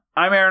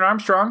I'm Aaron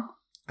Armstrong.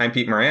 I'm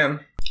Pete Moran.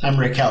 I'm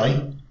Rick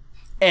Kelly.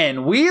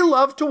 And we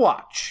love to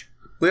watch.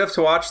 We have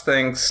to watch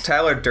things.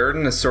 Tyler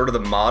Durden is sort of the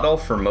model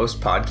for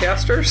most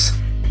podcasters.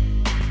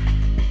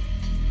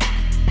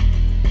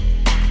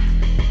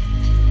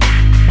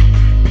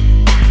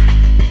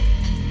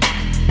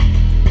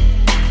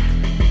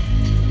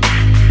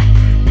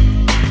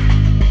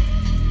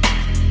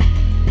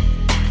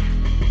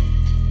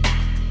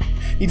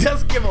 He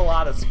does give a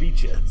lot of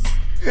speeches.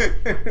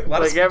 A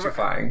lot of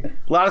speechifying.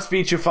 A lot of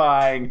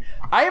speechifying.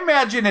 I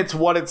imagine it's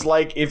what it's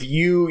like if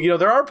you know,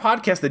 there are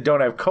podcasts that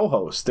don't have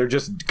co-hosts. They're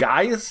just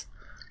guys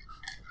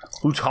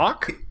who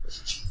talk.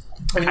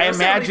 I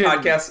imagine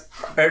podcasts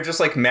are just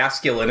like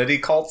masculinity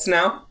cults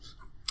now.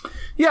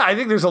 Yeah, I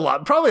think there's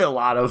probably a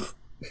lot of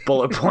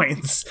bullet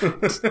points.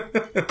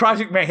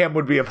 Project Mayhem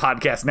would be a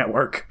podcast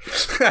network.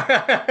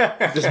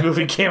 This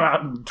movie came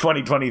out in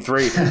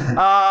 2023.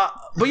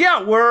 But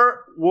yeah, where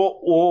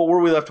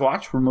we left to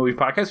watch. We're a movie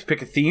podcast. We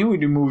pick a theme. We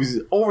do movies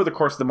over the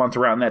course of the month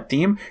around that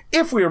theme.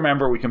 If we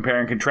remember, we compare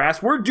and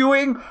contrast. We're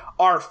doing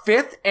our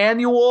 5th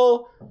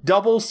annual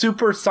double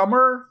super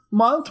summer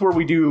month where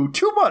we do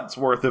 2 months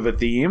worth of a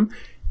theme.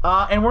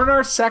 And we're in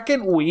our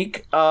 2nd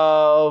week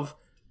of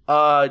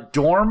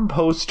dorm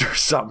poster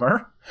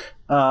summer.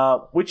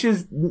 Which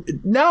is,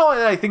 now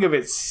that I think of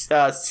it,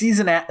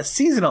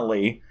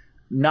 seasonally,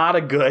 not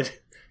a good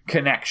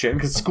connection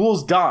because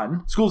school's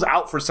done. School's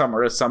out for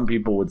summer, as some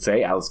people would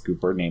say. Alice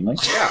Cooper, namely.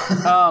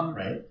 Yeah.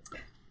 Right.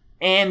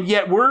 And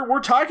yet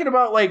we're talking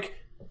about like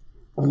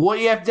what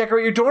you have to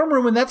decorate your dorm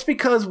room, and that's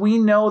because we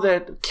know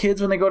that kids,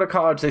 when they go to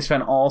college, they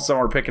spend all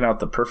summer picking out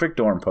the perfect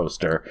dorm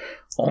poster,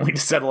 only to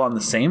settle on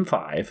the same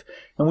 5.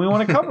 And we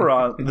want to cover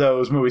on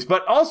those movies.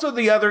 But also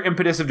the other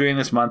impetus of doing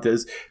this month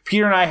is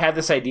Peter and I had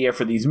this idea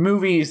for these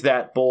movies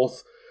that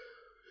both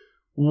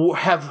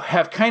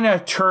have kind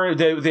of turned.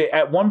 They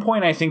at one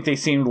point, I think they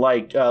seemed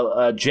like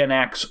Gen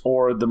X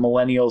or the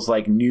millennials,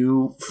 like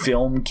new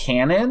film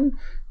canon.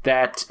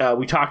 That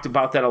we talked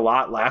about that a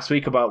lot last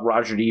week about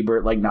Roger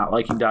Ebert, like not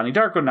liking Donnie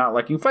Darko, not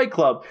liking Fight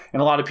Club,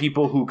 and a lot of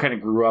people who kind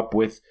of grew up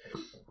with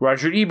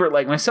Roger Ebert,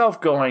 like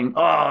myself, going,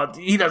 "Oh,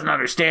 he doesn't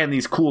understand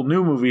these cool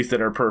new movies that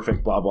are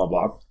perfect." Blah blah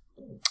blah.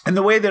 And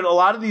the way that a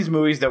lot of these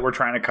movies that we're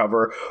trying to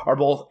cover are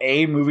both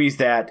movies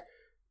that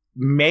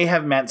may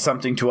have meant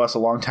something to us a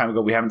long time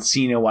ago. We haven't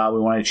seen in a while. We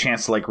wanted a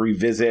chance to like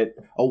revisit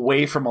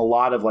away from a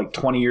lot of like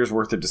 20 years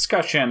worth of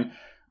discussion.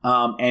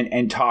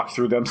 And talk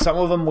through them. Some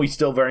of them we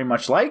still very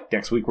much like.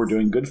 Next week we're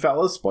doing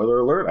Goodfellas. Spoiler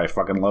alert, I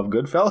fucking love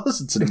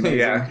Goodfellas. It's an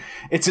amazing,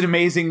 It's an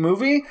amazing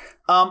movie.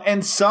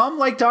 And some,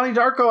 like Donnie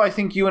Darko, I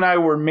think you and I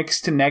were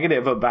mixed to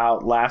negative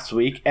about last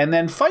week. And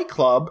then Fight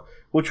Club,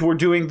 which we're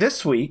doing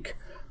this week,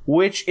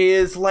 which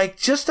is like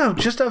just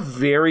a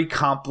very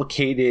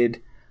complicated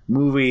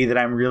movie that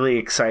I'm really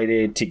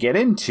excited to get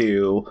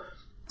into.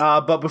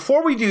 But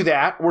before we do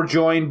that, we're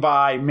joined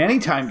by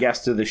many-time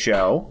guest of the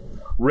show,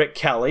 Rick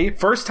Kelly,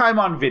 first time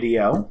on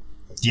video.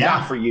 Yeah.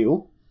 Not for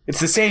you. It's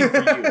the same for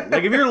you.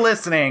 Like, if you're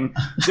listening,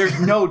 there's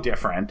no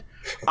different.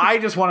 I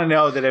just want to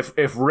know that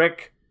if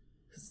Rick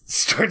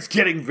starts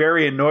getting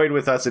very annoyed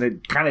with us and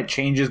it kind of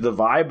changes the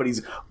vibe, but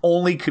he's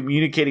only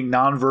communicating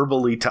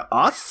non-verbally to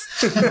us.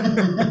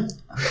 I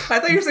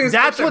thought you were saying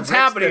that's what's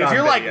happening. If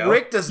you're like,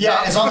 Rick does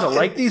not seem to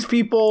like these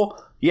people,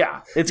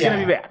 it's going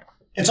to be bad.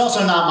 It's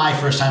also not my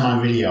first time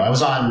on video.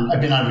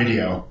 I've been on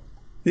video.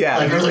 Yeah,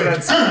 like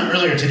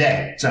earlier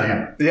today.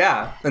 So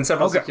yeah, and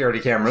several security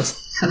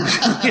cameras.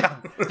 yeah.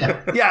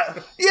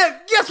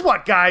 Guess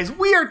what, guys?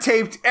 We are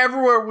taped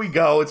everywhere we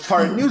go. It's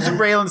part of New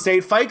Surveillance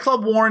State. Fight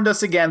Club warned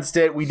us against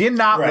it. We did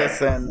not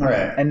listen,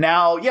 and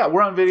now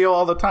we're on video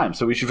all the time,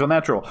 so we should feel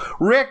natural.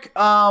 Rick,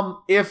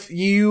 if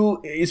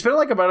it's been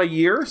like about a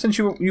year since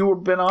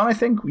you been on. I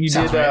think you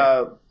did.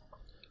 Right.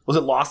 Was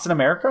it Lost in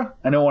America?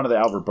 I know one of the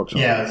Albert Brooks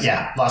ones.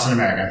 Yeah, Lost in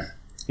America.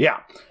 Yeah.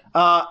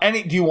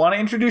 Do you want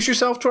to introduce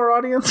yourself to our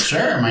audience?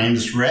 Sure. My name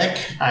is Rick.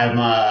 I'm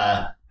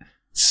a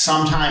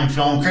sometime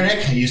film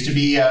critic. I used to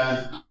be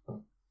an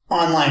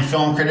online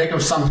film critic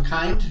of some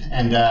kind,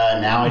 and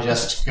now I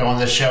just go on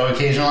this show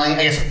occasionally.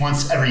 I guess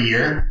once every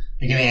year,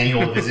 make an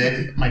annual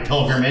visit, my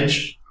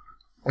pilgrimage.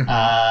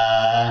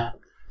 I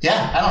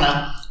don't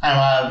know.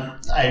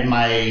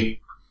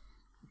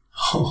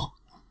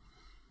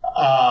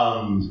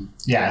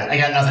 I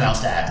got nothing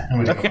else to add.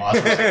 I'm gonna take a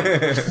pause.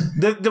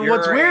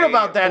 What's weird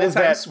about that is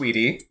that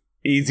sweetie.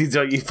 He's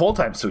a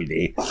full-time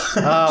sweetie.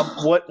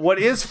 What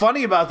is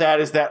funny about that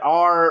is that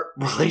our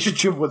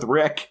relationship with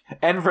Rick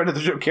and friend of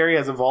the show Carrie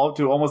has evolved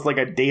to almost like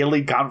a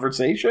daily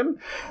conversation.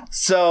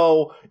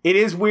 So it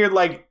is weird.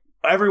 Like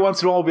every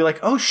once in a while, we'll be like,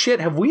 "Oh shit,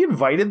 have we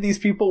invited these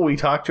people we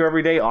talk to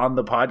every day on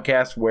the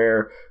podcast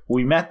where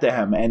we met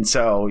them?" And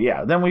so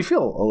then we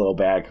feel a little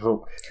bad.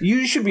 So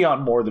you should be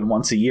on more than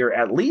once a year,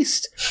 at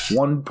least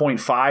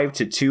 1.5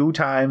 to 2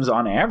 times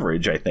on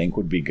average. I think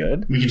would be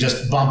good. We could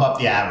just bump up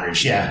the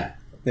average. Yeah.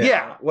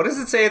 What does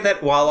it say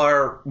that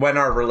when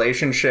our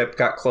relationship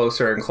got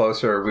closer and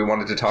closer, we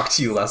wanted to talk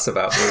to you less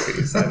about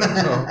movies? I don't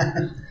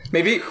know.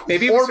 Maybe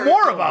or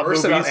more about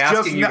movies. About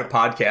asking you to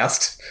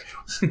podcast.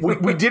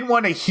 we didn't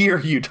want to hear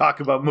you talk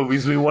about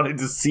movies. We wanted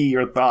to see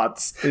your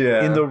thoughts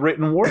in the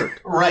written word.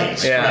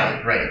 Right.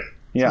 Yeah.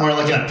 More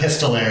like an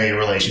epistolary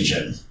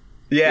relationship.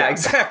 Yeah,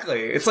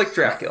 exactly. It's like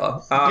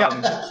Dracula.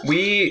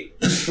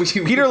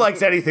 Peter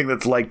likes anything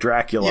that's like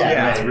Dracula. Yeah,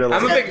 that's really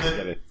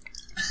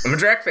I'm a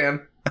Drac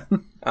fan.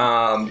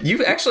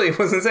 You've actually, I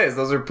was going to say,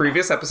 those are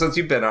previous episodes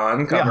you've been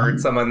on, covered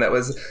someone that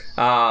was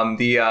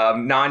the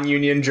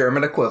non-union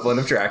German equivalent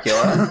of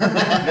Dracula,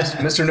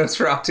 Mr.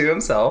 Nosferatu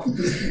himself.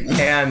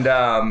 And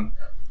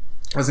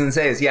I was going to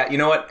say is, you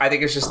know what? I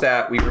think it's just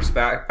that we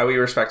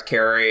respect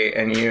Carrie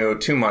and you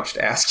too much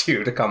to ask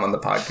you to come on the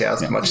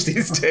podcast much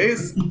these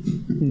days.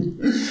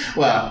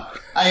 Well,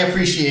 I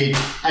appreciate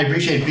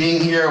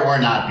being here or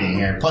not being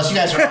here. Plus, you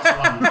guys are also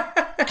on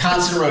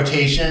constant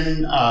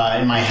rotation in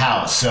my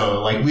house,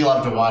 so like we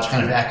love to watch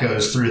kind of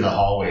echoes through the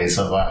hallways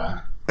of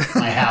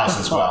my house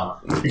as well.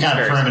 You're kind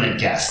of permanent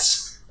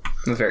guests.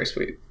 That's very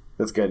sweet.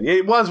 That's good.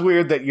 It was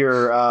weird that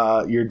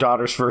your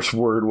daughter's first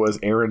word was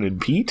Aaron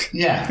and Pete.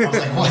 Yeah, I was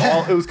like,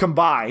 what? It was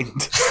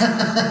combined.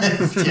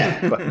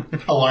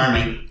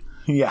 Alarming.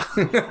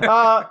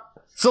 Yeah.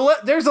 So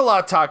there's a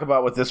lot to talk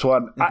about with this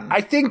one. Mm-hmm.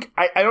 I think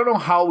I don't know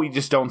how we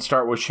just don't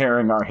start with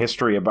sharing our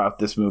history about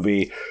this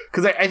movie,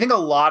 because I think a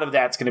lot of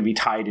that's going to be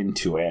tied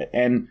into it.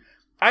 And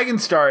I can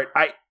start.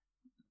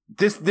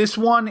 This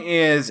one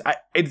is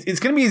it's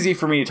going to be easy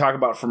for me to talk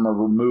about from a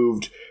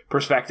removed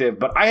perspective,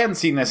 but I hadn't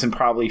seen this in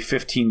probably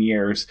 15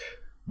 years.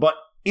 But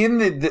in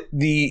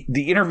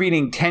the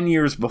intervening 10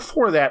 years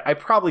before that, I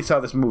probably saw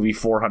this movie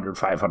 400,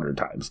 500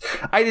 times.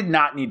 I did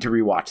not need to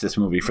rewatch this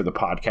movie for the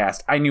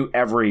podcast. I knew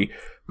every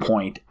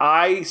point.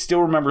 I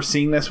still remember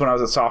seeing this when I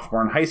was a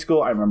sophomore in high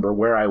school. I remember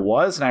where I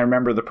was, and I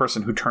remember the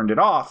person who turned it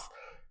off,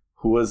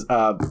 who was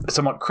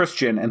somewhat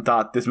Christian and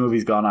thought this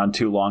movie's gone on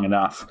too long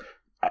enough.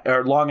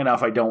 Or long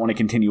enough, I don't want to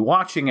continue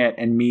watching it,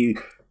 and me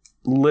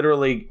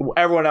literally,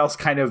 everyone else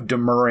kind of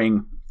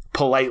demurring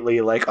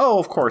politely, like, oh,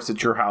 of course,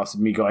 it's your house,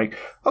 and me going,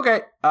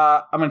 okay,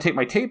 I'm going to take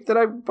my tape that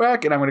I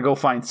back, and I'm going to go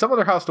find some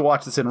other house to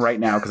watch this in right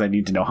now, because I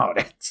need to know how it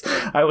ends.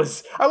 I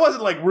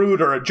wasn't like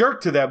rude or a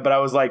jerk to them, but I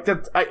was like,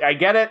 I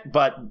get it,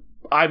 but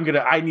I'm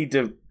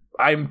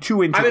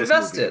too into I'm this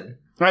invested. movie.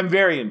 I'm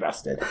very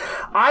invested.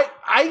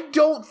 I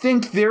don't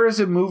think there is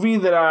a movie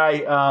that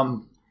I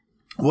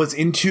was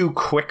into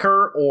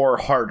quicker or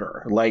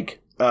harder,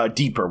 like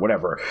deeper,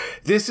 whatever.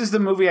 This is the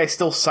movie I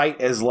still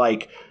cite as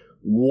like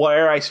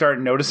where I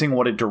started noticing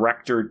what a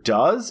director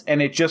does,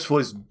 and it just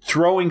was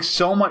throwing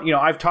so much. You know,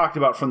 I've talked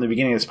about from the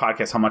beginning of this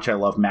podcast how much I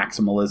love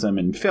maximalism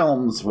in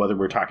films, whether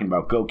we're talking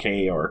about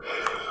Gokey or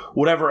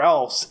whatever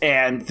else,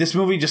 and this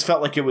movie just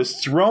felt like it was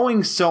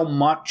throwing so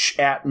much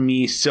at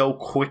me so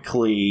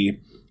quickly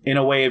in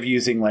a way of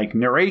using like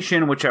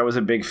narration, which I was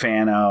a big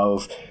fan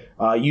of.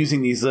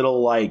 Using these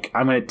little, like,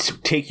 I'm going to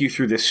take you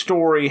through this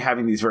story,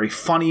 having these very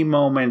funny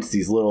moments,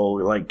 these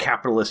little, like,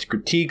 capitalist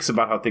critiques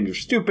about how things are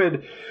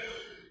stupid.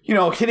 You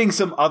know, hitting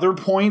some other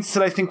points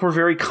that I think were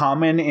very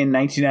common in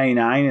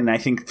 1999, and I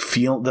think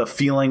the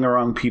feeling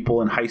around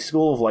people in high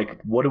school of,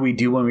 like, what do we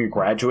do when we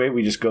graduate?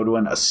 We just go to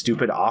a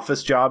stupid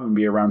office job and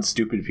be around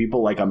stupid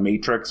people like a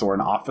Matrix or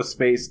an Office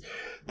Space,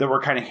 that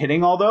were kind of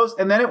hitting all those.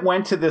 And then it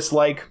went to this,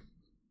 like,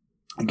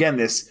 again,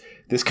 this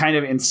kind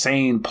of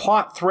insane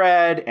plot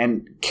thread,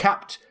 and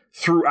kept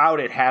throughout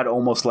it had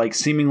almost like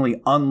seemingly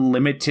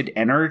unlimited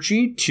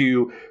energy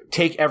to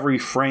take every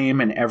frame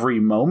and every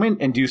moment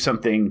and do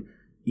something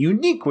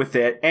unique with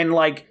it. And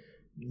like,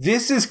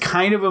 this is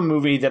kind of a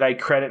movie that I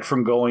credit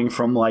from going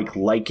from like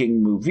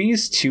liking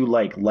movies to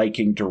like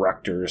liking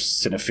directors'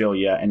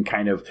 cinephilia, and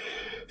kind of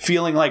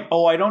feeling like,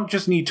 oh, I don't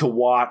just need to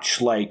watch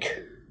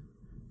like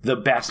the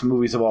best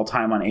movies of all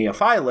time on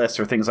AFI lists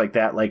or things like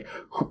that. Like,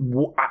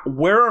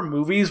 where are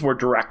movies where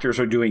directors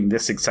are doing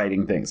this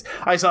exciting things?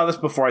 I saw this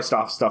before I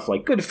saw stuff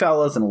like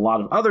Goodfellas and a lot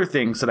of other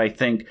things that I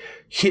think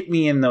hit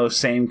me in those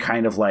same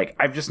kind of like,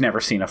 I've just never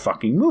seen a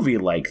fucking movie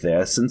like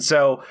this. And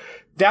so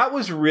that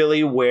was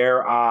really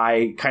where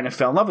I kind of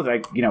fell in love with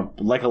it.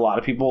 Like a lot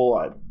of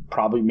people,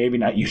 probably maybe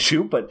not you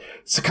two, but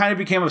so kind of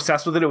became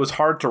obsessed with it. It was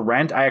hard to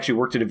rent. I actually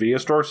worked at a video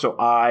store, so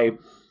I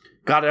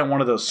got it on one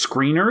of those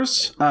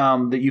screeners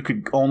that you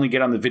could only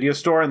get on the video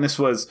store. And this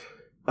was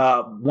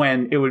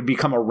when it would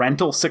become a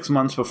rental 6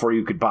 months before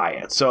you could buy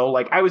it. So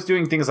like, I was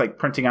doing things like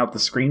printing out the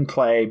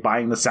screenplay,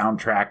 buying the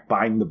soundtrack,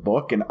 buying the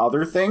book, and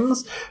other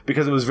things,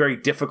 because it was very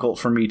difficult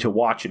for me to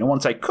watch it. And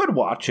once I could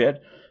watch it,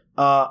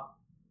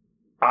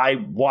 I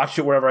watched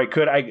it wherever I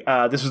could.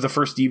 This was the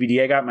first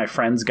DVD I got. My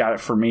friends got it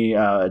for me,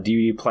 a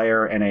DVD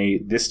player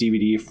and this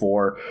DVD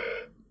for,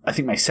 I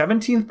think, my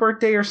 17th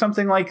birthday or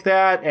something like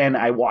that. And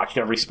I watched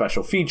every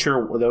special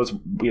feature. Those,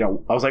 I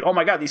was like, oh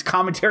my God, these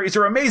commentaries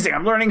are amazing.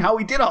 I'm learning how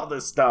he did all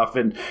this stuff.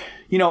 And,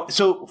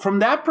 so from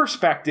that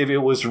perspective,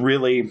 it was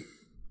really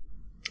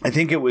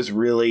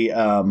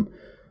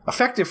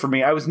effective for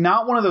me. I was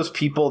not one of those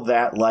people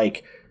that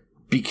like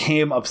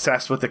became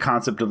obsessed with the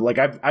concept of like,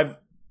 I've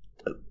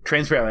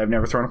transparently, I've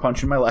never thrown a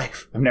punch in my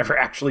life. I've never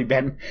actually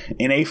been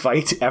in a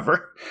fight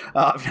ever.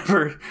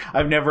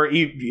 I've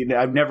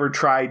never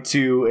tried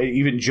to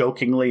even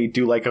jokingly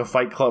do like a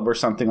fight club or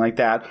something like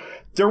that.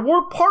 There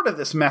were part of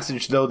this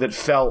message though that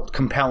felt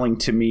compelling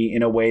to me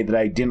in a way that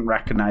I didn't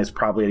recognize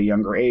probably at a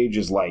younger age,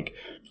 as like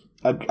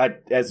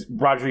as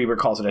Roger Ebert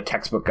calls it, a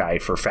textbook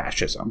guide for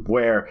fascism,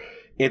 where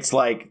it's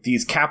like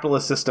these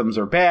capitalist systems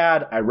are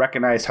bad. I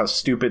recognize how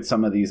stupid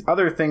some of these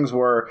other things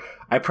were.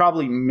 I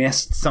probably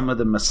missed some of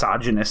the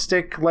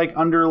misogynistic like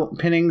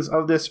underpinnings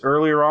of this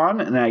earlier on,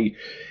 and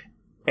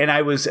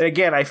I was,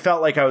 again, I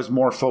felt like I was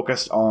more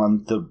focused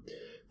on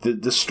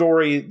the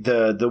story,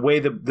 the way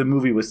the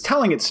movie was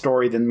telling its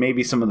story than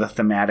maybe some of the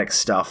thematic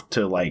stuff.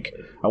 To like,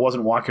 I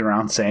wasn't walking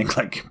around saying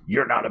like,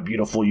 you're not a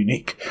beautiful,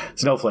 unique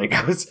snowflake.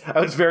 I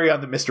was very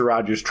on the Mr.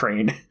 Rogers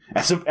train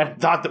and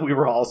thought that we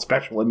were all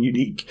special and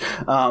unique,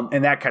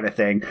 and that kind of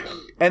thing.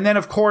 And then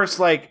of course,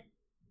 like,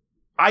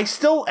 I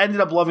still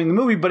ended up loving the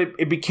movie, but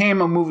it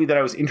became a movie that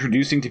I was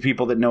introducing to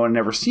people that no one had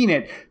never seen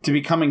it, to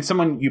becoming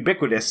someone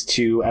ubiquitous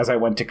to as I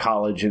went to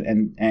college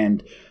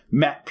and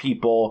met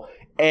people.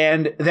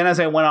 And then as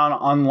I went on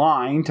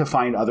online to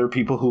find other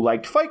people who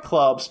liked Fight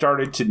Club,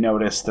 started to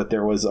notice that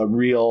there was a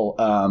real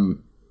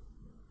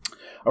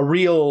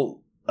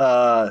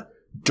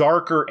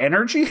darker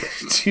energy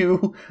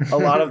to a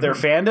lot of their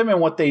fandom and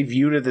what they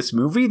viewed of this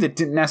movie that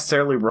didn't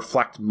necessarily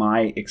reflect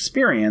my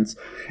experience.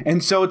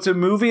 And so it's a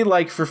movie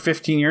like for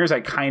 15 years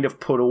I kind of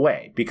put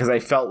away because I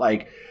felt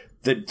like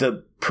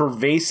the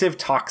pervasive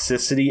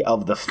toxicity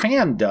of the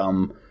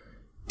fandom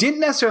didn't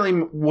necessarily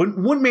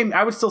wouldn't make,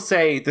 I would still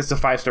say this is a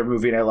 5-star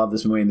movie and I love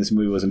this movie and this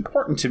movie was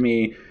important to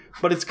me,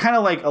 but it's kind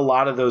of like a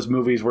lot of those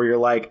movies where you're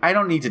like, I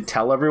don't need to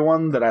tell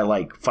everyone that I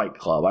like Fight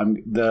Club.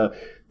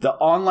 The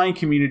online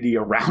community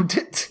around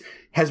it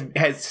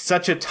has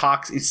such a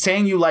toxic,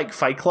 saying you like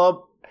Fight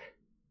Club,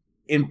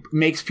 it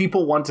makes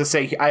people want to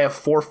say, I have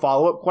 4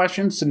 follow-up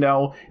questions to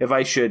know if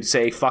I should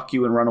say fuck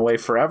you and run away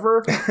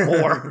forever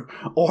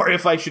or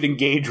if I should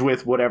engage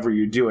with whatever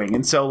you're doing.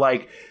 And so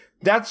like,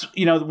 that's,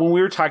 you know, when we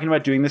were talking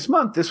about doing this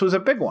month, this was a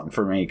big one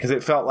for me because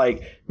it felt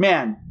like,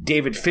 man,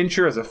 David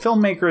Fincher as a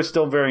filmmaker is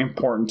still very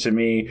important to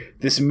me.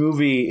 This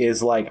movie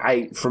is like,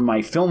 from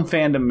my film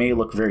fandom, may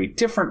look very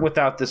different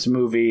without this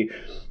movie.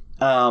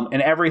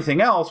 And everything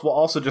else, while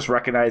also just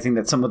recognizing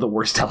that some of the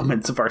worst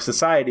elements of our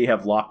society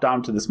have locked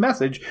onto this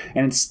message.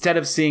 And instead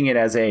of seeing it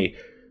as a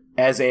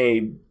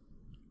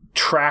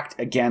tract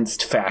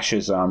against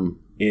fascism,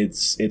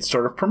 it's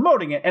sort of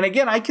promoting it. And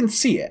again, I can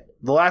see it.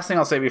 The last thing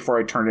I'll say before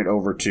I turn it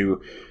over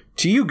to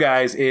you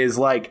guys is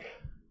like,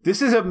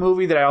 this is a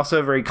movie that I also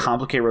have a very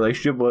complicated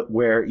relationship with,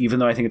 where even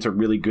though I think it's a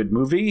really good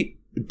movie,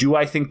 do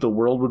I think the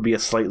world would be a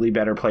slightly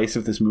better place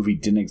if this movie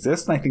didn't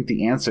exist? And I think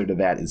the answer to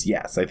that is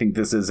yes. I think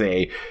this is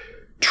a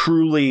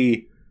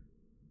truly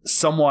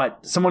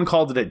someone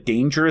called it a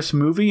dangerous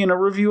movie in a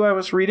review I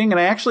was reading. And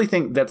I actually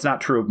think that's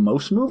not true of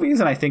most movies.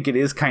 And I think it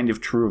is kind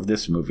of true of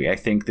this movie. I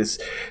think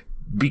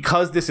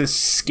because this is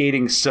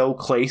skating so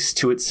close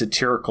to its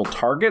satirical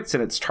targets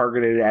and it's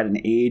targeted at an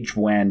age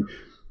when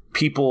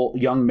people,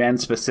 young men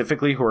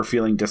specifically, who are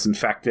feeling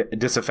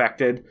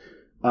disaffected,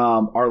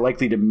 are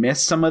likely to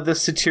miss some of the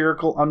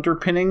satirical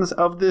underpinnings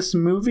of this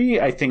movie.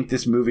 I think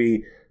this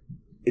movie,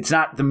 it's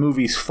not the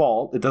movie's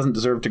fault. It doesn't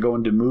deserve to go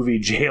into movie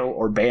jail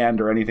or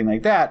banned or anything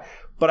like that.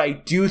 But I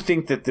do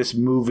think that this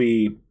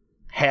movie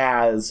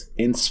has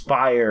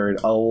inspired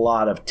a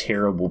lot of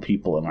terrible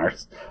people in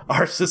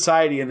our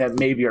society, and that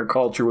maybe our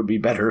culture would be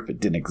better if it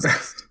didn't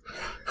exist.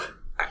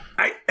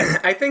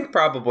 I think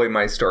probably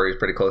my story is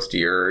pretty close to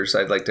yours.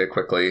 I'd like to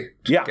quickly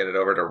get it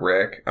over to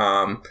Rick.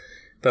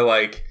 But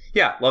like,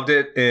 yeah, loved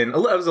it.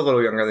 I was a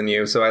little younger than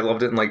you, so I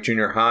loved it in like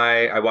junior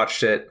high. I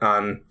watched it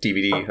on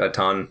DVD a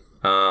ton.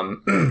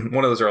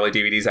 One of those early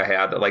DVDs I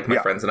had that like my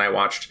friends and I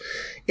watched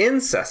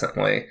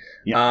incessantly.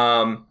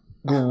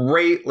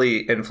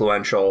 Greatly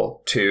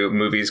influential to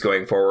movies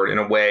going forward. In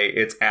a way,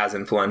 it's as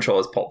influential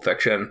as Pulp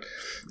Fiction.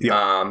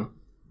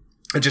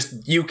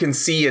 Just, you can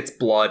see its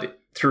blood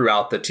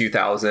throughout the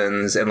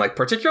 2000s, and like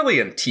particularly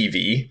in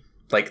TV,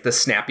 like the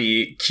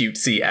snappy,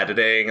 cutesy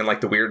editing and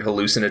like the weird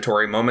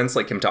hallucinatory moments,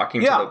 like him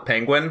talking to the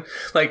penguin.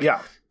 Like,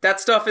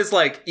 that stuff is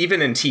like,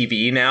 even in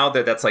TV now,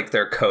 that's like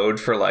their code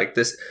for like,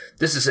 this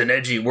is an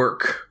edgy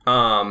work.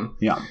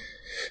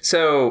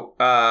 So,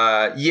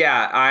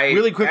 I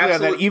really quickly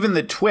on that, even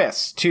the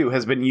twist too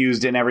has been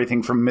used in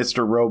everything from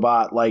Mr.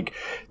 Robot. Like,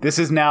 this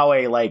is now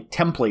a like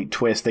template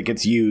twist that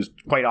gets used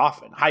quite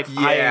often.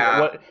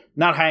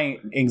 Not high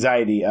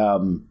anxiety,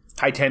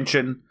 high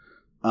tension.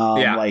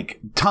 Like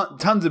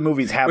tons of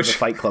movies have the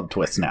Fight Club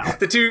twist now.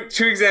 The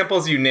two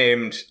examples you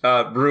named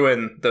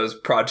ruin those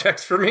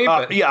projects for me.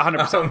 But,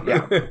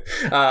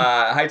 100%.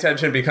 High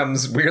Tension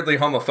becomes weirdly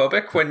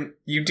homophobic when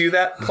you do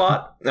that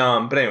plot.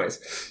 But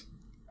anyways.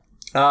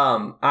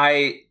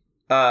 I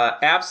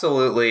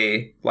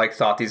absolutely like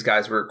thought these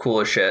guys were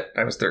cool as shit.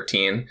 I was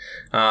 13.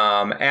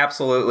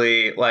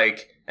 Absolutely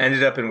like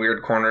ended up in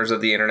weird corners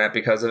of the internet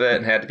because of it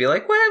and had to be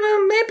like,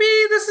 well, maybe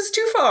this is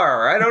too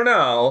far. I don't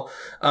know.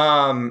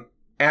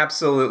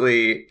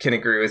 absolutely can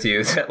agree with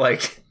you that,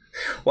 like,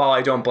 while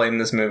I don't blame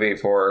this movie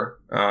for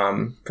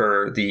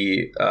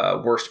the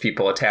worst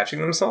people attaching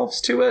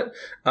themselves to it,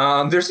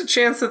 there's a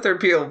chance that there'd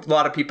be a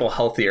lot of people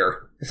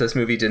healthier if this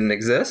movie didn't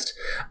exist.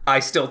 I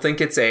still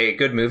think it's a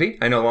good movie.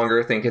 I no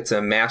longer think it's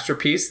a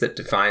masterpiece that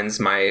defines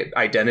my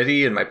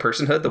identity and my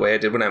personhood the way I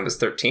did when I was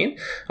 13,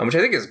 which I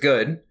think is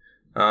good.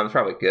 It's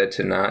probably good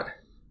to not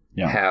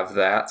have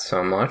that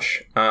so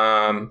much.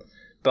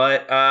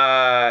 But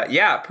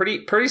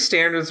pretty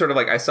standard sort of,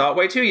 like, I saw it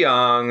way too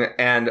young,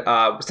 and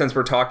since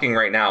we're talking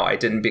right now, I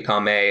didn't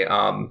become a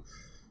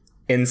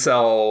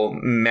incel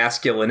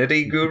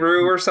masculinity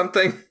guru or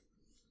something.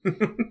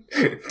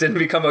 Didn't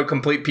become a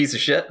complete piece of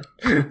shit.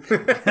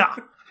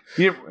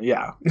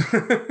 Yeah.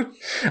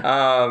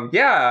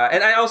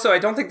 And I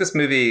don't think this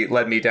movie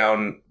led me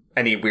down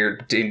any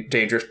weird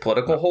dangerous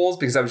political holes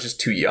because I was just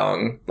too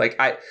young. Like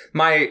at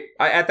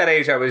that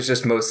age I was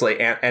just mostly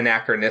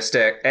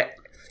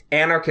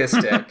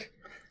anarchistic.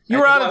 You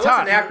were out of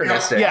time.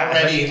 Anachronistic.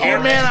 Yeah, you're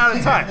a man out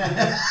of time.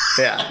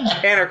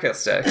 Yeah,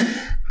 anarchistic.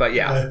 But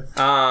yeah.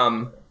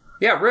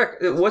 Yeah, Rick,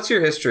 what's your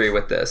history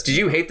with this? Did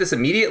you hate this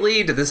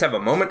immediately? Did this have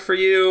a moment for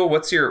you?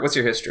 What's your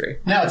history?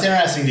 No, it's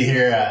interesting to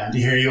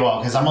hear you all,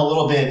 because I'm a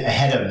little bit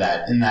ahead of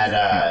that in that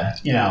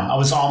I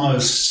was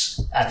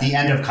almost at the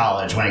end of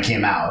college when it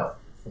came out.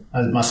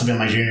 It must have been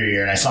my junior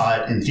year, and I saw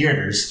it in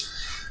theaters.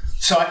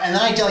 So, and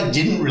then I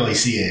didn't really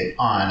see it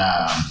on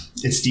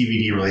its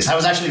DVD release. I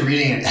was actually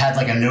reading it had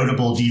like a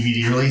notable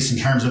DVD release in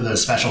terms of the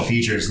special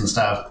features and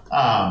stuff,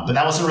 but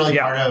that wasn't really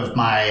part of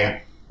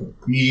my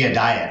media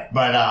diet.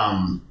 But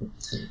I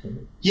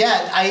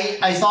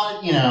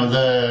thought,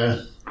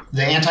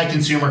 the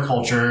anti-consumer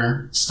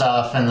culture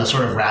stuff and the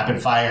sort of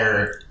rapid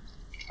fire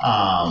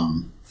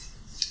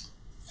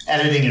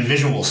editing and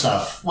visual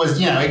stuff was,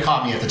 it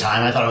caught me at the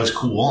time. I thought it was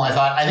cool.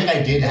 I think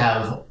I did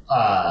have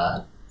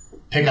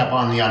pick up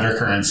on the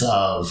undercurrents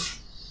of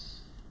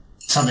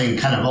something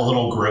kind of a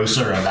little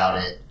grosser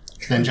about it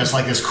than just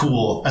like this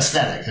cool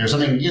aesthetic. There's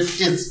something,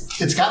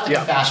 it's got like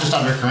a fascist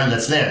undercurrent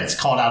that's there. It's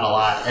called out a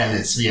lot, and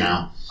it's,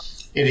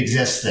 it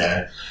exists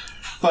there.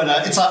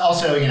 But it's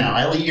also,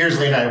 years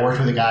later I worked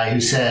with a guy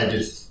who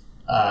said,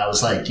 I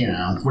was like,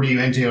 what are you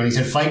into? And he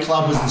said Fight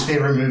Club was his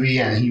favorite movie,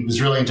 and he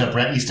was really into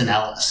Bret Easton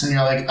Ellis. And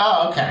you're like,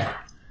 oh, okay.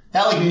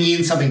 That like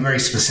means something very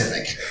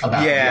specific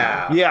about you.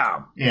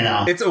 Yeah.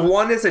 It's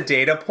one is a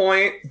data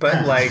point,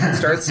 but like it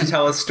starts to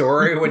tell a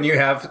story when you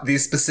have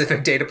these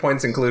specific data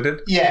points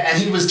included. Yeah,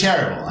 and he was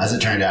terrible, as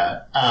it turned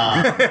out.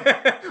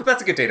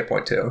 That's a good data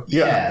point too.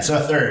 Yeah, so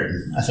a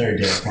third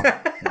data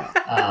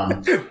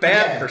point.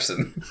 Bad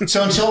person.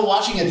 So until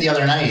watching it the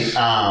other night,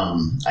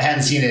 I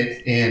hadn't seen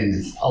it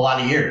in a lot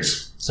of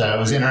years, so it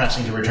was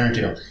interesting to return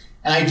to.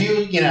 And I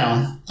do,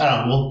 I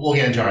don't know, we'll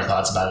get into our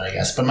thoughts about it, I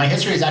guess. But my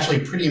history is actually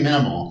pretty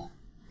minimal,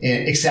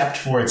 except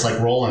for its like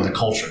role in the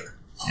culture,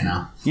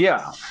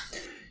 Yeah.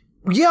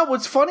 Yeah,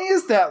 what's funny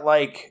is that,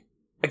 like,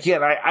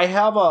 again, I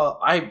have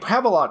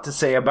a lot to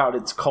say about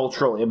its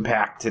cultural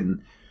impact,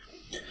 and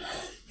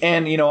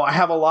I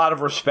have a lot of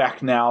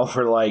respect now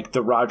for like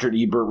the Roger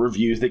Ebert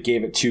reviews that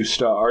gave it 2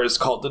 stars,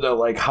 called it a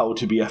like How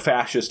to Be a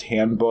Fascist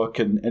Handbook,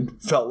 and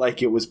felt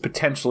like it was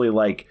potentially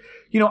like,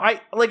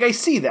 I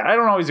see that. I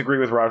don't always agree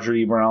with Roger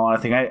Ebert on a lot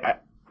of things.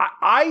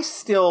 I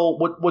still,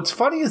 what's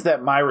funny is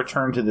that my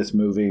return to this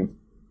movie,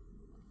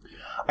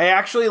 I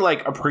actually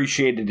like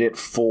appreciated it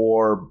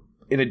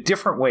in a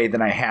different way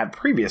than I had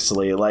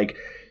previously. Like,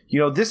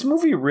 this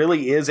movie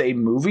really is a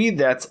movie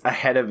that's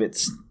ahead of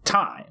its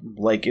time,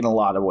 like in a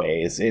lot of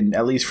ways, and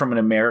at least from an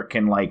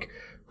American like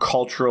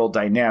cultural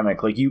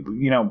dynamic. Like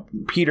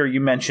Peter,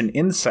 you mentioned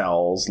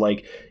incels.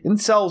 Like,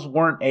 incels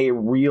weren't a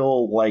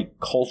real like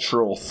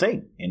cultural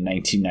thing in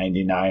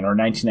 1999 or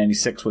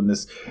 1996 when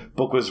this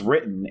book was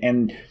written.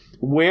 And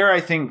where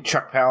I think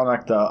Chuck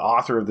Palahniuk, the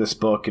author of this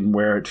book, and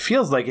where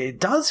it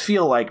does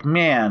feel like,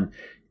 man,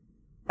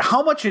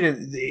 how much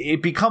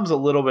it becomes a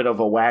little bit of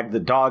a wag the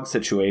dog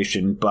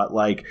situation, but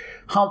like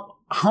how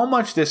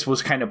much this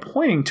was kind of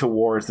pointing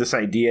towards this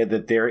idea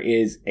that there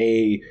is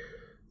a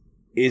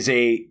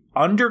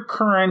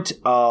undercurrent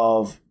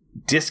of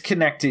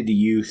disconnected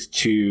youth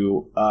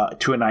to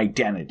an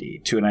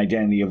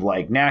identity of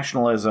like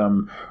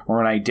nationalism, or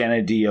an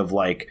identity of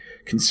like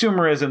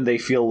consumerism. They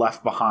feel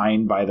left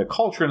behind by the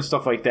culture and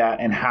stuff like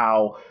that, and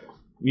how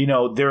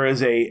there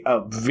is a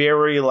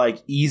very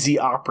like easy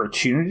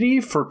opportunity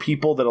for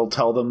people that'll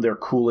tell them they're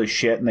cool as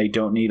shit and they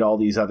don't need all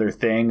these other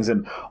things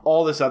and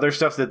all this other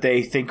stuff that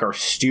they think are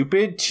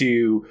stupid,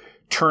 to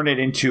turn it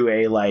into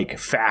a like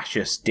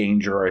fascist,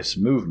 dangerous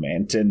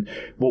movement. And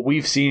what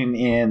we've seen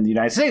in the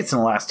United States in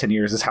the last 10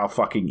 years is how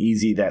fucking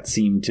easy that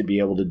seemed to be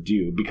able to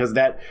do, because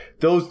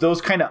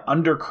those kind of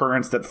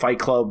undercurrents that Fight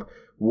Club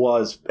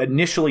was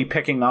initially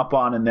picking up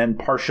on and then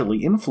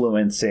partially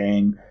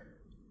influencing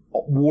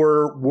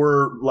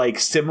were like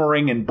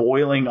simmering and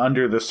boiling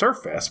under the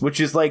surface, which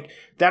is like,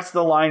 that's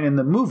the line in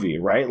the movie,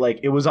 right? Like,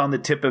 it was on the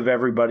tip of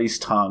everybody's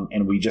tongue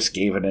and we just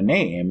gave it a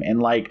name. And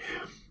like,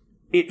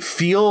 it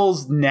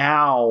feels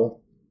now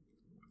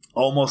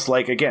almost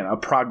like, again, a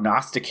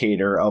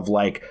prognosticator of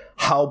like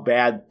how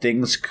bad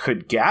things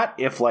could get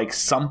if like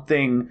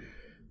something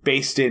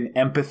based in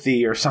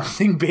empathy or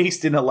something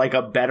based in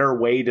a better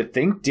way to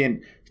think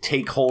didn't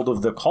take hold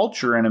of the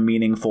culture in a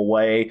meaningful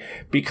way,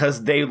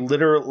 because they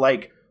literally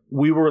like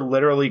we were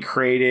literally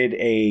creating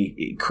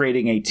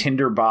a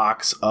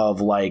tinderbox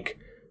of like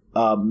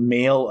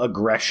male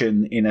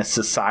aggression in a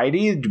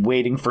society,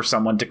 waiting for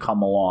someone to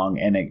come along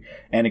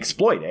and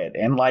exploit it.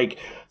 And like,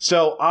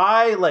 so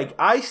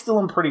I still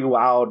am pretty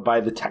wowed by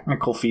the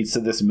technical feats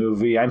of this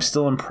movie. I'm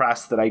still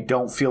impressed that I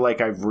don't feel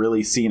like I've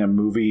really seen a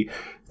movie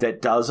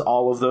that does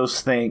all of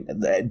those things,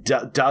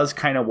 that does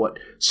kind of what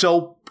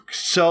so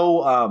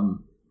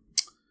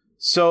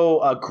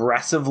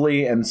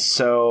aggressively and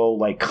so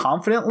like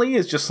confidently,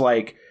 is just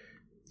like,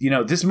 you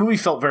know, this movie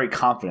felt very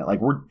confident. Like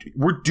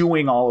we're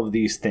doing all of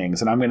these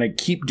things, and I'm going to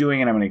keep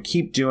doing it. I'm going to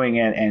keep doing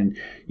it. And,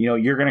 you know,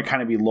 you're going to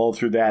kind of be lulled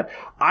through that.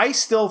 I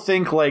still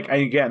think, like,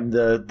 again,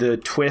 the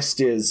twist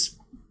has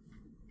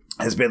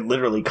been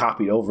literally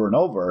copied over and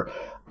over.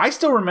 I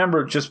still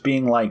remember just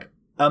being like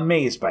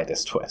amazed by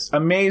this twist,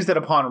 amazed that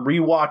upon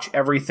rewatch,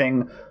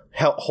 everything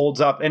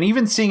holds up. And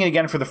even seeing it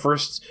again for the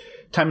first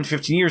time in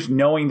 15 years,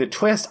 knowing the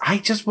twist, I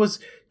just was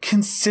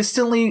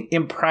consistently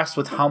impressed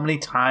with how many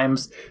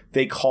times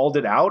they called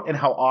it out, and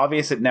how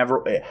obvious it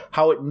never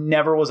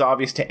was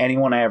obvious to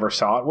anyone I ever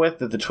saw it with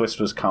that the twist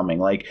was coming.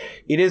 Like,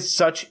 it is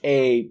such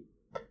a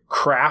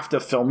craft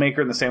of filmmaker,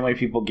 in the same way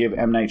people give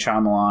M. Night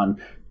Shyamalan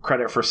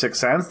credit for Sixth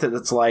Sense, that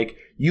it's like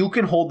you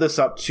can hold this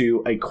up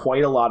to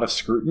quite a lot of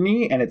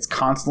scrutiny, and it's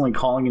constantly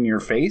calling in your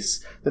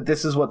face that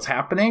this is what's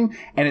happening,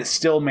 and it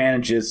still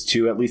manages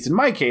to, at least in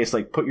my case,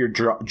 like put your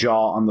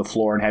jaw on the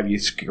floor and have you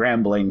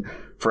scrambling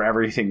for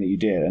everything that you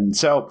did. And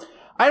so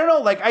I don't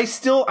know, like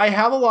I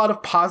have a lot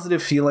of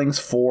positive feelings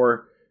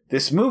for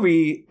this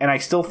movie, and I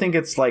still think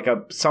it's like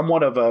a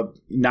somewhat of a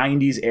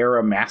 90s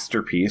era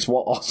masterpiece,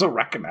 while also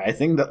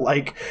recognizing that,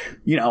 like,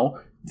 you know,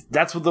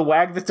 that's what the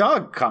wag the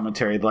dog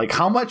commentary, like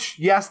how much,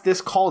 yes,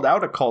 this called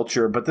out a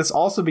culture, but this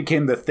also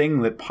became the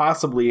thing that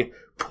possibly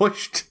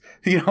pushed,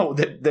 you know,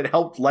 that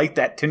helped light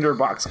that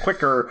tinderbox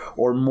quicker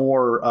or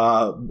more,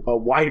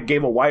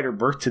 gave a wider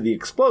berth to the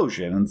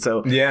explosion. And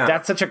so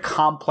that's such a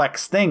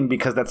complex thing,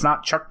 because that's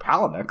not Chuck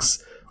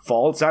Palahniuk's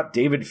fault. It's not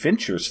David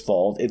Fincher's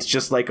fault. It's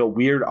just like a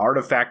weird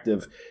artifact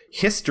of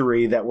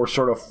history that we're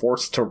sort of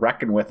forced to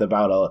reckon with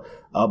about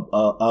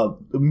a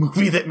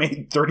movie that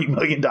made $30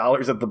 million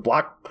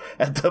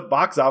at the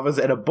box office,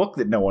 and a book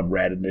that no one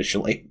read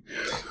initially.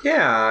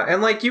 Yeah,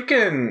 and like you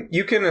can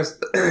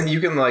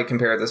like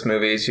compare this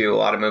movie to a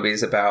lot of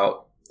movies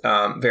about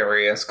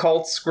various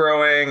cults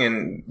growing,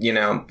 and, you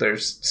know,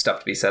 there's stuff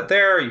to be said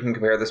there. You can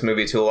compare this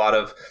movie to a lot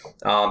of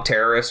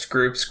terrorist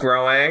groups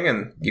growing,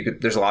 and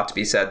there's a lot to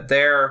be said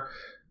there.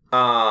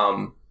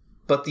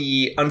 But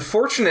the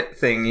unfortunate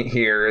thing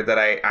here that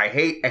I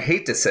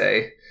hate to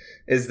say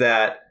is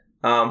that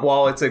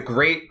while it's a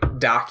great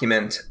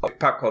document,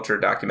 pop culture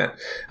document,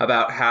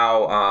 about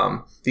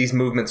how these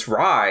movements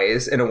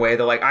rise in a way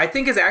that, like, I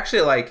think is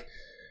actually like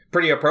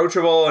pretty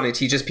approachable, and it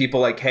teaches people,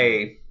 like,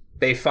 hey,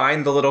 they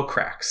find the little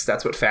cracks.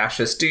 That's what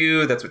fascists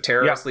do. That's what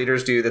terrorist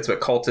leaders do. That's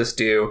what cultists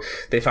do.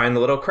 They find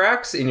the little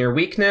cracks in your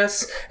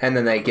weakness, and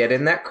then they get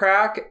in that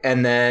crack,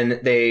 and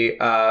then they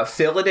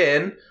fill it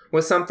in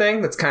with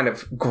something that's kind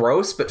of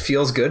gross but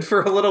feels good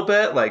for a little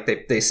bit. Like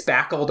they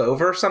spackled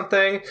over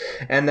something,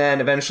 and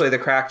then eventually the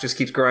crack just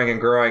keeps growing and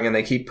growing, and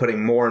they keep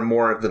putting more and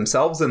more of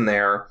themselves in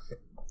there.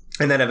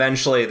 And then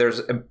eventually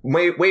there's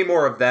way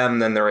more of them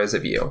than there is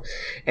of you.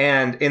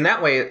 And in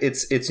that way,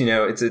 it's you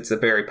know, it's a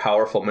very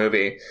powerful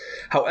movie.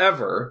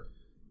 However,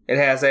 it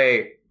has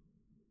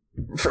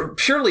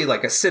purely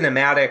like a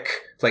cinematic,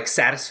 like,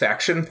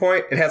 satisfaction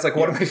point. It has like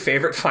one of my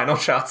favorite final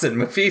shots in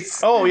movies.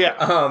 Oh yeah.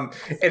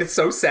 And it's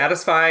so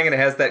satisfying, and it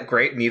has that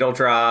great needle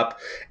drop,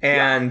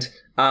 and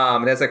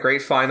it has that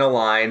great final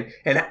line,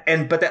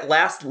 but that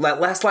last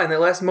line, that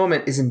last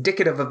moment, is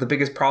indicative of the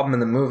biggest problem in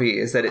the movie,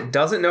 is that it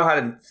doesn't know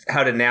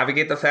how to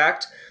navigate the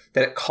fact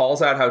that it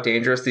calls out how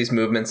dangerous these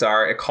movements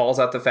are. It calls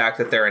out the fact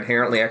that they're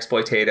inherently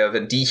exploitative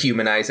and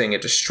dehumanizing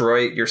and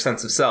destroy your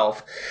sense of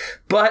self.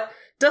 But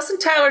doesn't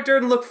Tyler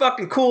Durden look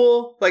fucking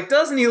cool? Like,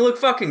 doesn't he look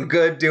fucking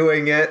good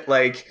doing it?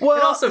 Like, well,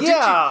 and also,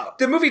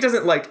 the movie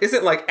isn't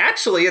like,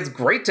 actually, it's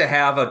great to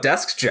have a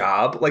desk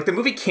job. Like, the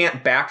movie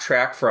can't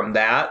backtrack from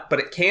that, but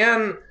it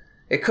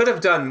could have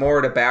done more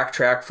to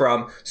backtrack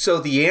from. So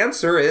the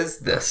answer is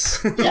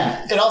this.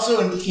 Yeah. It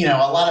also, you know,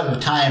 a lot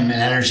of time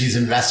and energy is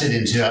invested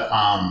into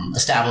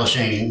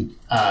establishing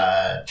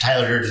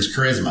Tyler Durden's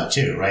charisma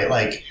too, right?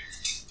 Like,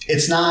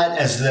 it's not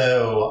as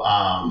though,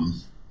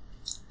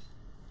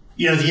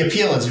 you know, the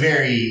appeal is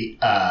very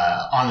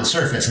on the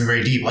surface and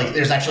very deep. Like,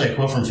 there's actually a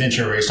quote from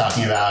Fincher where he's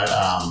talking about,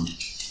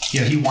 you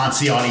know, he wants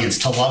the audience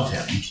to love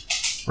him,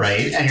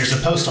 right? And you're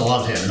supposed to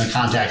love him in the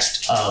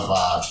context of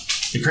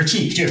the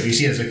critique, too. You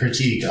see it as a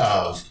critique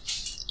of,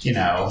 you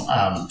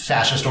know,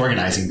 fascist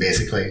organizing,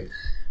 basically.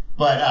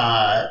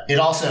 But it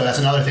also, that's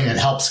another thing that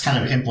helps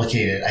kind of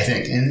implicate it, I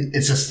think. In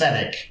its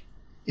aesthetic,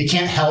 it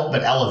can't help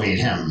but elevate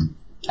him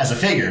as a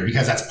figure,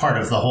 because that's part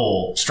of the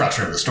whole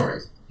structure of the story,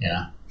 you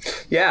know?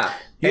 Yeah.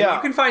 And you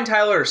can find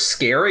Tyler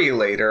scary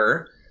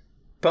later,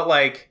 but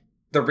like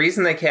the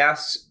reason they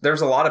cast,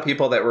 there's a lot of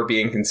people that were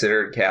being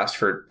considered cast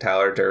for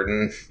Tyler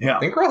Durden. Yeah. I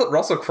think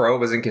Russell Crowe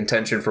was in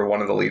contention for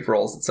one of the lead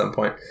roles at some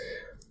point.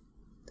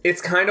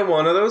 It's kind of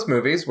one of those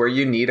movies where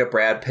you need a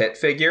Brad Pitt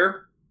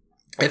figure.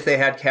 If they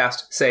had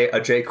cast, say,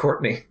 a Jay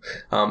Courtney,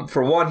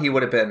 for one, he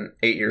would have been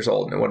 8 years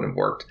old and it wouldn't have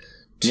worked.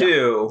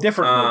 Two,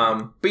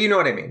 different. But you know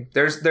what I mean.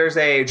 There's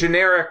a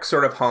generic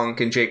sort of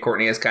hunk, and Jay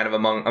Courtney is kind of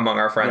among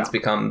our friends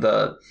become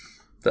the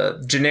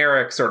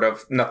generic sort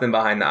of nothing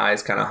behind the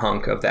eyes kind of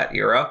hunk of that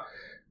era.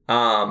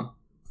 And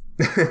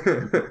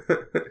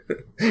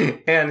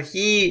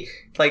he,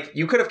 like,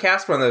 you could have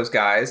cast one of those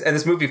guys, and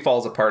this movie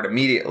falls apart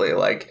immediately.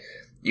 Like,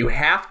 you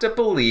have to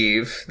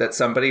believe that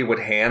somebody would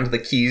hand the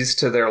keys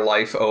to their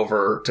life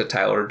over to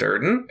Tyler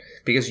Durden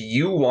because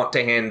you want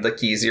to hand the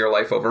keys of your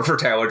life over for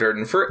Tyler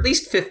Durden for at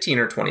least 15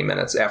 or 20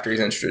 minutes after he's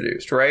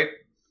introduced, right?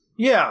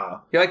 Yeah.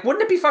 You're like,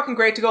 wouldn't it be fucking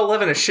great to go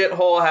live in a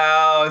shithole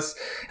house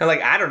and,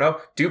 like, I don't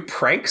know, do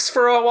pranks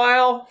for a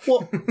while?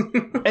 Well,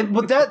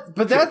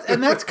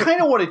 that's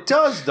kind of what it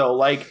does, though.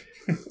 Like,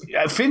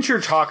 Fincher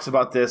talks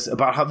about this,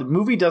 about how the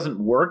movie doesn't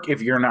work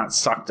if you're not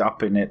sucked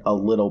up in it a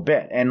little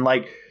bit. And,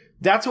 like,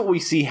 that's what we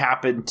see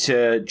happen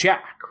to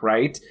Jack,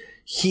 right?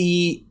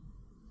 He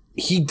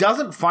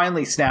doesn't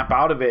finally snap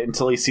out of it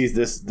until he sees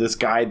this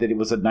guy that it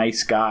was a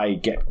nice guy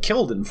get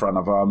killed in front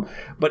of him.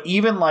 But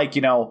even, like,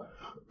 you know,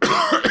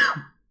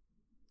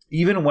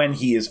 even when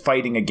he is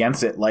fighting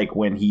against it, like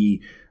when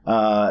he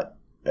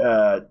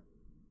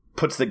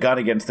puts the gun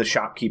against the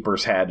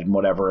shopkeeper's head and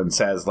whatever and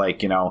says,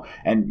 like, you know,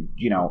 and,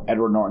 you know,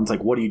 Edward Norton's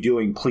like, what are you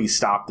doing? Please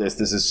stop this.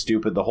 This is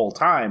stupid the whole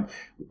time.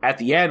 At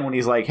the end, when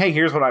he's like, hey,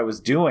 here's what I was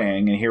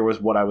doing and here was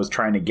what I was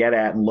trying to get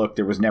at. And look,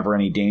 there was never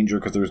any danger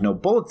because there was no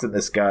bullets in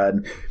this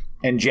gun.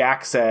 And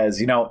Jack says,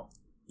 you know,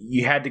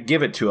 you had to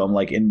give it to him.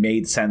 Like, it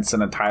made sense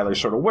in a Tyler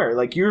sort of way.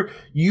 Like,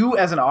 you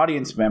as an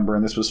audience member,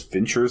 and this was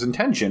Fincher's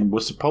intention,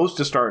 was supposed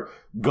to start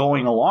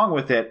going along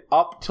with it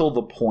up till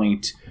the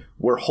point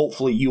where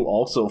hopefully you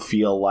also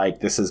feel like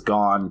this has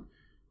gone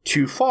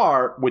too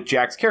far with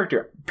Jack's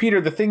character.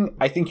 Peter, the thing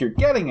I think you're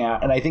getting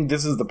at, and I think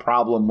this is the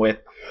problem with,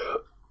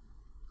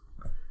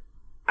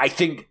 I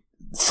think,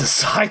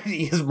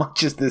 society as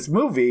much as this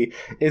movie,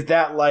 is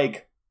that,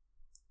 like,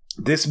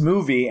 this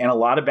movie and a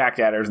lot of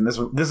backdatters, and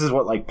this is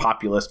what, like,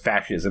 populist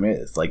fascism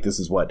is. Like, this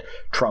is what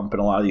Trump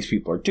and a lot of these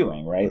people are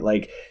doing, right?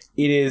 Like,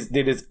 it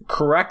is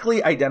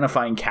correctly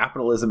identifying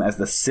capitalism as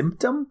the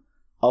symptom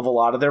of a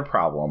lot of their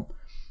problem,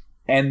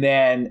 and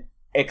then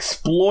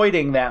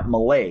exploiting that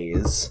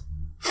malaise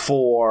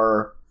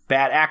for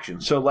bad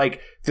action. So,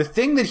 like, the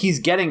thing that he's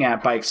getting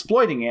at by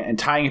exploiting it and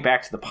tying it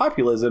back to the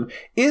populism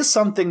is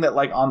something that,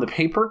 like, on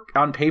paper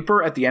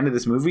at the end of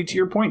this movie, to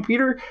your point,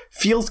 Peter,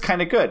 feels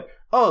kind of good.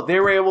 Oh, they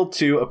were able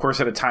to, of course,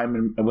 at a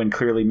time when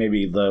clearly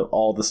maybe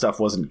all the stuff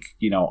wasn't,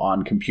 you know,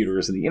 on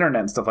computers and the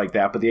internet and stuff like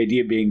that. But the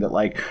idea being that,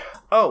 like,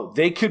 oh,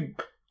 they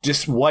could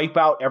just wipe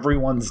out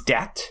everyone's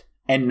debt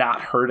and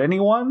not hurt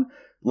anyone.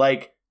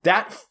 Like,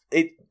 that,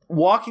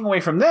 walking away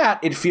from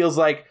that, it feels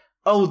like,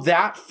 oh,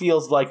 that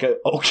feels like a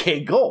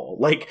okay goal.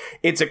 Like,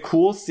 it's a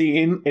cool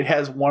scene. It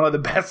has one of the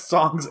best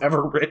songs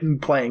ever written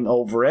playing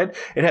over it.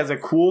 It has a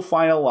cool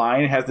final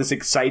line. It has this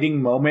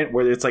exciting moment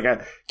where it's like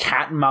a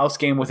cat and mouse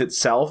game with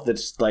itself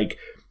that's, like,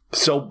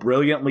 so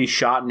brilliantly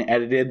shot and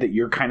edited that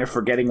you're kind of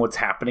forgetting what's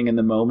happening in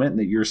the moment and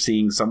that you're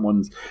seeing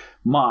someone's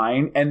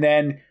mind. And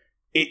then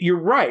you're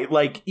right.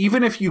 Like,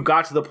 even if you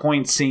got to the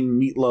point seeing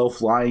Meatloaf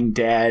lying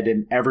dead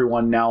and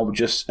everyone now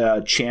just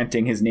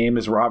chanting his name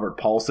is Robert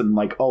Paulson,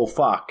 like, oh,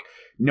 fuck.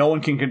 No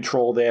one can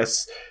control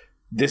this.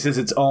 This is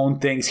its own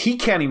things. He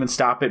can't even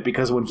stop it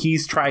because when he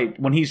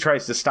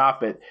tries to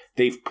stop it,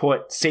 they've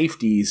put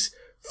safeties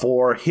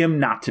for him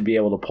not to be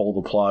able to pull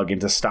the plug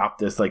and to stop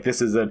this. Like,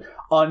 this is an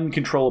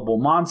uncontrollable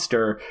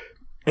monster.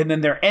 And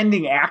then their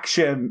ending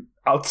action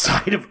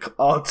outside of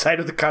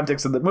the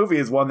context of the movie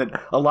is one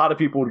that a lot of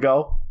people would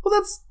go, well,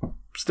 that's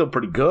still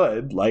pretty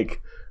good.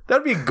 Like,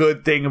 that'd be a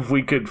good thing if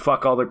we could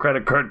fuck all the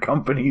credit card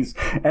companies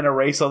and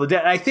erase all the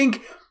debt. And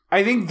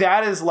I think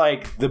that is,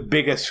 like, the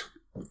biggest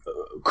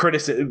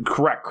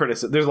correct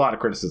criticism. There's a lot of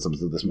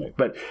criticisms of this movie,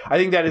 but I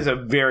think that is a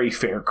very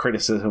fair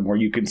criticism where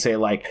you can say,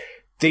 like,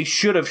 they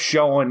should have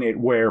shown it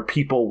where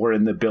people were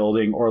in the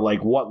building, or,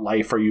 like, what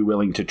life are you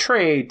willing to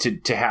trade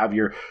to have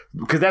your,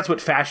 because that's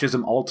what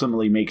fascism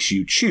ultimately makes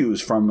you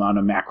choose from on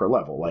a macro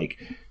level, like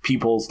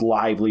people's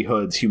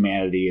livelihoods,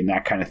 humanity, and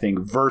that kind of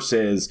thing,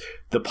 versus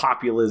the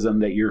populism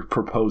that you're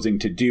proposing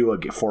to do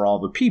for all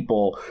the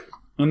people.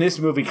 And this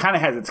movie kind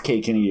of has its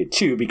cake and eat it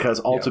too,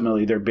 because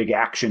ultimately their big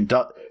action,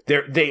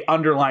 they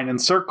underline and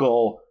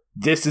circle,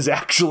 this is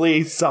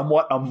actually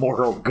somewhat a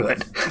moral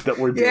good that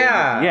we're doing in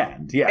the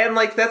end. Yeah. And,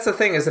 like, that's the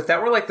thing, is if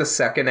that were, like, the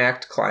second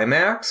act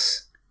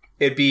climax,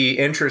 it'd be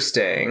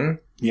interesting.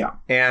 Yeah.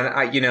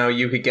 And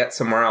you could get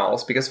somewhere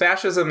else, because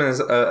fascism is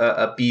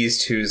a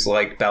beast whose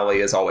like belly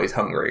is always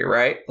hungry,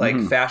 right? Like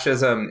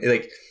fascism,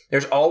 like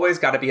there's always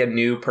got to be a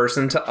new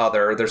person to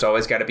other. There's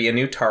always got to be a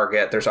new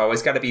target. There's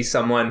always got to be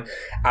someone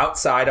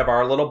outside of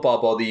our little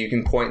bubble that you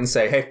can point and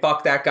say, hey,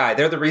 fuck that guy.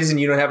 They're the reason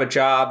you don't have a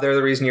job. They're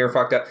the reason you're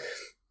fucked up.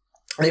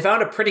 They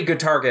found a pretty good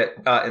target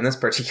in this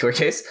particular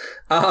case.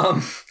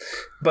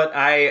 But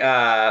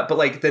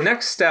like the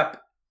next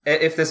step,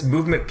 if this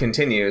movement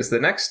continues, the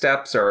next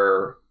steps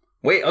are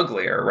way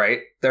uglier,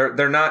 right?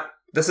 They're not.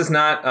 This is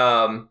not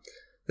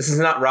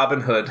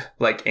Robin Hood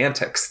like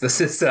antics.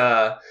 This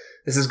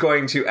is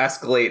going to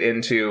escalate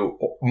into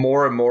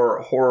more and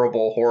more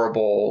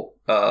horrible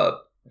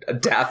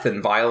death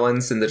and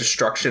violence and the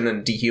destruction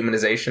and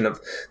dehumanization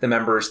of the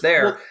members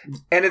there. Well,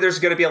 and there's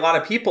going to be a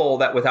lot of people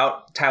that,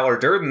 without Tyler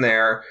Durden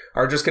there,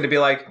 are just going to be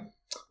like,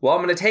 well,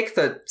 I'm going to take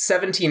the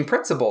 17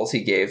 principles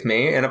he gave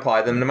me and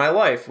apply them to my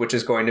life, which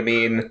is going to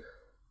mean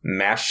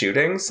mass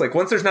shootings. Like,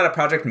 once there's not a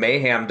Project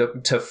Mayhem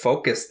to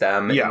focus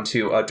them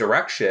into a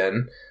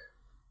direction,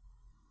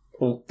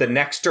 the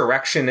next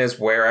direction is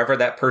wherever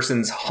that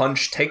person's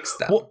hunch takes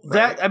them. Well,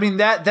 right?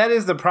 that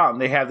is the problem.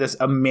 They have this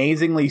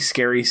amazingly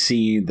scary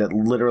scene that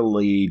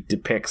literally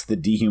depicts the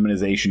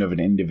dehumanization of an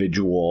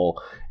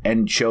individual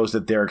and shows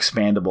that they're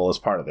expandable as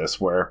part of this,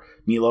 where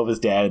Milov is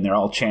dead and they're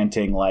all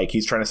chanting, like,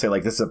 he's trying to say,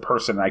 like, this is a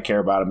person and I care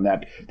about him,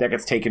 that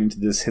gets taken into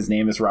this, his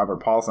name is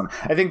Robert Paulson.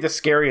 I think the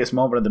scariest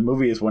moment of the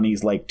movie is when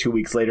he's like 2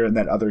 weeks later in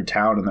that other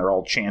town and they're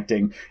all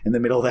chanting in the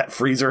middle of that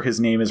freezer, his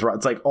name is,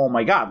 it's like, oh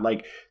my God,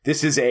 like,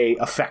 this is a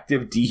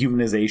effective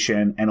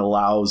dehumanization and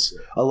allows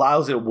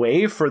a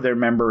way for their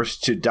members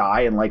to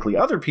die and likely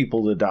other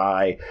people to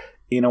die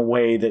in a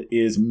way that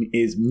is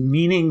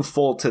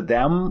meaningful to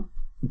them,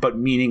 but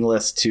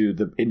meaningless to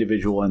the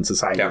individual and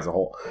society as a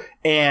whole.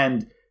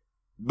 And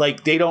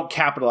like, they don't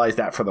capitalize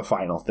that for the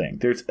final thing.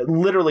 There's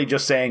literally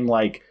just saying,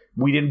 like,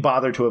 we didn't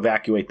bother to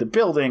evacuate the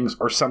buildings,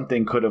 or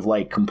something could have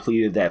like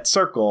completed that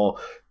circle.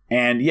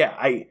 And yeah,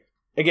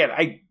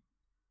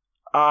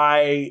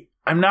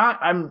 I'm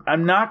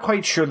not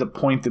quite sure the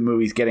point the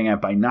movie's getting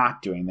at by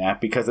not doing that,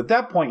 because at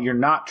that point you're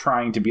not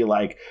trying to be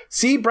like,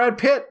 see, Brad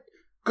Pitt,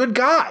 good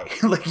guy.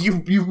 Like,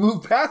 you've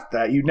moved past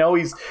that. You know,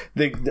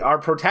 our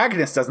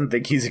protagonist doesn't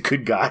think he's a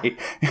good guy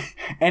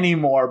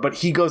anymore, but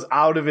he goes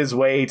out of his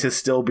way to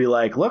still be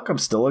like, look, I'm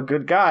still a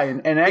good guy.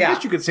 And I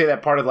guess you could say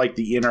that part of like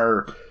the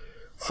inner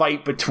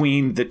fight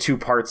between the two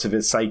parts of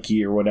his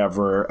psyche or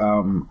whatever.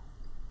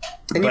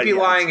 And you'd be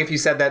lying if you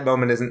said that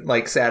moment isn't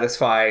like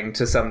satisfying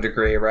to some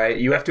degree, right?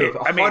 You have to have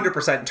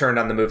 100% turned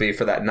on the movie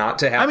for that not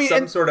to have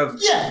some sort of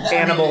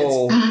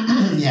animal.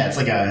 It's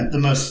like the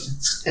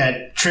most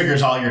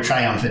triggers all your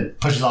triumph.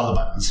 It pushes all the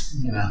buttons,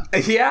 you know.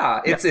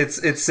 Yeah, it's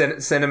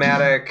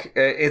cinematic.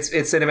 It's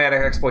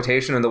cinematic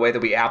exploitation in the way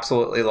that we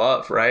absolutely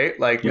love, right?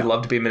 Like, we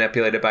love to be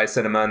manipulated by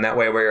cinema in that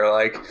way, where you're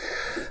like,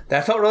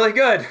 that felt really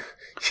good.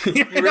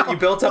 You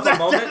built up a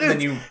moment, and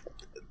then you.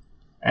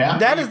 Yeah.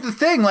 That is the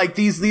thing. Like,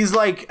 these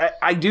like,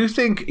 I do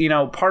think, you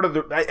know, part of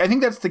I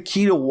think that's the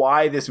key to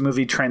why this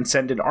movie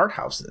transcended art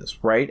houses,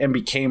 right? And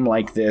became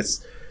like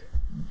this,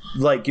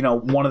 like, you know,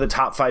 one of the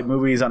top 5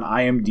 movies on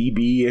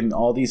IMDb and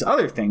all these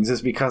other things,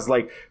 is because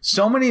like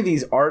so many of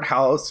these art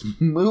house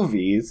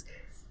movies,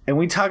 and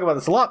we talk about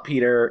this a lot,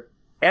 Peter,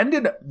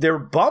 they're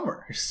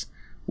bummers.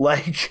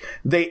 Like,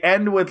 they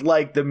end with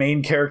like the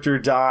main character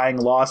dying,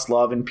 lost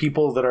love, and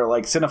people that are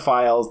like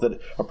cinephiles that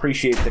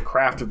appreciate the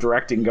craft of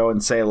directing go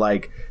and say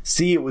like,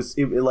 see,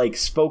 it like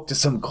spoke to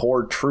some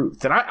core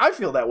truth. And I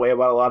feel that way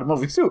about a lot of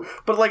movies too.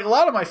 But like, a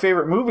lot of my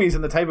favorite movies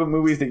and the type of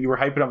movies that you were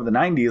hyping up in the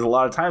 90s, a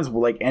lot of times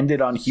were like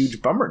ended on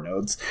huge bummer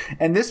notes.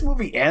 And this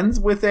movie ends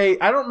with I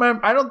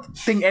don't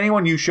think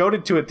anyone you showed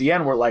it to at the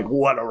end were like,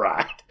 what a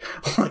ride.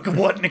 Like,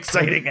 what an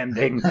exciting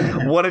ending.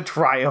 What a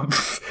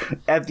triumph.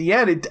 At the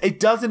end, it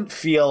doesn't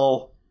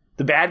feel,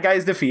 the bad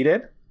guy's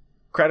defeated.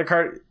 Credit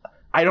card,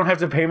 I don't have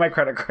to pay my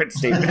credit card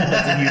statement.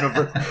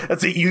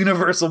 That's a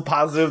universal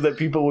positive that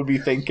people would be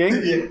thinking.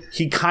 Yeah.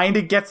 He kind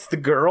of gets the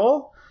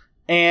girl,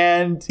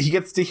 and he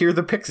gets to hear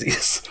the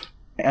Pixies.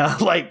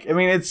 Like, I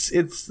mean, it's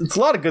a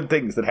lot of good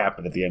things that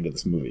happen at the end of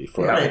this movie.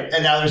 Right,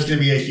 and now there's going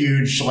to be a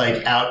huge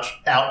like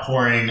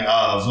outpouring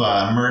of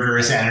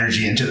murderous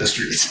energy into the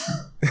streets.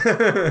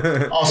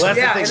 Also,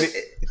 that's the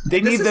thing.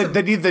 They need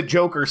the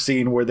Joker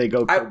scene where they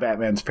go kill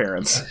Batman's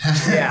parents.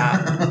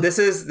 Yeah, this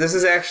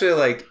is actually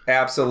like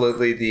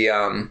absolutely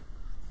the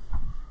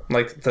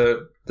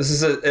this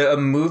is a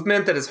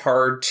movement that is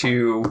hard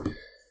to.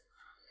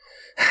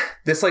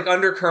 This like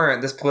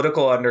undercurrent, this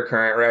political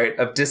undercurrent, right,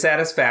 of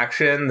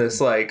dissatisfaction,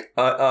 this like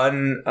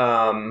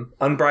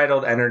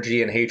unbridled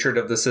energy and hatred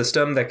of the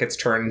system that gets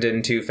turned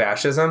into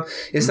fascism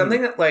is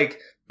something that like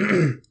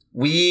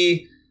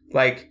we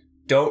like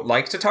don't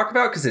like to talk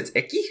about because it's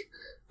icky,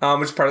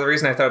 which is part of the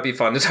reason I thought it'd be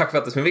fun to talk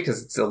about this movie,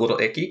 because it's a little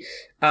icky.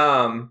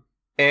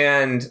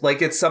 And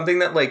like, it's something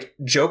that like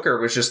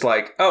Joker was just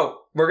like,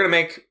 oh, we're going to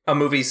make a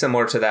movie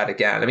similar to that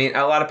again. I mean,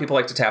 a lot of people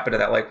like to tap into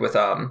that, like with,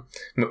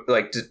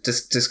 like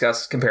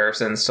discuss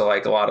comparisons to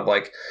like a lot of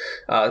like,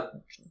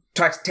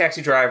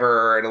 Taxi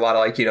Driver and a lot of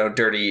like,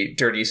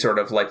 dirty sort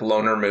of like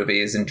loner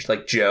movies and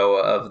like Joe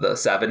of the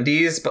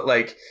 70s. But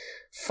like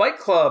Fight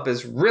Club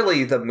is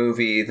really the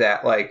movie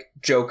that like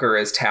Joker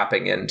is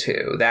tapping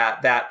into,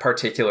 that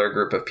particular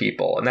group of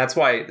people. And that's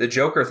why the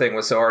Joker thing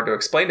was so hard to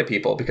explain to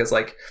people, because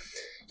like,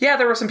 yeah,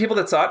 there were some people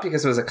that saw it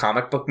because it was a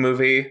comic book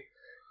movie.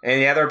 And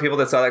yeah, there were people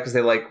that saw that because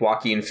they like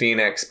Joaquin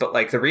Phoenix. But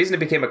like the reason it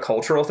became a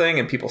cultural thing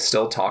and people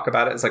still talk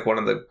about it as like one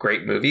of the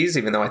great movies,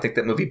 even though I think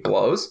that movie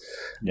blows,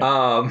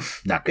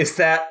 is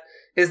that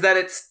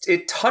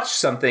it touched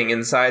something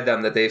inside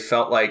them that they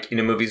felt like,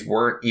 movies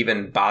weren't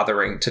even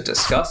bothering to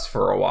discuss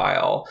for a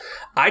while.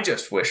 I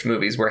just wish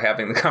movies were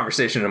having the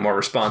conversation in a more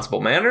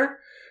responsible manner.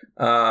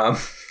 Yeah,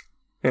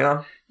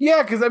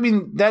 because I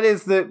mean, that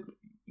is the...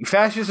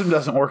 Fascism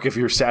doesn't work if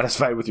you're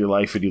satisfied with your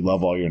life and you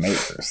love all your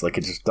neighbors. Like,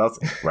 it just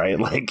doesn't, right?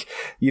 Like,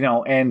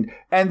 and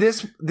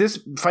this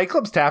Fight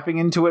Club's tapping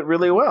into it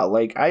really well.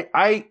 Like,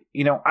 I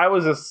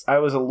was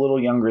a little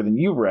younger than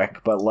you,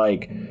 Rick, but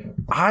like,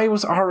 I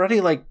was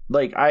already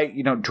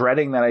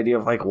dreading that idea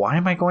of like, why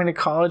am I going to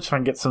college so I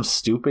can get some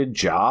stupid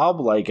job?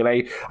 Like, and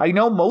I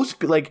know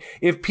most, like,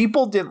 if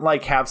people didn't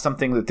like have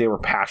something that they were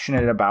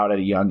passionate about at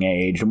a young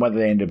age, and whether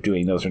they end up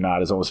doing those or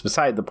not is almost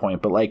beside the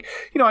point. But like,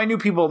 I knew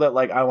people that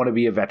like, I want to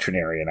be a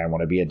veterinarian, I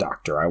want to be a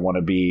doctor, I want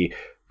to be,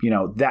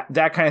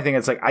 that kind of thing.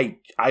 It's like,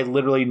 I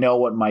literally know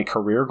what my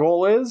career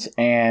goal is,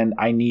 and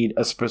I need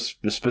a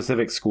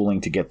specific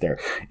schooling to get there.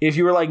 If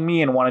you were like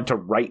me and wanted to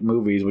write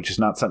movies, which is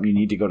not something you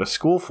need to go to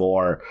school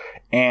for,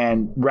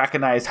 and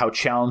recognized how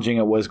challenging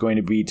it was going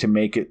to be to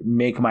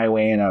make my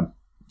way in a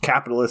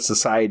capitalist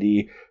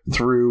society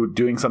through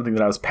doing something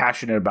that I was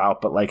passionate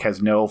about, but like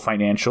has no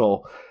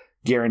financial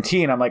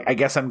guarantee, and I'm like, I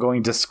guess I'm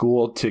going to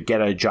school to get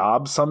a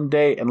job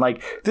someday. And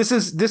like, this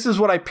is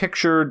what I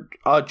pictured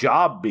a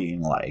job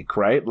being like,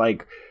 right?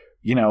 Like,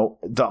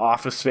 the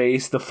Office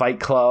Space, the Fight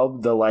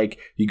Club, the like,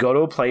 you go to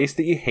a place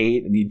that you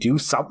hate and you do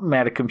something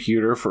at a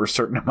computer for a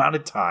certain amount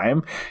of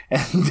time,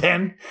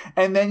 and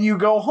then you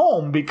go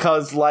home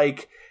because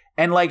like,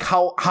 and like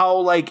how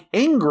like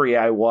angry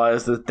I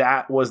was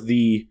that was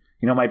the,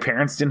 my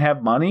parents didn't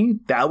have money.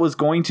 That was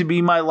going to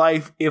be my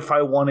life if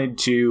I wanted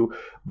to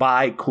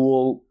buy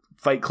cool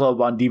Fight Club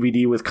on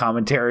DVD with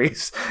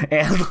commentaries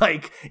and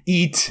like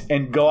eat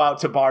and go out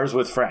to bars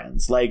with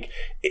friends. Like,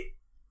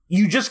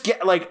 you just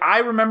get like, I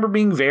remember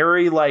being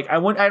very like, I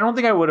don't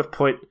think I would have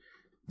put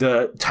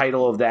the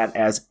title of that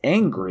as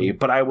angry,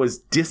 but I was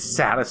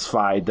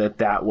dissatisfied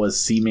that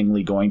was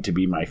seemingly going to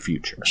be my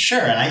future.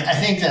 Sure. And I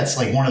think that's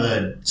like one of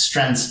the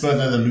strengths both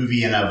of the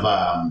movie and of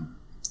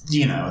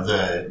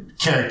the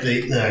character,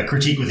 the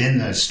critique within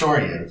the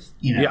story of,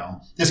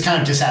 this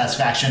kind of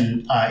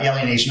dissatisfaction,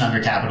 alienation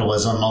under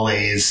capitalism,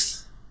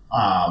 malaise,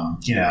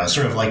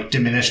 sort of like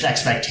diminished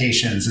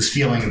expectations, this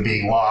feeling of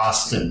being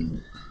lost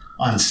and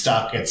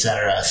unstuck,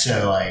 etc.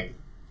 So like,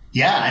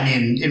 yeah, I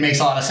mean, it makes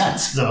a lot of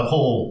sense.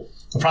 The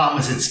problem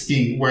is it's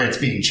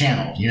being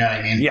channeled, you know what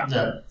I mean? Yeah.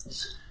 The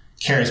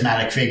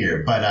charismatic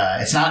figure,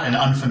 but it's not an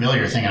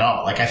unfamiliar thing at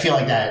all. Like, I feel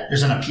like that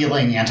there's an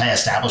appealing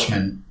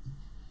anti-establishment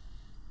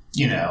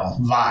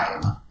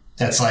vibe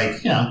that's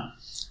like,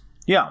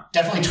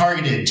 definitely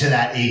targeted to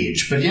that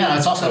age. But,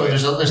 it's also,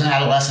 there's an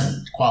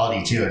adolescent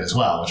quality to it as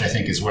well, which I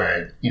think is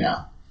where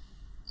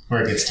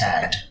it gets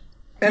tagged.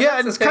 And yeah,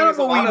 and it's kind of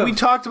what we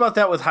talked about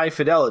that with High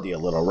Fidelity a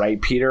little,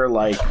 right, Peter?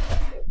 Like,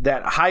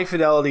 that High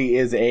Fidelity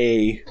is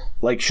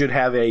should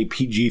have a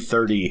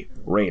PG-30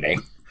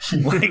 rating.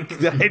 Like,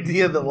 the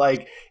idea that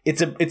like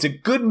it's a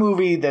good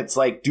movie that's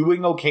like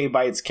doing okay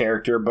by its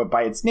character, but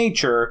by its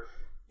nature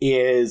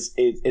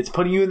it's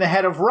putting you in the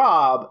head of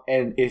Rob,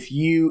 and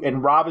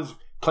Rob is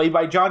played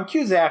by John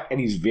Cusack, and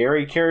he's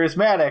very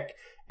charismatic,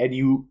 and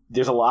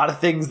there's a lot of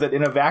things that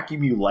in a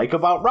vacuum you like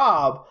about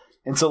Rob,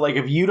 and so like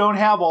if you don't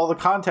have all the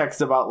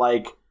context about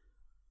like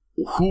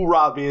who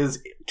Rob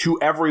is to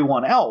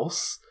everyone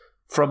else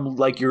from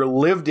like your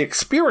lived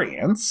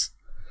experience,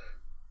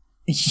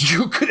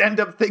 you could end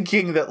up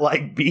thinking that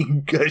like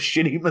being a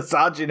shitty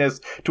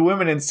misogynist to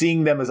women and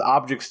seeing them as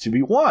objects to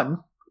be won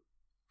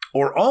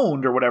or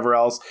owned or whatever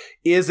else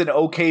is an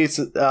okay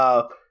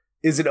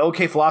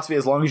philosophy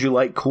as long as you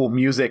like cool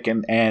music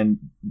and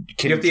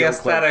you have the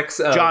aesthetics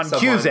of John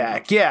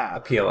Cusack, yeah,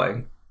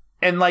 appealing.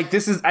 And like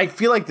I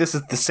feel like this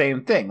is the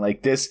same thing.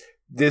 Like this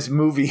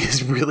movie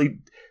is really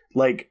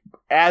like,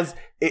 as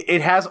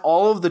it has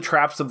all of the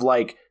traps of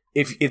like,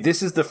 if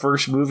this is the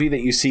first movie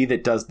that you see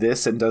that does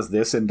this and does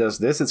this and does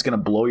this, it's going to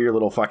blow your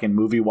little fucking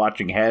movie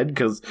watching head,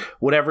 because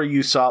whatever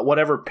you saw,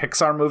 whatever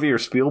Pixar movie or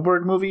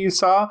Spielberg movie you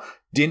saw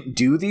didn't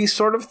do these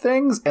sort of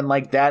things. And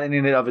like that in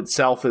and of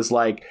itself is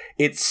like,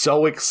 it's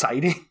so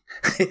exciting.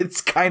 It's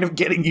kind of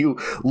getting you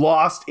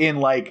lost in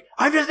like,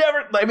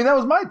 that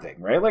was my thing,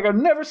 right? Like, I've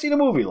never seen a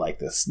movie like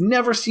this,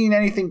 never seen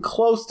anything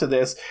close to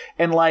this.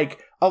 And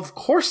like, of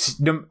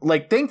course,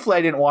 like, thankfully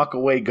I didn't walk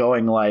away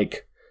going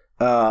like,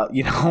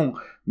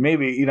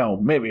 maybe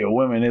a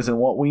woman isn't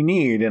what we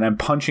need, and I'm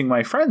punching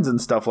my friends and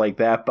stuff like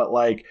that. But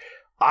like,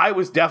 I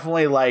was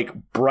definitely like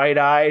bright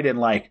eyed and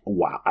like,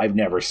 wow, I've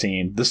never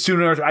seen. The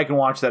sooner I can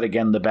watch that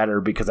again, the better,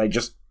 because I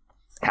just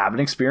haven't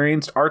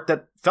experienced art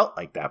that felt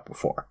like that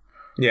before.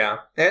 Yeah.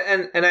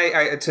 And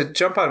I to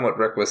jump on what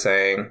Rick was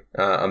saying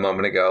a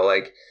moment ago,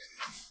 like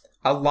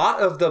a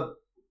lot of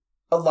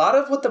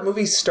what the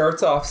movie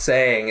starts off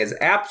saying is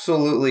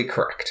absolutely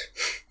correct.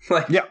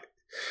 Like, yeah.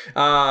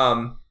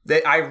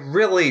 I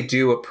really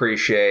do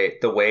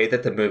appreciate the way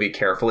that the movie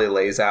carefully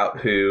lays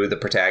out who the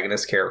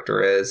protagonist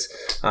character is.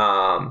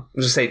 I'll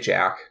just say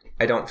Jack.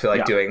 I don't feel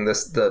like doing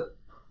the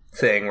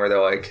thing where they're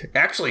like,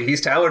 actually,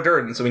 he's Tyler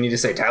Durden, so we need to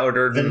say Tyler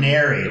Durden. The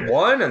narrator.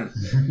 One, and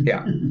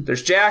yeah.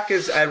 There's Jack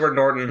is Edward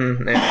Norton,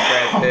 and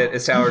Brad Pitt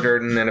is Tyler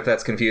Durden, and if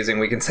that's confusing,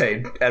 we can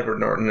say Edward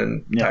Norton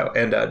and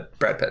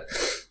Brad Pitt.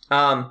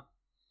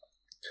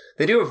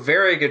 They do a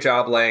very good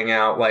job laying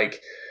out,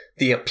 like,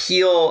 the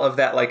appeal of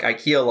that, like,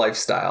 IKEA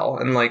lifestyle.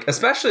 And, like,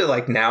 especially,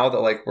 like, now that,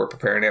 like, we're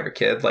preparing to have a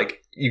kid,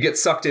 like, you get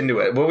sucked into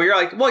it. Well, we're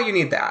like, well, you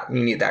need that.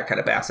 You need that kind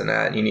of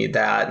bassinet, and you need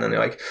that. And then they're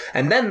like,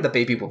 and then the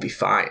baby will be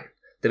fine.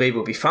 The baby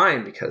will be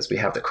fine because we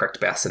have the correct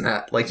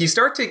bassinet. Like, you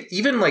start to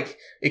even, like,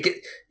 you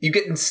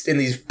get in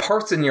these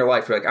parts in your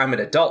life, you're like, I'm an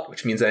adult,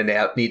 which means I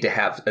need to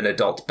have an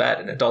adult bed.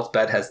 An adult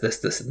bed has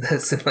this, and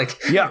this. And, like,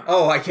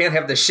 oh, I can't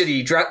have this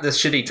shitty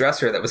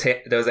dresser that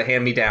was a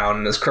hand-me-down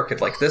and is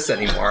crooked like this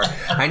anymore.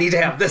 I need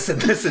to have this and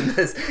this and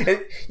this.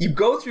 And you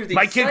go through these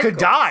My kid could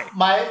die.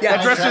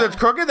 That dresser that's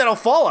crooked, that'll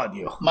fall on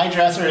you. My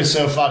dresser is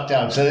so fucked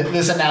up. So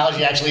this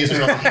analogy actually isn't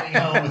really hitting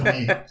home with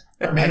me.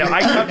 Or maybe,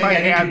 I cut my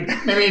hand.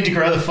 Maybe I need to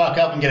grow the fuck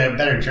up and get a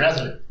better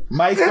dresser.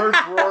 My third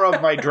drawer of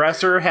my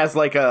dresser has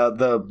like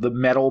the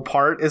metal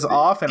part is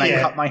off, and I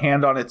cut my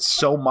hand on it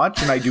so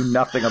much, and I do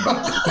nothing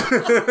about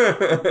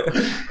it.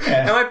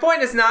 And my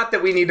point is not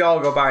that we need to all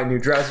go buy new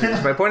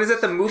dressers. My point is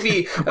that the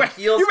movie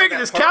appeals. You're making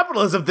this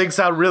capitalism thing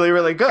sound really,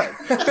 really good.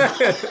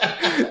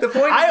 The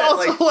point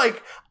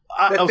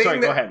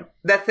is go ahead.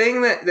 The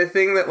thing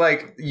that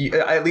like,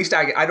 at least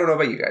I don't know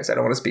about you guys. I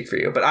don't want to speak for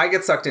you, but I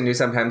get sucked into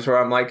sometimes where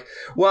I'm like,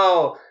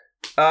 well,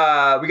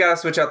 we gotta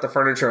switch out the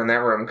furniture in that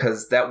room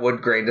because that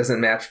wood grain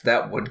doesn't match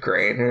that wood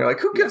grain. And you're like,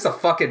 who gives a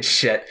fucking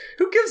shit?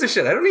 Who gives a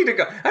shit? I don't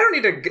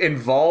need to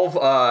involve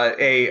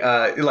a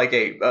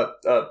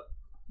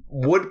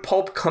wood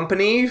pulp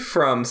company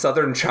from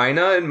southern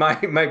China in my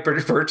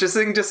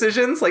purchasing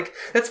decisions. Like,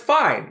 that's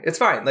fine. It's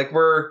fine. Like,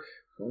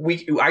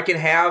 I can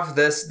have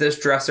this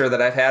dresser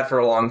that I've had for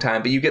a long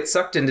time, but you get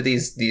sucked into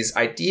these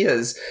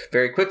ideas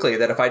very quickly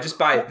that if I just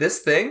buy this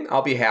thing,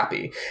 I'll be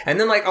happy. And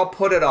then, like, I'll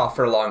put it off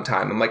for a long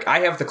time. I'm like, I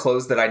have the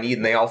clothes that I need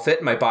and they all fit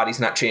and my body's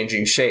not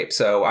changing shape,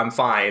 so I'm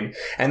fine.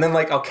 And then,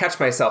 like, I'll catch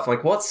myself. I'm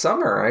like, well, it's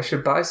summer. I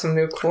should buy some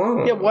new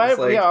clothes. Yeah, why?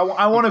 Like,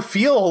 I want to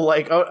feel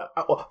like, don't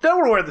want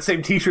to wear the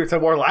same t-shirts I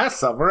wore last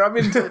summer. I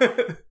mean,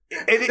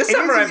 this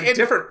summer I'm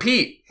different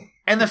Pete.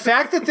 And the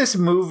fact that this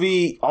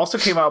movie also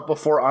came out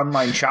before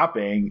online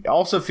shopping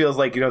also feels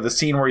like, the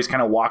scene where he's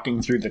kind of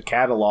walking through the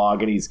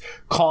catalog and he's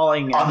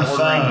calling on the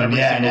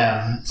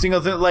phone.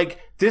 Single thing. Like,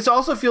 this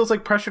also feels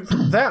like pressure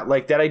from that.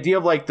 Like, that idea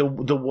of, like,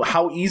 the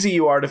how easy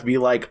you are to be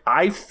like,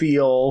 I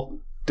feel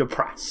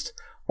depressed,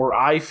 or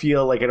I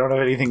feel like I don't have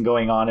anything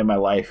going on in my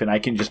life, and I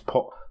can just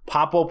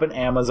pop open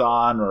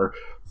Amazon or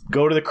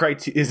go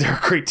to is there a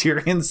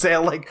Criterion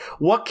sale? Like,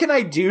 what can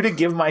I do to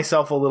give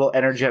myself a little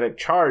energetic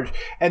charge?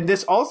 And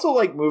this also,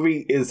 like,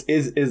 movie is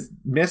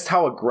missed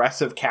how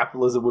aggressive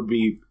capitalism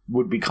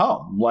would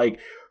become. Like,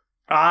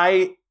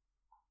 I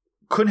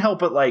couldn't help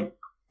but, like,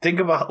 think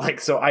about, like,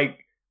 so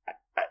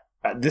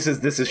this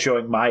is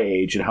showing my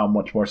age and how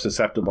much more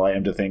susceptible I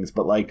am to things.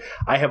 But, like,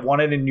 I have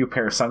wanted a new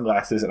pair of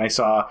sunglasses, and I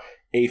saw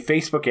a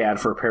Facebook ad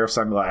for a pair of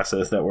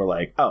sunglasses that were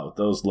like, oh,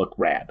 those look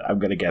rad. I'm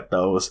going to get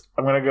those.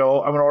 I'm going to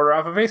order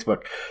off of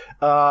Facebook.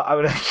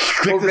 I'm going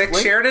to Rick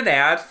shared an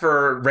ad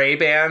for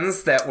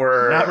Ray-Bans that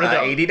were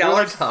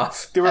 $80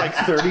 off. They were like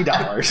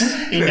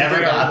 $30. He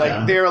never got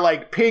them. They're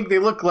like pink. They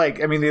look like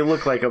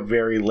a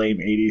very lame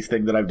 80s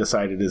thing that I've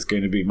decided is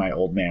going to be my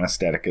old man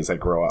aesthetic as I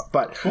grow up.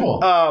 But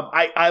cool.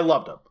 I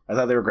loved them. I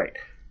thought they were great.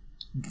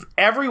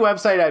 Every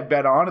website I've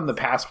been on in the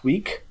past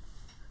week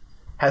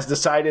has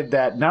decided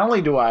that not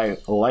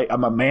only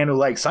I'm a man who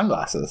likes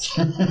sunglasses,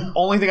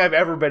 only thing I've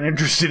ever been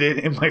interested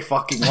in my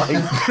fucking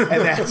life,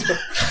 and that's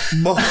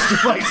most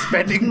of my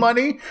spending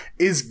money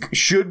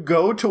should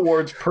go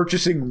towards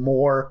purchasing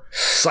more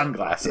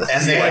sunglasses.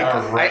 And they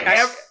are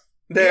right.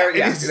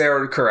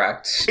 They're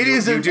correct.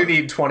 You do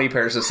need 20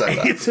 pairs of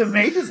sunglasses. It's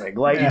amazing.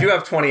 Like, you do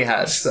have 20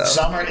 heads. So.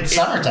 It's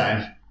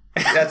summertime.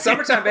 Yeah, it's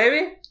summertime,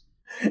 baby.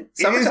 It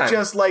is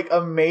just, like,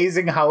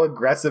 amazing how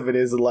aggressive it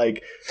is.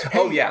 Like, hey,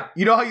 oh yeah,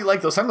 you know how you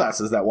like those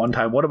sunglasses that one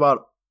time? What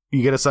about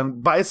you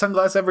buy a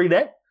sunglass every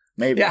day?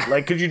 Maybe. Yeah.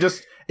 Like, could you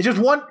it's just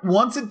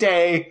once a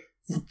day,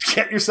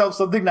 get yourself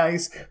something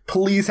nice.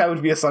 Please have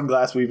it be a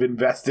sunglass. We've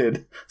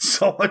invested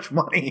so much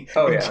money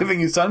in giving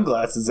you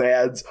sunglasses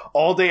ads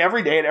all day,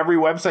 every day, at every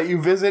website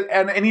you visit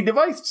and any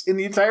device in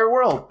the entire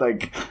world.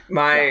 Like,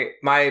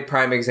 my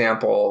prime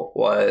example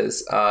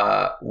was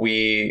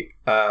we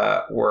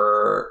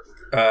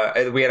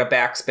had a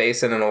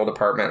backspace in an old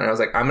apartment, and I was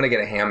like, I'm going to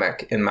get a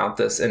hammock and mount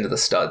this into the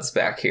studs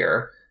back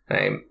here. And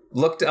I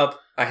looked up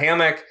a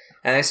hammock,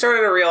 And I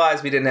started to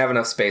realize we didn't have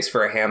enough space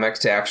for a hammock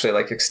to actually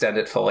like extend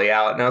it fully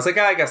out. And I was like,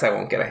 I guess I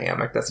won't get a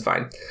hammock. That's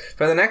fine.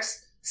 For the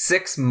next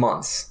 6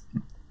 months,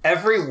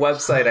 every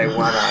website I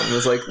went on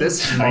was like,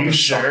 this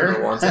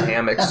motherfucker wants a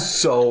hammock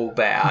so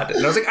bad.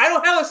 And I was like, I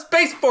don't have a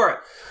space for it.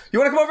 You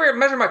want to come over here and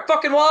measure my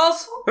fucking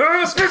walls? I don't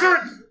have a space for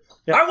it.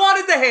 Yeah. I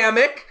wanted the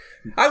hammock.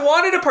 I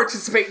wanted to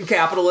participate in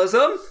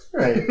capitalism.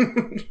 Right.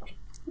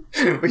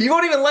 But you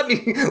won't even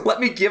let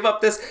me give up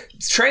this.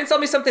 Try and sell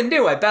me something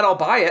new. I bet I'll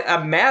buy it.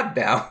 I'm mad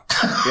now.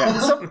 Yeah.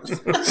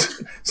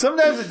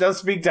 Sometimes it does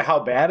speak to how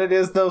bad it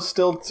is, though,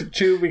 still,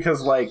 too,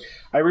 because, like,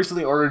 I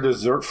recently ordered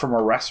dessert from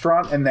a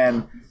restaurant, and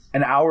then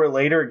an hour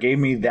later it gave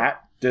me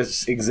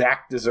this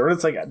exact dessert.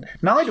 It's like,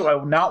 not only do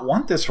I not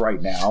want this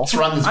right now, let's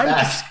run this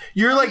back.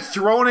 You're like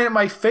throwing it in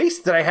my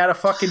face that I had a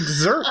fucking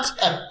dessert.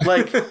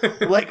 like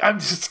I'm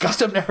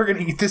disgusted. I'm never gonna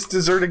eat this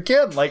dessert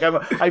again. Like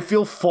I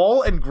feel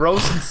full and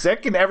gross and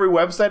sick. And every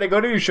website I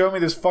go to, you're showing me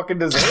this fucking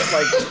dessert.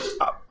 Like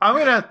I'm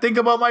gonna think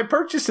about my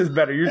purchases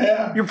better.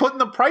 You're putting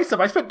the price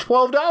up. I spent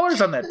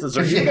 $12 on that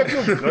dessert. You think I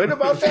feel good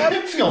about that?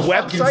 I feel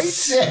website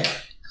sick.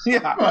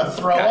 Yeah, I'm gonna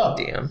throw up.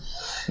 Damn.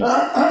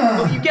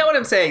 Well, you get what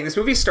I'm saying. This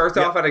movie starts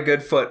off on a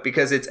good foot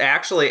because it's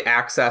actually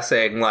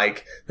accessing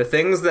like the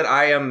things that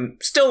I am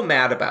still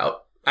mad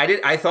about.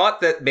 I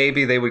thought that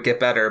maybe they would get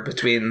better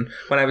between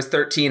when I was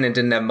 13 and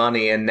didn't have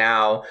money and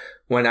now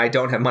when I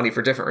don't have money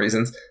for different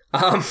reasons.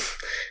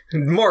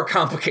 More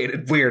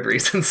complicated, weird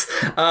reasons.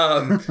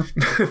 But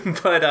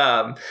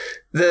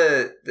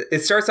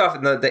it starts off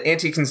in the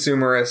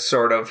anti-consumerist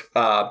sort of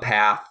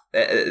path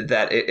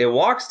that it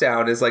walks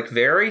down is like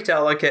very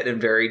delicate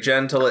and very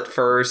gentle at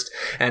first.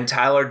 And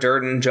Tyler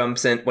Durden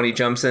when he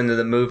jumps into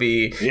the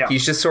movie,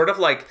 he's just sort of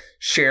like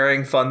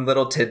sharing fun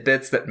little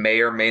tidbits that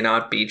may or may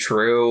not be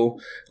true.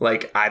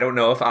 Like, I don't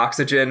know if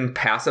oxygen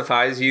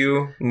pacifies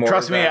you more.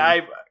 Trust me,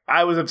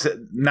 I was upset.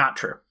 Not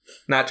true.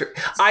 Not true.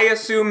 I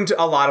assumed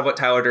a lot of what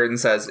Tyler Durden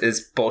says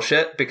is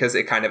bullshit because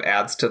it kind of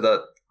adds to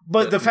the...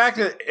 But the fact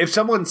that if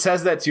someone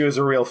says that to you as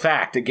a real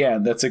fact,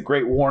 again, that's a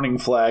great warning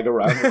flag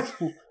around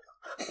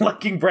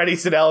liking Bret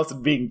Easton Ellis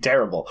and being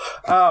terrible.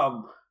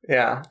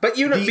 Yeah, but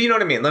you know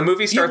what I mean. The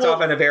movie starts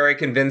off in a very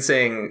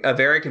convincing,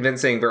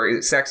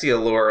 very sexy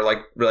allure, like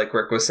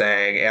Rick was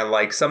saying, and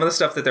like some of the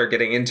stuff that they're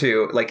getting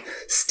into, like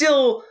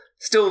still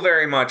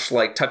very much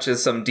like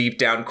touches some deep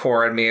down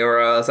core in me,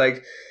 where I was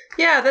like,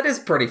 yeah, that is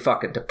pretty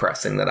fucking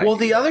depressing.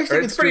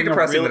 It's pretty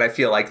depressing that I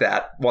feel like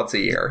that once a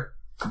year.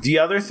 The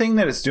other thing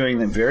that it's doing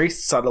that very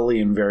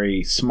subtly and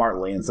very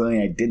smartly, and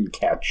something I didn't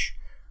catch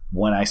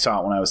when I saw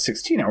it when I was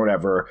 16 or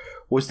whatever,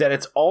 was that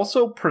it's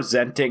also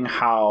presenting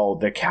how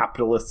the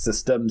capitalist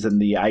systems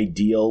and the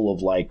ideal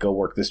of like, go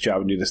work this job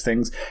and do these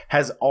things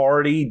has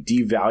already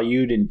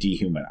devalued and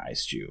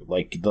dehumanized you.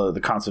 Like the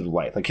concept of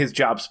life, like his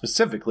job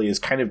specifically is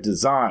kind of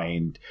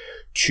designed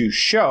to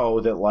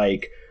show that,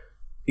 like,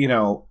 you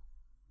know,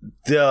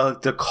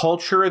 the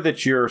culture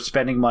that you're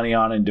spending money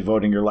on and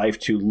devoting your life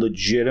to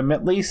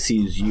legitimately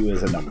sees you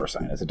as a number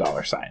sign, as a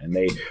dollar sign. And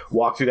they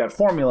walk through that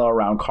formula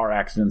around car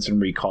accidents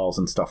and recalls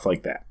and stuff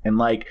like that. And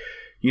like,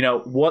 you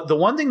know, what the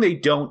one thing they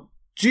don't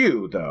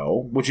do,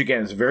 though, which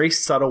again is a very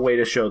subtle way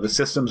to show the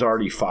system's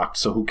already fucked,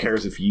 so who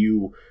cares if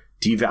you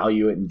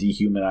devalue it and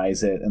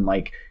dehumanize it, and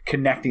like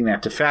connecting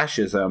that to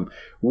fascism,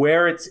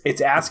 where it's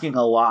asking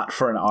a lot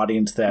for an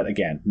audience that,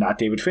 again, not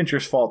David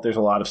Fincher's fault. There's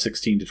a lot of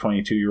 16 to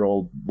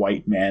 22-year-old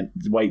white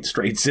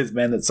straight cis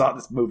men that saw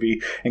this movie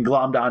and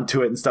glommed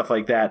onto it and stuff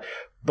like that.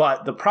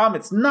 But the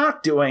problem it's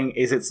not doing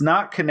is it's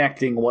not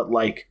connecting what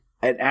like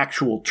an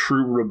actual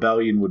true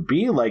rebellion would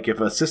be. Like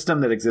if a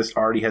system that exists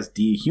already has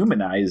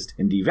dehumanized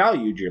and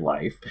devalued your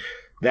life,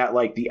 that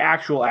like the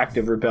actual act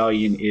of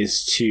rebellion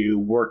is to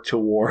work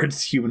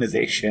towards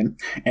humanization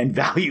and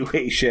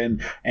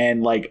valuation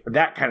and like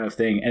that kind of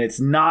thing. And it's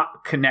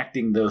not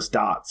connecting those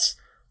dots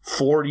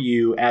for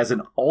you as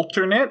an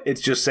alternate.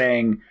 It's just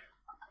saying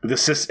the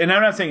system, and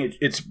I'm not saying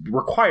it's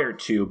required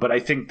to, but I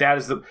think that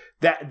is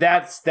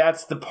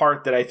that's the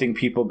part that I think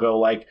people go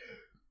like,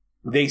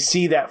 they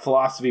see that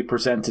philosophy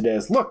presented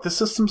as, look, the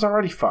system's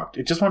already fucked.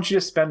 It just wants you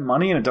to spend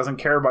money and it doesn't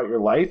care about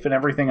your life and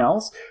everything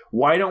else.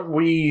 Why don't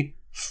we,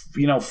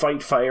 you know,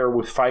 fight fire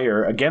with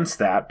fire against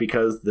that,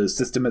 because the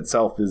system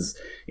itself is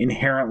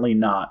inherently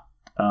not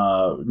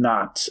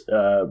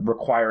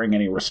requiring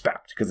any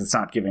respect, because it's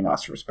not giving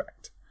us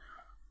respect.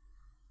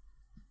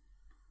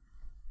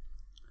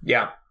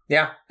 Yeah.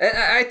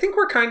 I think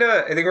we're kind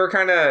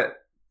of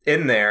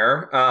in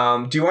there.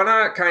 Do you want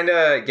to kind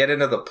of get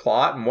into the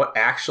plot and what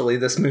actually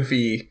this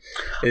movie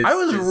is? I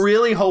was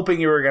really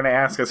hoping you were going to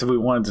ask us if we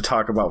wanted to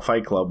talk about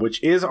Fight Club,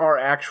 which is our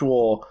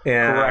actual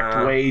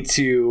correct way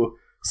to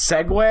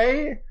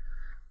segue.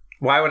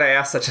 Why would I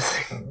ask such a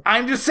thing?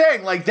 I'm just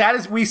saying, like, that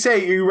is, we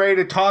say, you're ready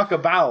to talk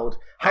about.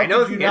 How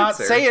could you not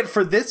say it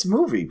for this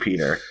movie,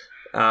 Peter?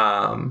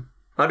 Under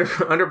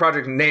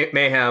Project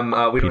Mayhem,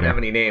 we don't have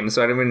any names,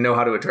 so I don't even know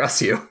how to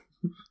address you.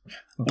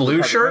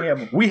 Blue shirt?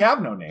 Mayhem, we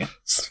have no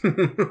names.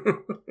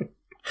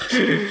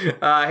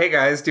 Hey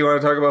guys, do you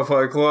want to talk about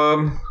Fight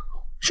Club?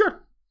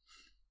 Sure.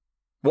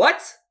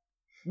 What?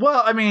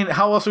 Well, I mean,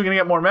 how else are we going to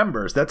get more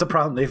members? That's a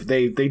problem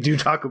they do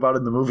talk about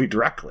in the movie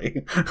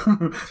directly.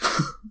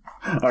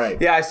 All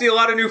right. Yeah, I see a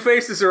lot of new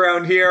faces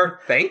around here.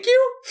 Thank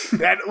you.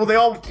 Well, they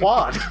all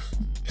applaud.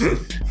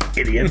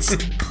 Idiots.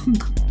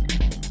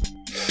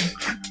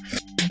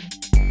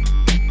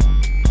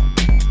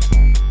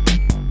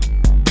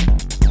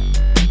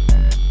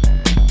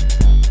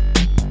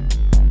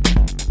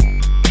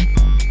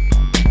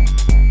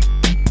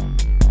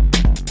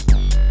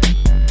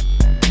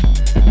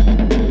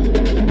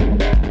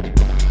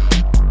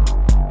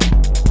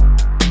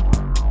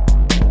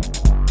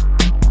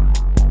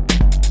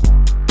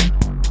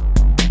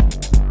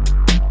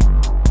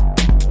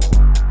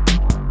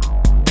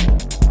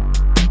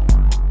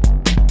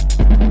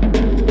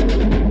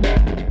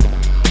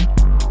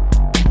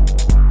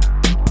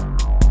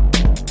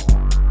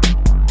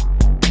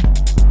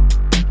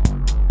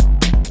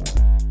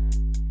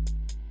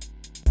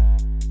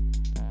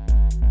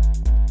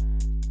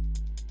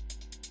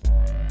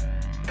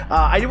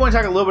 I do want to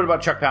talk a little bit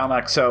about Chuck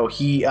Palahniuk. So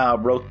he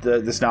wrote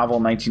this novel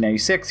in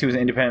 1996. He was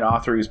an independent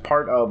author. He was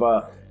part of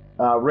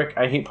Rick.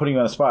 I hate putting you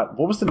on the spot.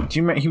 What was the? Do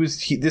you remember?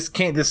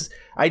 This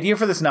idea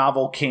for this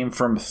novel came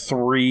from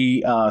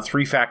three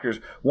factors.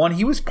 One,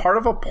 he was part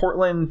of a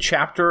Portland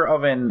chapter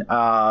of an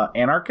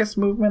anarchist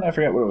movement. I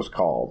forget what it was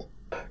called.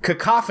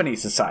 Cacophony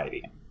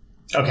Society.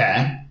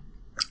 Okay.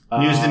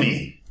 News to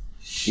me.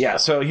 Yeah,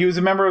 so he was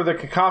a member of the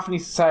Cacophony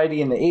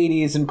Society in the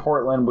 80s in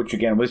Portland, which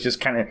again was just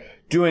kind of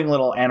doing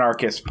little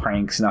anarchist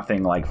pranks,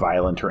 nothing like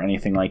violent or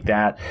anything like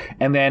that.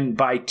 And then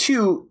by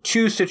two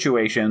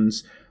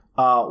situations,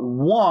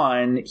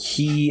 one,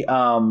 he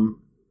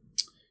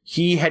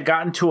had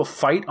gotten to a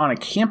fight on a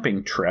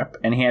camping trip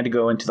and he had to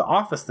go into the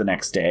office the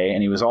next day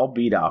and he was all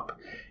beat up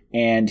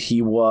and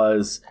he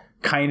was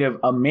kind of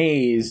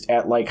amazed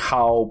at like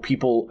how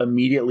people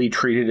immediately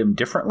treated him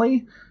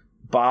differently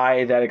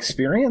by that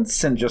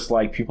experience, and just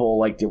like people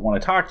like didn't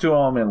want to talk to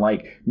him, and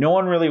like no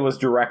one really was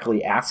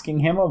directly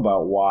asking him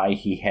about why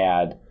he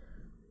had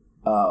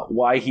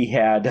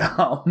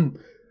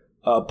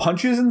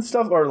punches and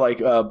stuff, or like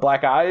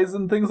black eyes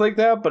and things like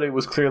that. But it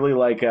was clearly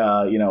like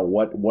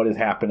what is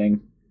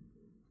happening,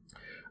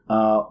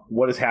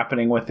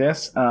 with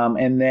this.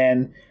 And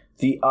then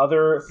the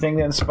other thing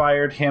that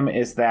inspired him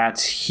is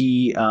that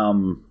he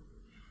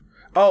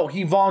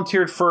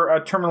volunteered for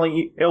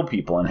terminally ill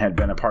people and had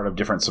been a part of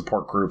different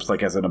support groups,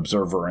 like as an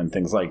observer and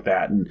things like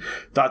that, and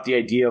thought the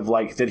idea of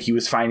like that he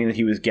was finding that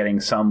he was getting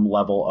some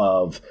level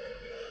of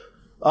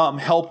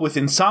help with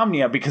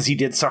insomnia, because he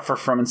did suffer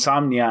from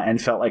insomnia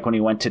and felt like when he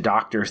went to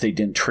doctors, they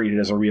didn't treat it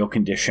as a real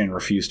condition,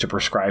 refused to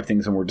prescribe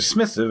things, and were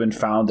dismissive, and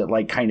found that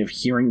like kind of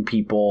hearing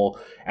people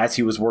as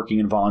he was working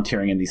and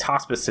volunteering in these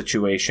hospice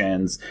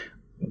situations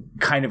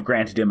kind of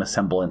granted him a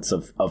semblance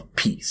of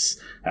peace.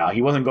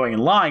 He wasn't going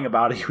and lying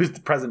about it. He was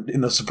present in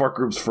the support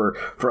groups for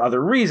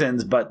other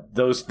reasons, but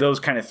those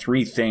kind of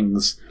three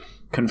things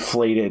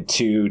conflated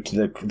to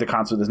the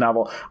concept of this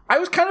novel. I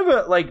was kind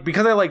of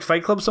because I liked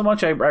Fight Club so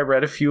much, I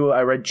read a few.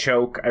 I read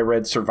Choke, I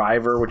read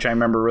Survivor, which I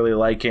remember really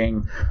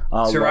liking.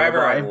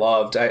 Survivor I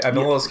loved. I've been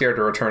a little scared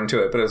to return to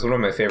it, but it was one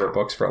of my favorite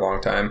books for a long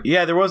time.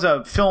 Yeah, there was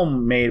a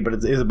film made, but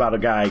it is about a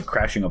guy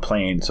crashing a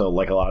plane, so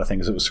like a lot of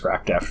things, it was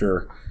scrapped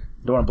after.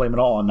 Don't want to blame it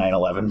all on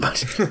 9/11,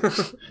 but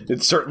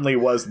it certainly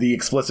was the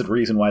explicit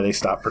reason why they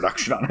stopped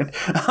production on it.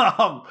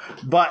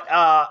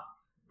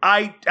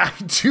 I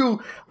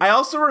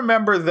also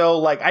remember though,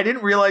 like I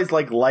didn't realize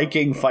like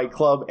liking Fight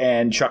Club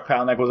and Chuck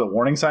Palahniuk was a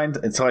warning sign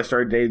until I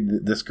started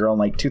dating this girl in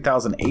like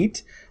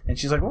 2008, and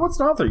she's like, "Well, what's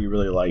an author you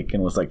really like?"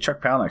 And it was like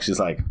Chuck Palahniuk. She's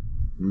like,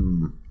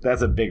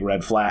 "That's a big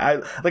red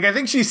flag." I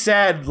think she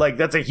said like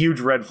that's a huge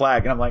red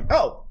flag, and I'm like,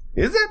 "Oh,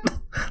 is it?"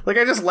 Like,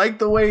 I just like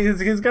the way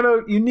he's got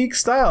a unique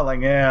style. Like,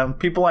 yeah,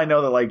 people I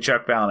know that like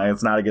Chuck Palahniuk,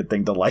 it's not a good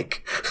thing to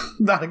like.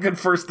 Not a good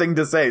first thing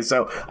to say.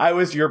 So I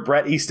was your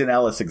Bret Easton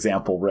Ellis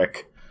example,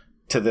 Rick,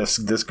 to this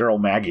girl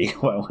Maggie,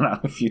 who I went on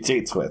a few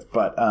dates with.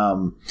 But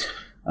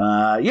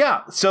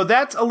yeah, so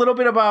that's a little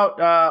bit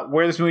about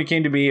where this movie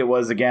came to be. It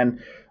was, again,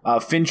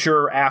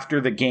 Fincher, after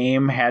the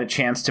game, had a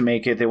chance to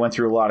make it. They went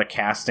through a lot of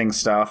casting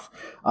stuff.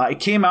 It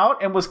came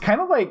out and was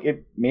kind of like, I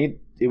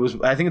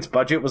think its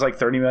budget was like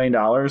 $30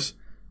 million.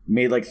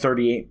 Made like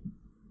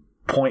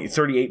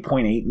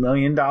 $38.8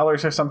 million or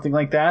something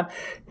like that.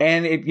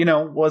 And it,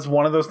 was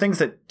one of those things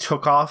that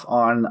took off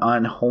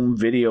on home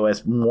video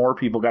as more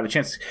people got a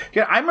chance.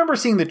 Yeah, I remember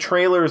seeing the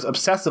trailers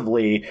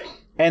obsessively,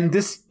 and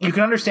this, you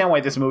can understand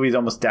why this movie is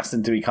almost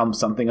destined to become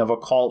something of a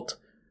cult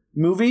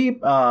movie,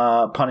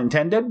 pun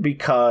intended,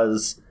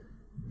 because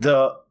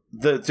the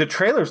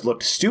trailers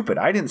looked stupid.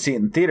 I didn't see it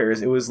in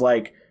theaters. It was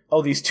like,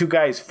 oh, these two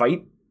guys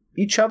fight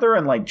each other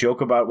and like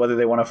joke about whether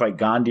they want to fight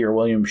Gandhi or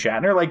William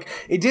Shatner. Like,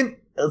 it didn't,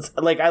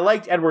 like, I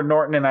liked Edward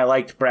Norton and I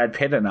liked Brad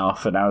Pitt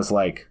enough, and I was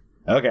like,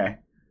 okay,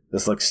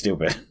 this looks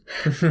stupid.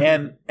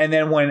 and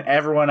then when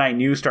everyone I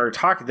knew started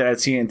talking, that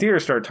I'd seen in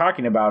theaters, started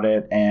talking about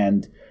it,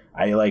 and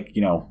I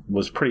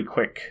was pretty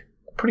quick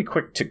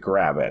to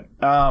grab it.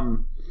 But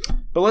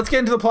let's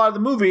get into the plot of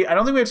the movie. I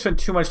don't think we have to spend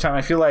too much time.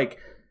 I feel like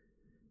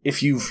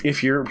you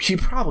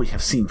probably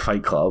have seen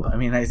Fight Club. I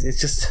mean,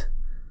 it's just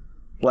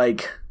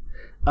like,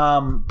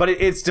 but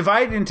it's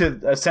divided into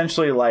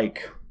essentially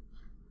like,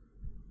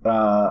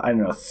 I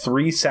don't know,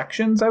 3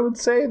 sections, I would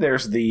say.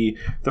 There's the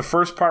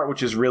first part,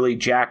 which is really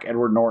Jack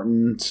Edward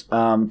Norton's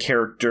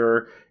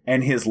character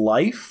and his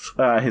life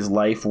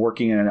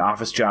working in an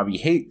office job he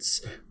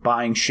hates,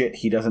 buying shit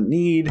he doesn't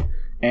need,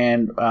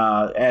 and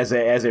as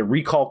a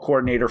recall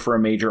coordinator for a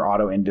major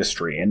auto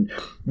industry. And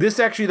this is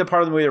actually the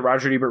part of the movie that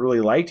Roger Ebert really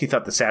liked. He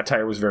thought the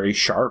satire was very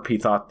sharp. He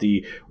thought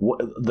the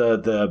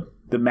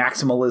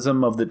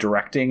maximalism of the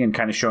directing and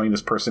kind of showing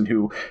this person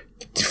who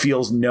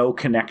feels no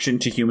connection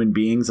to human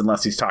beings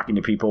unless he's talking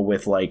to people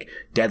with like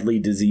deadly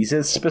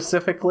diseases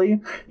specifically,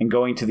 and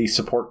going to these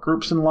support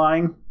groups and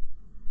lying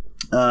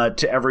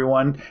to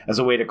everyone as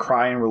a way to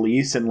cry and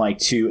release and like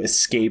to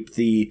escape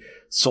the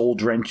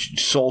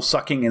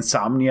soul-sucking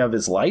insomnia of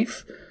his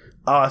life.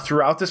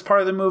 Throughout this part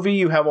of the movie,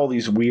 you have all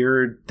these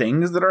weird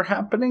things that are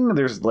happening.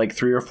 There's like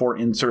 3 or 4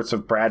 inserts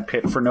of Brad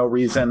Pitt for no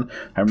reason.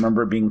 I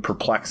remember being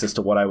perplexed as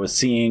to what I was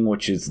seeing,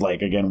 which is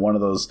like, again, one of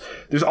those.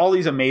 There's all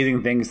these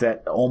amazing things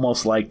that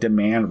almost like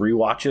demand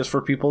rewatches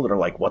for people that are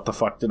like, what the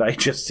fuck did I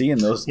just see? And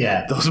those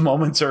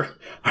moments are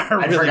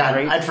really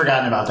great. I'd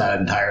forgotten about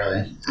that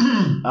entirely.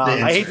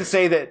 I hate to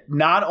say that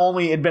not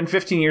only it'd been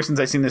 15 years since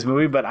I seen this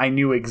movie, but I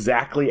knew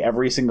exactly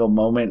every single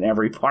moment and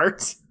every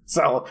part.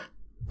 So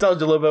tells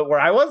you a little bit where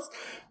I was.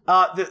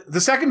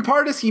 The second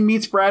part is he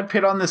meets Brad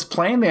Pitt on this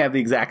plane. They have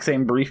the exact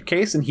same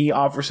briefcase, and he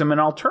offers him an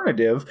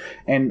alternative.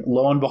 And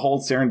lo and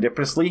behold,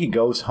 serendipitously, he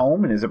goes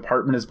home and his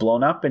apartment is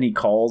blown up, and he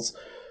calls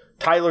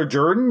Tyler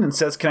Durden and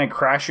says, "Can I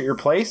crash at your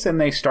place?"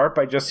 And they start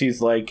by he's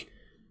like,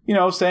 you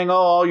know, saying, "Oh,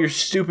 all your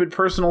stupid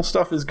personal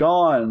stuff is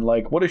gone.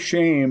 Like, what a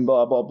shame,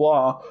 blah, blah,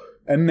 blah."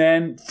 And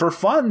then for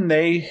fun,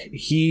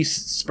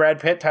 Brad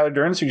Pitt, Tyler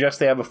Durden suggests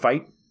they have a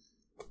fight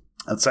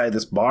outside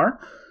this bar.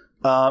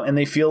 And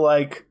they feel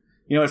like,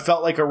 you know, it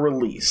felt like a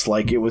release,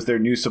 like it was their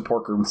new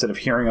support group. Instead of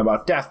hearing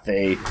about death,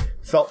 they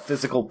felt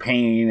physical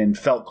pain and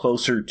felt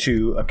closer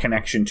to a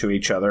connection to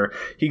each other.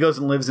 He goes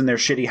and lives in their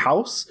shitty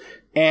house,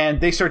 and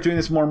they start doing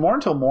this more and more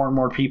until more and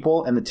more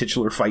people, and the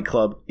titular Fight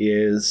Club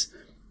is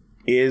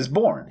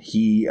born.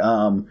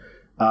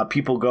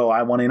 People go,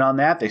 "I want in on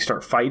that." They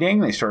start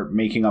fighting. They start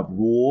making up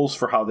rules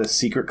for how this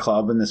secret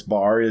club in this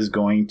bar is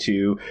going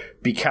to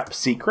be kept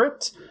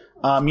secret.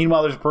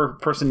 Meanwhile, there's a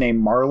person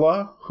named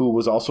Marla, who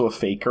was also a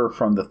faker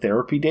from the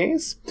therapy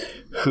days,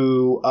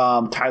 who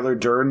Tyler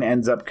Durden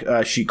ends up,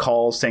 she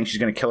calls saying she's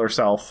going to kill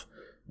herself.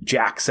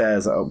 Jack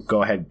says, "Oh,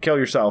 go ahead, kill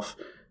yourself."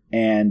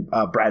 And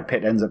Brad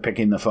Pitt ends up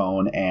picking the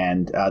phone,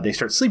 and they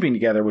start sleeping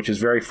together, which is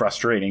very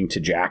frustrating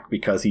to Jack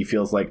because he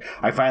feels like,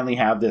 I finally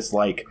have this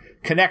like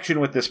connection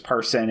with this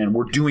person, and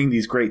we're doing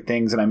these great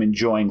things, and I'm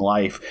enjoying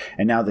life.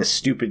 And now this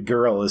stupid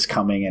girl is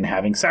coming and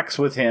having sex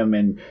with him,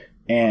 and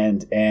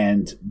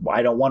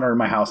I don't want her in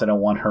my house. I don't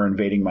want her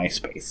invading my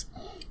space.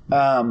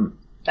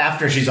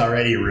 After she's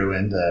already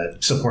ruined the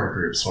support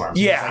groups for him.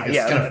 So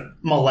it's kind of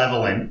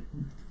malevolent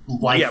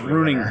life.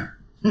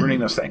 Ruining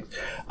those things.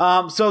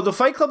 So the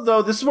Fight Club,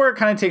 though, this is where it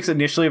kind of takes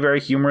initially a very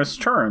humorous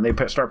turn. They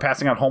start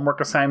passing out homework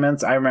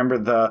assignments. I remember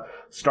the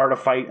start a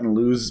fight and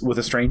lose with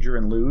a stranger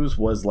and lose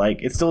was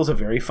like, it still is a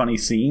very funny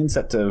scene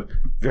set to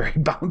very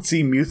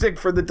bouncy music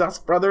for the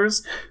Dust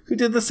Brothers who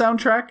did the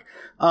soundtrack.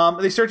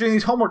 They start doing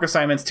these homework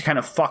assignments to kind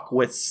of fuck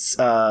with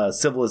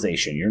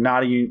civilization. You're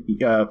not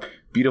a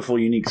beautiful,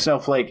 unique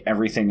snowflake.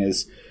 Everything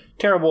is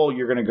terrible.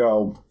 You're going to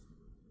go,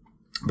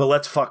 but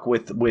let's fuck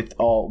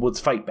let's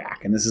fight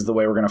back. And this is the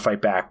way we're going to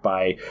fight back,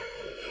 by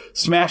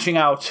smashing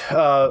out,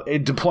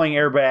 deploying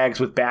airbags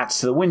with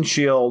bats to the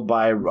windshield,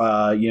 by,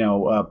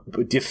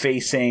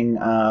 defacing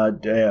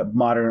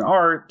modern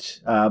art,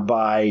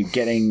 by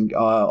getting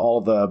all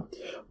the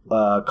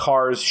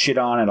cars shit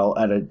on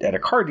at a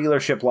car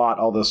dealership lot,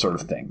 all those sort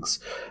of things.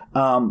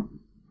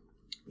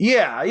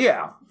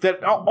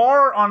 That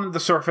are on the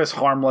surface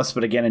harmless,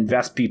 but again,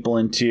 invest people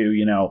into,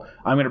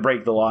 I'm going to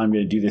break the law, I'm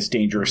going to do this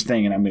dangerous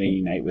thing, and I'm going to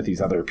unite with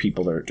these other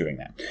people that are doing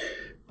that.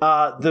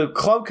 The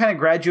club kind of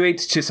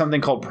graduates to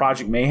something called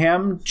Project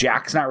Mayhem.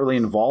 Jack's not really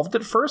involved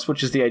at first,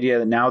 which is the idea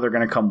that now they're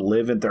going to come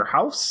live at their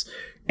house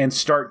and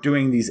start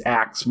doing these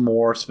acts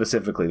more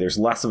specifically. There's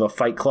less of a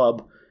fight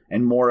club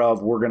and more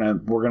of we're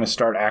gonna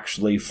start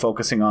actually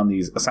focusing on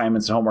these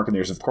assignments and homework. And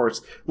there's, of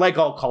course, like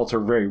all cults, are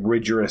very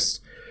rigorous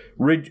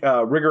way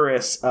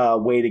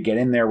to get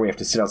in there. We have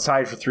to sit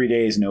outside for 3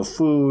 days, no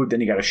food.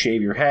 Then you got to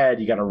shave your head.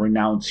 You got to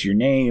renounce your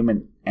name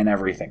and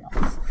everything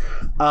else.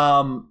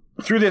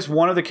 Through this,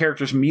 one of the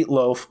characters,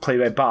 Meatloaf, played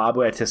by Bob,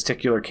 who had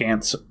testicular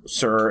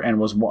cancer and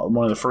was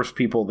one of the first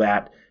people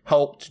that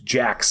helped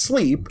Jack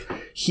sleep,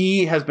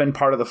 he has been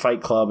part of the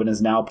Fight Club and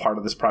is now part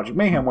of this Project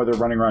Mayhem where they're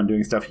running around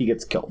doing stuff. He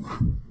gets killed.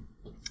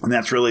 And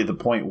that's really the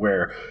point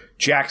where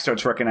Jack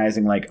starts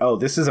recognizing, like, oh,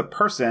 this is a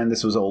person.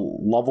 This was a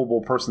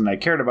lovable person that I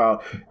cared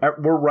about.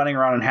 We're running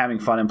around and having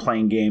fun and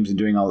playing games and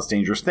doing all this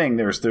dangerous thing.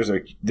 There's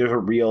a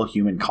real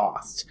human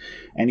cost.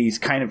 And he's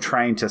kind of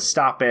trying to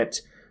stop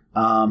it.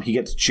 He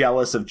gets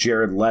jealous of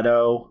Jared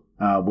Leto,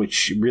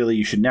 which really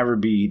you should never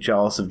be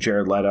jealous of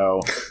Jared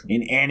Leto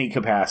in any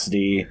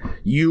capacity.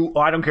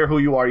 I don't care who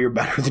you are, you're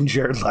better than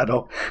Jared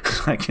Leto.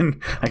 I can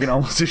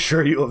almost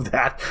assure you of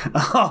that.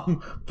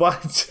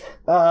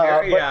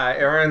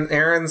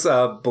 Aaron's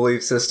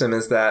belief system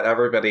is that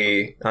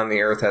everybody on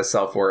the earth has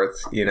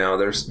self-worth.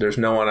 There's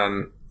no one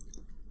on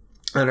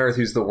earth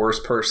who's the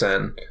worst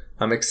person,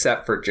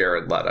 except for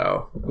Jared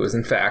Leto, who is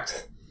in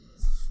fact.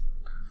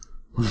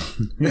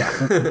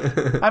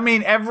 Yeah. I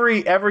mean,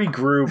 every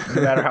group,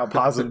 no matter how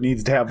positive,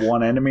 needs to have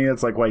one enemy.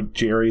 It's like why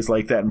Jerry's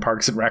like that in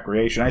Parks and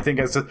Recreation. I think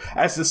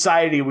as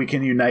society, we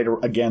can unite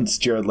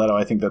against Jared Leto.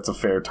 I think that's a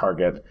fair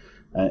target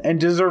and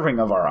deserving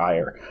of our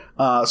ire.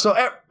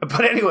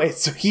 But anyway,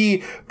 so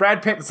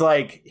Brad Pitt's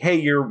like, hey,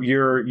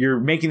 you're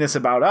making this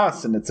about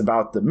us, and it's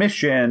about the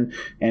mission,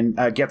 and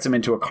gets him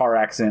into a car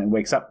accident and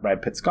wakes up.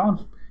 Brad Pitt's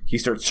gone. He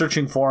starts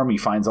searching for him. He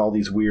finds all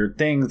these weird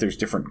things. There's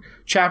different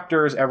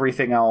chapters,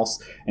 everything else.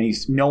 And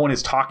no one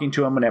is talking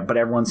to him, but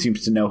everyone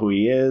seems to know who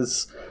he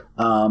is.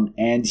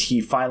 And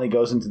he finally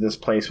goes into this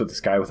place with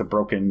this guy with a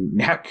broken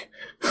neck,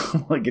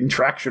 like in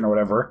traction or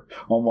whatever,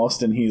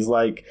 almost. And he's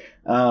like,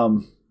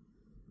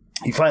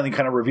 he finally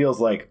kind of reveals,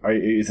 like,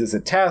 is this a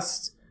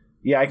test?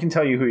 Yeah, I can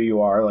tell you who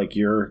you are. Like,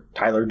 you're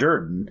Tyler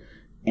Durden.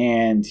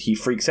 And he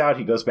freaks out.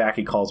 He goes back.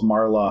 He calls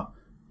Marla.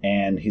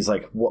 And he's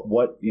like,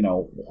 what,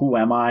 who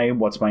am I?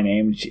 What's my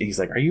name? He's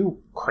like, are you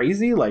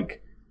crazy?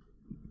 Like,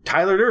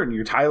 Tyler Durden,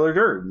 you're Tyler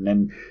Durden.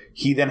 And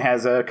he then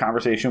has a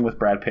conversation with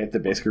Brad Pitt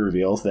that basically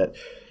reveals that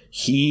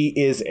he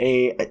is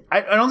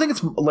I don't think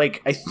it's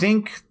like,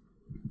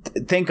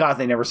 thank God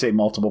they never say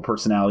multiple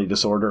personality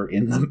disorder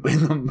in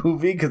the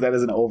movie, because that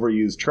is an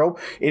overused trope.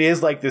 It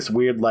is like this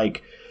weird,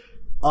 like,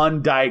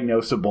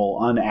 undiagnosable,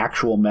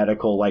 unactual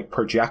medical like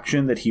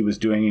projection that he was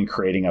doing in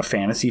creating a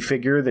fantasy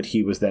figure that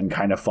he was then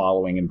kind of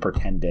following and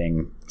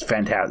pretending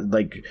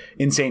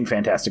insane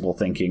fantastical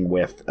thinking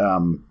with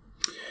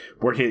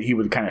where he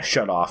would kind of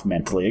shut off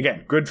mentally.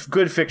 Again,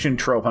 good fiction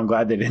trope. I'm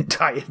glad they didn't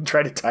try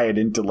to tie it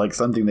into like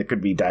something that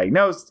could be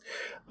diagnosed.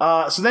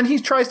 So then he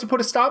tries to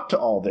put a stop to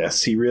all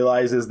this. He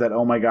realizes that,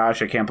 oh my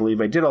gosh, I can't believe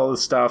I did all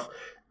this stuff.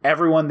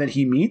 Everyone that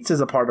he meets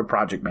is a part of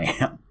Project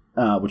Mayhem.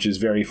 Which is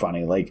very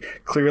funny.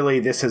 Like, clearly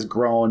this has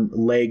grown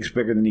legs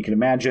bigger than you can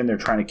imagine. They're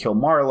trying to kill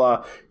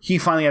Marla. He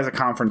finally has a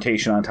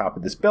confrontation on top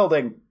of this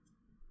building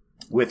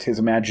with his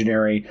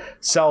imaginary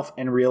self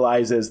and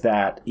realizes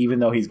that even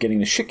though he's getting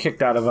the shit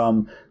kicked out of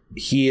him,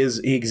 he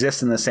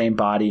exists in the same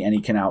body and he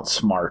can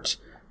outsmart.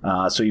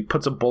 So he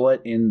puts a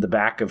bullet in the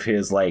back of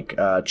his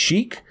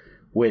cheek,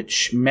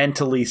 which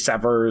mentally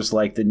severs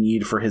like the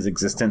need for his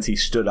existence. He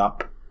stood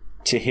up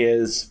to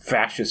his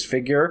fascist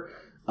figure.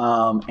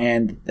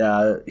 And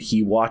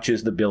he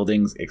watches the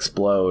buildings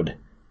explode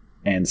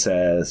and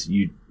says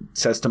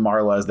to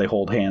Marla as they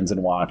hold hands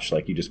and watch,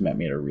 like, you just met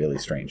me at a really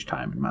strange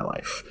time in my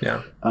life.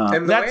 Yeah.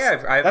 And the way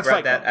I've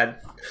read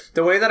that,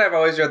 the way that I've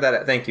always read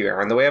that, thank you,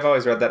 Aaron. The way I've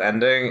always read that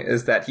ending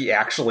is that he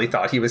actually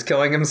thought he was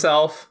killing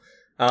himself.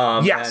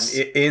 Yes.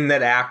 And in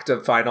that act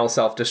of final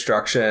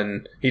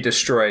self-destruction, he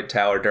destroyed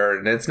Tyler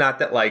Durden. And it's not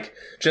that, like,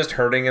 just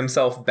hurting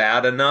himself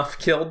bad enough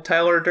killed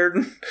Tyler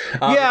Durden.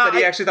 That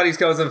he actually thought he was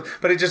killing himself,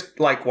 but it just,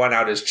 like, went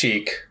out his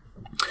cheek.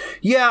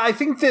 Yeah, I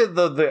think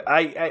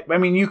I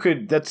mean, you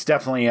could, that's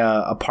definitely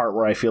a part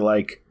where I feel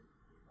like,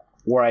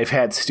 where I've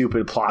had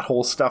stupid plot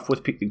hole stuff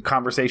with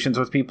conversations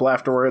with people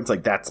afterwards.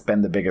 Like, that's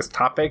been the biggest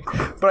topic.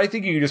 But I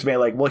think you just made,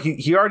 like, well,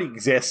 he already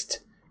exists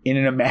in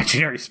an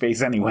imaginary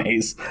space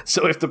anyways.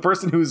 So if the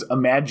person who's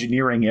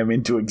imagineering him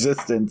into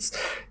existence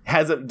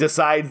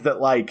decides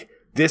that, like,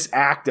 this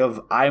act of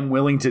I'm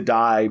willing to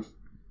die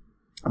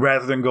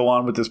rather than go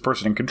on with this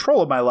person in control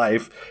of my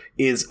life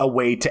is a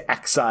way to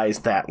excise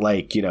that,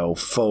 like,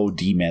 faux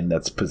demon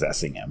that's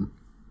possessing him.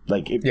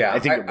 Like, I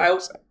think it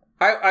works.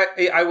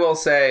 I will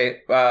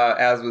say,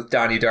 as with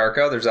Donnie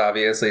Darko, there's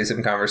obviously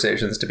some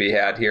conversations to be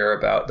had here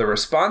about the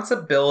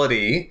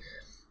responsibility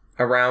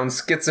around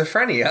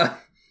schizophrenia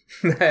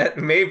that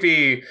may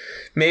be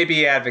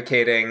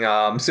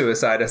advocating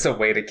suicide as a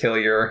way to kill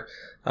your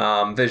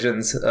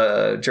visions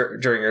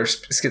during your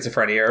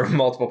schizophrenia or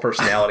multiple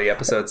personality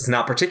episodes is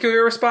not particularly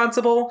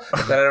responsible.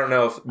 But I don't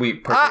know if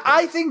we.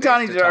 I think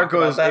Donnie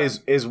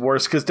Darko is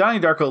worse, because Donnie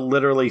Darko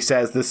literally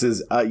says this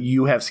is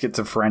you have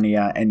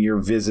schizophrenia and you're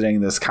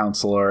visiting this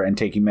counselor and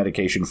taking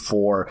medication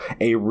for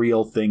a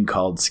real thing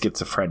called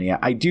schizophrenia.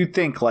 I do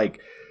think,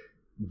 like,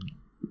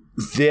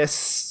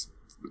 this.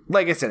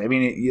 Like I said, I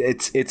mean,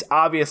 it's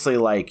obviously,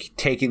 like,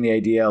 taking the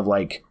idea of,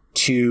 like,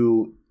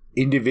 two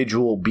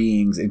individual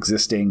beings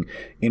existing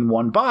in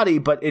one body,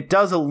 but it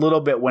does a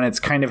little bit when it's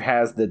kind of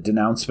has the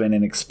denouncement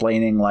and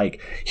explaining,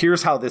 like,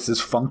 here's how this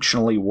is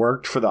functionally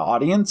worked for the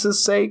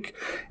audience's sake.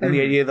 And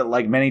the idea that,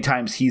 like, many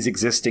times he's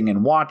existing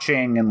and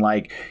watching, and,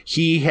 like,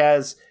 he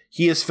has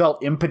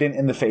felt impotent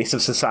in the face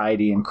of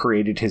society and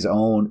created his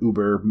own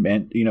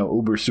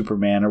Uber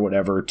Superman or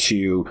whatever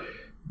to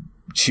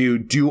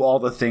do all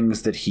the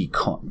things that he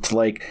can't.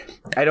 Like,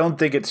 I don't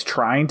think it's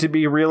trying to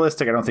be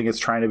realistic. I don't think it's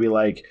trying to be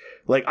like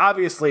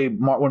obviously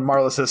when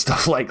Marla says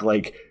stuff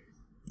like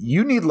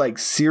you need, like,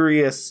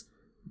 serious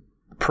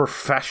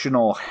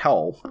professional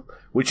help,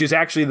 which is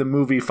actually the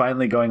movie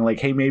finally going like,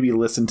 hey, maybe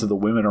listen to the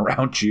women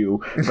around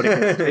you. But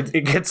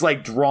it gets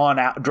like drawn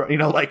out,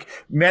 like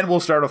men will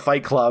start a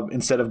fight club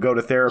instead of go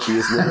to therapy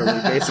is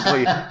literally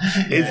basically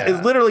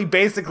is literally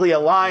basically a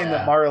line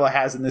that Marla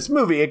has in this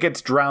movie. It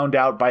gets drowned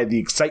out by the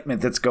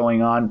excitement that's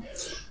going on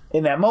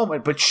in that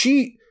moment. But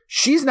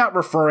she's not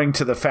referring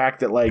to the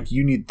fact that like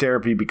you need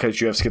therapy because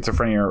you have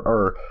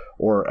schizophrenia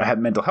or have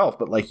mental health,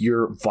 but like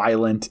you're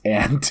violent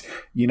and,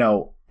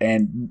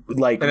 and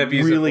like an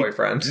abusive really,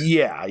 boyfriend.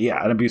 Yeah,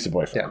 an abusive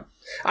boyfriend.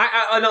 Yeah.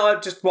 I know.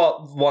 Just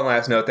one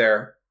last note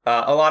there.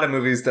 A lot of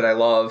movies that I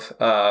love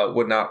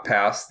would not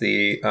pass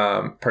the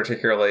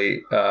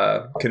particularly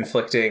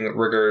conflicting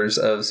rigors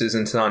of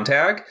Susan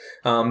Sontag,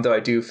 though I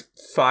do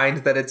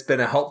find that it's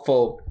been a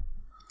helpful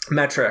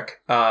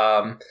metric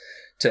to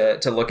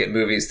look at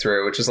movies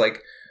through, which is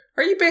like,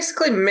 are you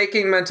basically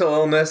making mental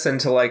illness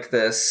into like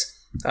this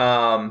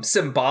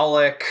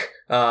symbolic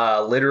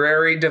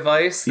literary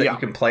device that you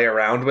can play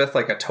around with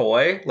like a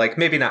toy? Like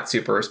maybe not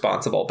super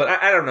responsible, but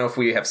I don't know if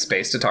we have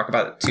space to talk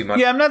about it too much.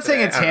 Yeah, I'm not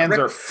saying its hands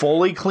are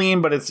fully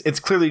clean, but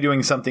it's clearly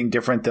doing something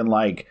different than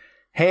like,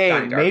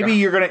 hey, maybe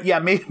you're gonna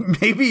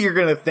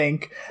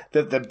think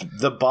that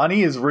the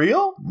bunny is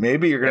real.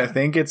 Maybe you're gonna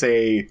think it's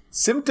a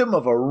symptom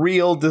of a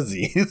real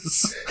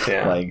disease.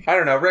 Yeah, like I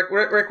don't know, Rick.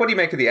 What do you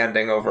make of the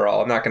ending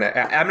overall? I'm not gonna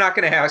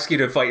ask you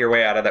to fight your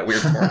way out of that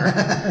weird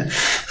corner.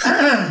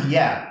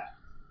 Yeah.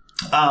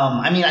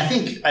 I mean, I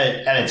think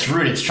at its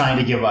root, it's trying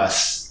to give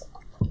us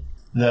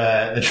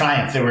the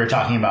triumph that we were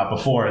talking about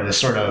before. This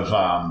sort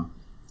of,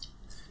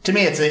 to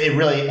me, it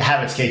really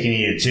have its cake and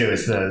eat it too.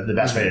 Is the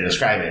best way to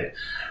describe it.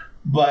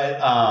 But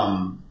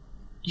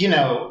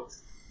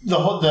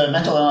the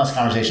mental illness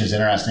conversation is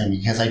interesting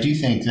because I do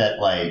think that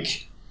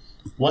like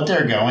what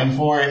they're going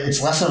for,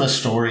 it's less of a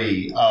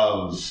story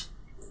of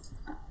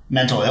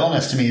mental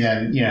illness to me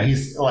than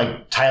he's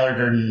like Tyler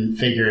Durden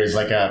figure is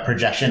like a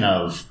projection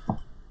of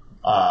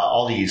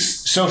all these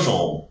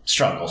social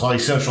struggles, all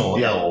these social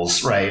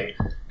ills, right?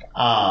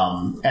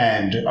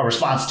 And a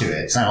response to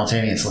it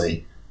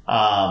simultaneously.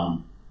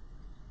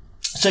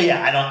 So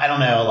yeah, I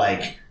don't know,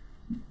 like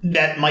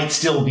that might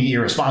still be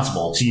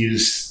irresponsible to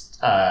use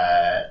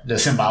the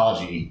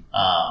symbology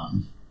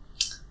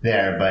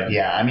there, but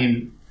yeah, I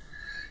mean,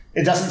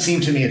 it doesn't seem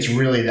to me it's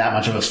really that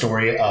much of a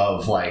story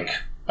of like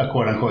a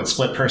quote unquote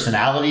split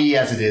personality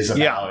as it is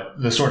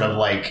about the sort of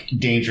like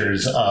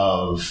dangers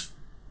of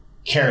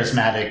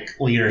charismatic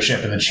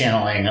leadership and the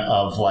channeling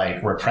of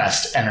like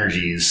repressed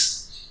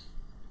energies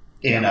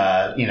in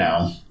a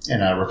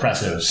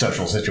repressive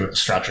social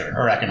structure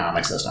or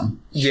economic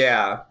system.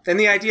 Yeah, and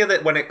the idea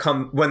that when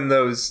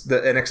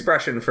an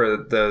expression for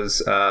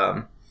those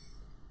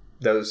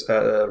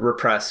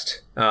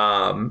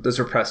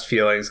repressed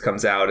feelings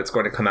comes out, it's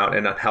going to come out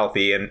in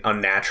unhealthy and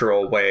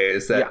unnatural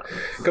ways that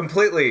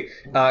completely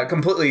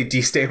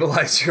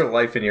destabilize your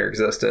life and your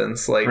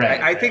existence. Like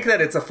I think that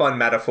it's a fun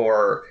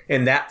metaphor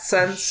in that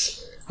sense.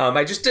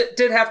 I just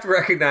did have to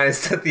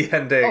recognize that the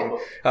ending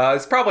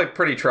is probably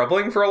pretty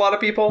troubling for a lot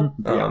of people,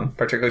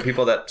 particularly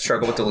people that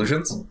struggle with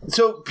delusions.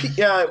 So,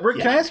 Rick,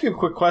 can I ask you a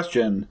quick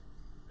question?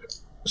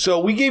 So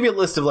we gave you a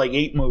list of like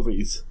 8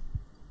 movies.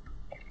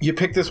 You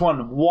picked this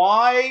one.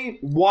 Why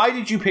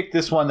did you pick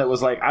this one that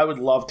was like, I would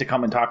love to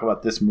come and talk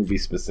about this movie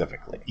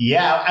specifically?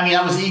 Yeah, I mean,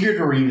 I was eager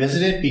to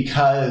revisit it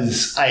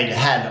because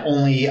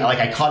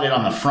I caught it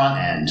on the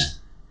front end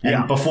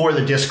and before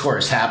the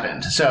discourse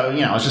happened. So,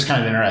 I was just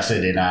kind of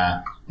interested in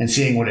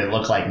seeing what it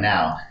looked like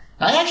now.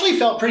 I actually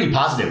felt pretty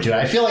positive to it.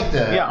 I feel like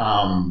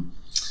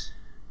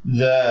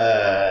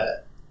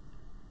the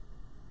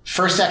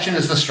first section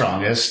is the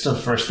strongest. The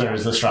first third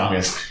is the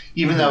strongest.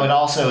 Even though it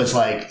also is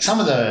like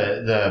some of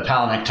the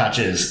Palahniuk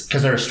touches,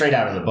 because they're straight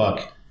out of the book,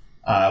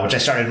 which I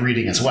started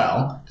reading as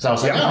well. Because I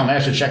was like, I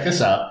should check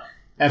this out.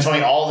 And it's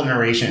funny, all the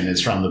narration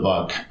is from the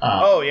book.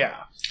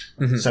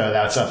 So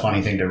that's a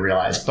funny thing to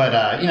realize. But,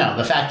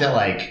 the fact that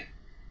like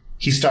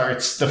he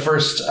starts the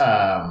first,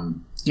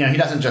 he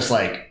doesn't just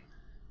like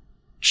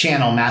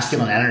channel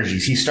masculine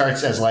energies. He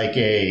starts as like at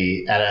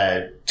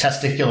a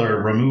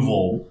testicular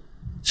removal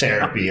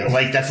therapy.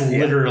 Like that's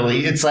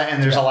literally, it's like,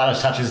 and there's a lot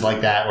of touches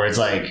like that where it's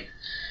like,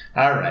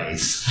 all right,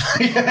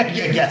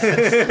 I guess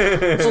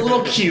it's a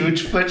little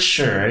cute, but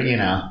sure,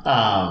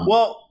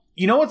 Well,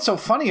 you know what's so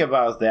funny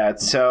about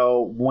that?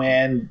 So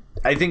when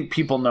I think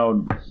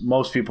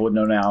most people would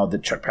know now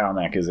that Chuck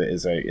Palahniuk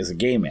is a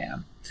gay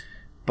man,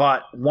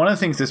 but one of the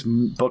things this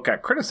book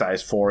got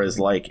criticized for is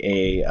like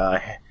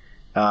a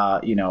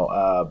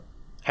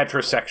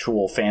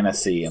heterosexual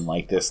fantasy and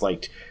like this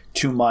like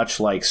too much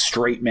like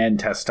straight men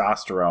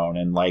testosterone,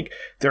 and like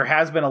there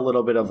has been a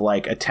little bit of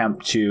like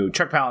attempt to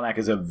Chuck Palahniuk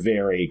is a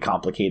very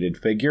complicated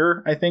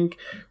figure, I think,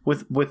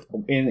 with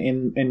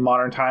in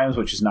modern times,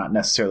 which is not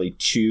necessarily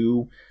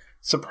too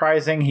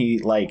surprising. He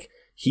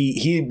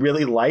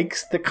really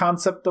likes the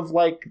concept of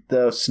like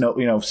the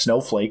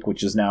snowflake,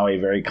 which is now a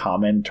very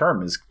common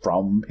term, is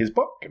from his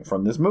book and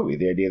from this movie.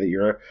 The idea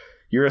that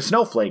you're a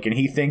snowflake, and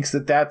he thinks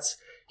that that's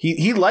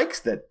he likes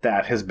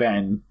that has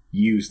been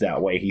used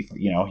that way.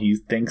 He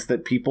thinks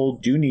that people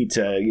do need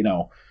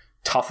to,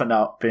 toughen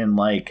up and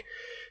like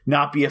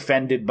not be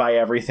offended by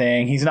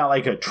everything. He's not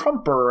like a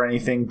Trumper or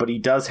anything, but he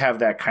does have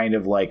that kind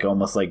of like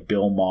almost like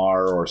Bill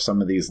Maher or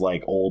some of these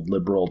like old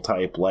liberal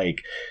type,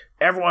 like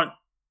everyone.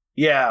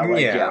 Yeah.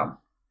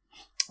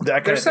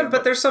 There's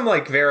some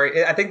like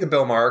I think the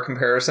Bill Maher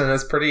comparison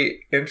is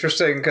pretty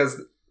interesting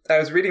because I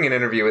was reading an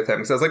interview with him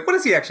because I was like, what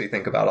does he actually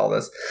think about all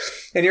this?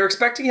 And you're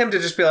expecting him to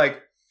just be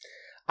like,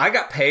 I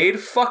got paid,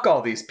 fuck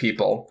all these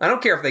people. I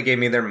don't care if they gave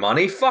me their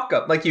money, fuck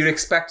up. Like you'd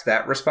expect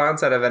that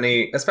response out of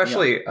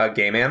especially a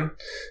gay man.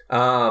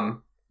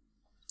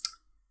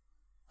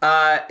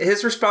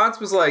 His response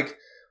was like,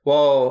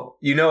 well,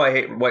 I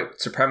hate white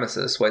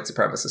supremacists. White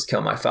supremacists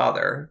kill my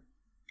father.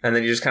 And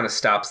then he just kind of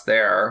stops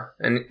there.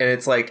 And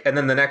it's like, and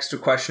then the next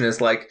question is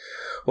like,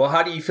 well,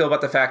 how do you feel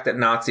about the fact that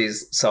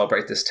Nazis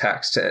celebrate this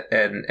text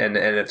and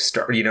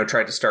have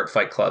tried to start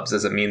fight clubs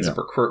as a means of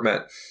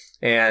recruitment?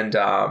 And,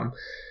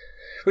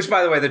 which,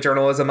 by the way, the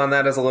journalism on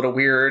that is a little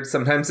weird.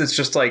 Sometimes it's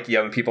just like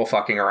young people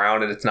fucking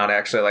around and it's not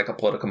actually like a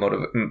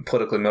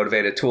politically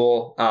motivated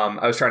tool.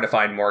 I was trying to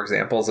find more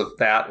examples of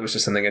that. It was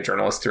just something a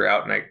journalist threw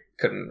out and I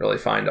couldn't really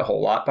find a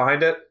whole lot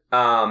behind it.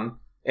 And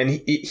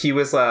he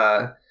was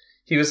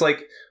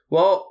like,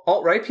 well,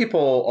 alt-right people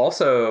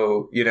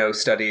also,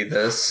 study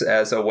this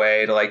as a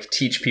way to like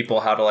teach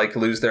people how to like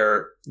lose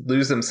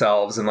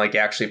themselves and like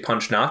actually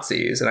punch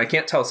Nazis. And I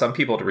can't tell some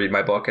people to read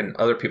my book and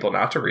other people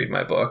not to read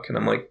my book. And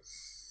I'm like,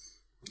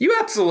 you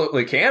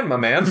absolutely can, my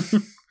man.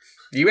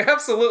 You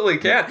absolutely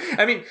can.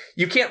 I mean,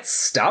 you can't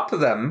stop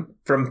them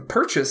from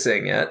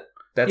purchasing it.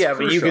 That's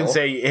crucial. But you can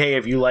say, hey,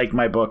 if you like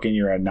my book and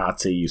you're a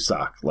Nazi, you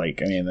suck.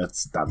 Like, I mean,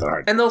 that's not that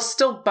hard. And they'll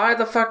still buy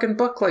the fucking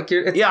book. Like,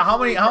 it's how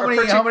many?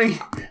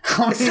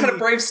 It's not a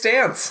brave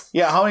stance.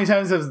 Yeah, how many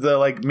times has the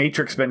like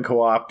Matrix been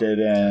co-opted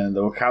and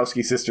the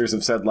Wachowski sisters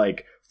have said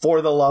like,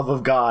 for the love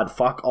of God,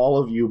 fuck all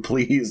of you,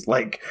 please.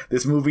 Like,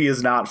 this movie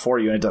is not for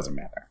you, and it doesn't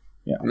matter.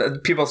 Yeah,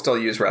 people still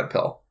use red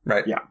pill,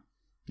 right? Yeah.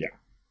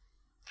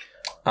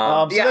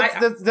 I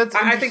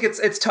think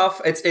it's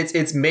tough.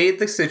 It's made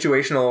the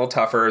situation a little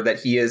tougher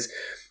that he is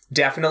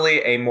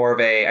definitely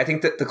I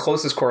think that the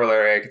closest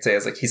corollary I could say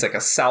is like he's like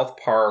a South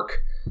Park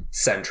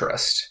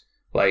centrist.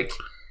 Like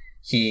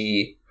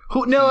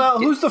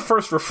who's the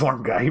first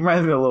reform guy? He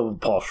reminds me a little of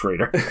Paul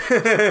Schrader.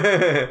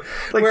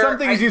 Like some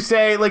things you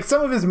say, like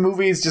some of his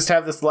movies just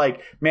have this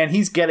like, man,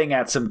 he's getting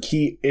at some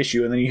key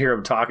issue, and then you hear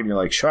him talking, you're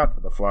like,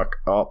 shut the fuck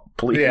up,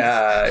 please.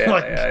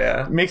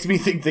 Yeah. Makes me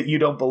think that you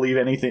don't believe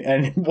anything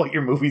and what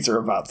your movies are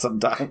about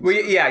sometimes. Well,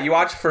 yeah, you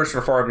watch First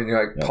Reformed and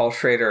you're like, Paul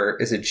Schrader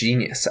is a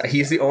genius.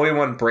 He's the only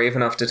one brave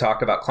enough to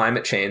talk about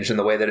climate change in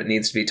the way that it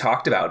needs to be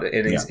talked about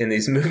in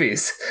these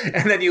movies.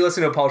 And then you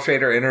listen to a Paul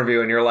Schrader interview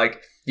and you're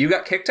like, you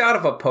got kicked out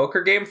of a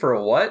poker game for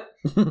a what?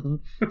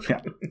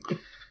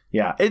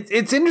 Yeah.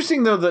 It's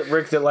interesting though that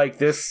Rick, that like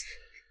this,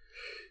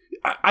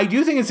 I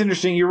do think it's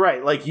interesting. You're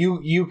right. Like you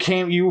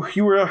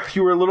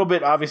were a little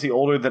bit obviously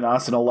older than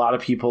us, and a lot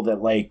of people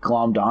that like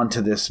glommed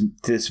onto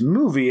this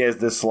movie as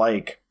this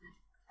like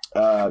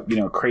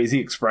crazy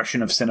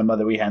expression of cinema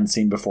that we hadn't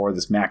seen before.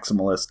 This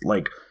maximalist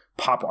like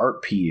pop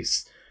art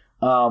piece.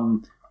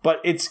 But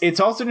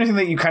it's also interesting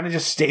that you kind of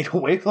just stayed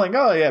away from like,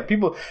 oh yeah,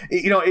 people,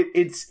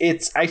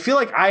 it's I feel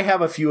like I have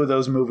a few of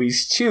those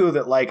movies too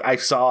that like I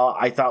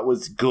thought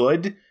was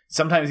good,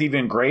 sometimes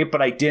even great,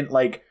 but I didn't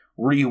like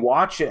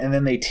rewatch it, and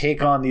then they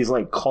take on these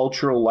like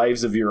cultural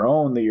lives of your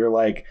own that you're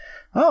like,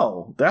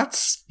 oh,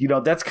 that's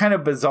kind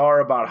of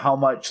bizarre about how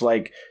much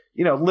like,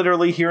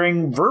 literally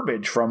hearing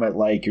verbiage from it,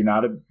 like you're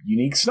not a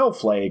unique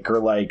snowflake, or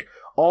like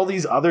all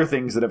these other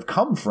things that have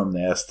come from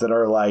this that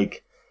are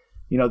like,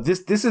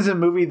 this is a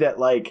movie that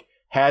like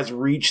has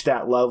reached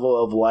that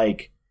level of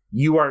like,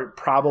 you are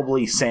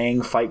probably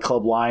saying Fight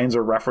Club lines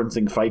or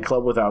referencing Fight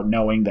Club without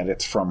knowing that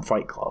it's from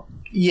Fight Club.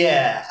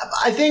 Yeah.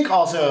 I think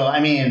also,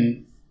 I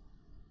mean,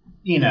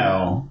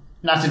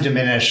 not to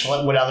diminish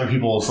what other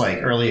people's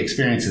like early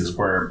experiences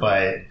were,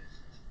 but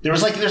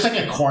there's like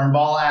a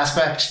cornball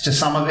aspect to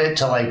some of it,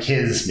 to like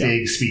his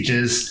big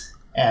speeches.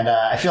 And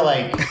I feel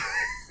like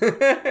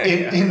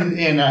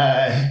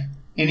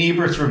in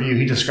Ebert's review,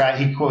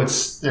 he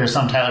quotes, there's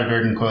some Tyler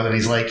Durden quote that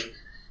he's like,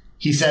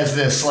 he says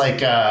this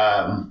like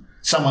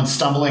someone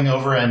stumbling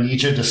over a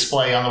Nietzsche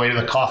display on the way to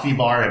the coffee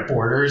bar at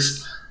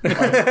Borders. Like,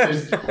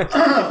 it's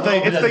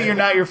the you're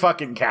not your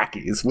fucking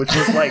khakis, which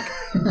is like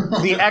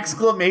the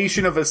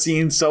exclamation of a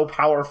scene so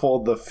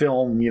powerful the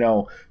film,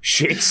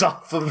 shakes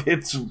off of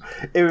its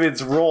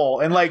role.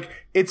 And like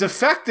it's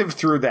effective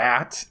through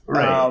that.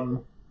 Right.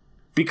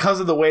 Because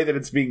of the way that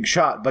it's being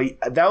shot. But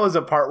that was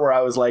a part where I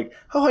was like,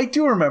 oh, I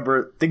do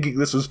remember thinking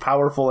this was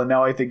powerful, and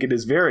now I think it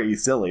is very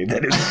silly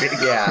that it's big.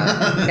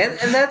 Yeah.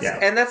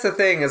 And that's the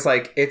thing, is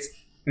like, it's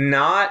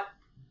not...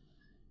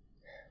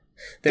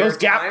 Those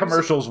Gap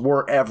commercials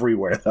were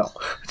everywhere, though.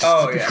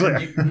 Oh, yeah.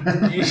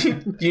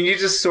 You need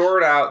to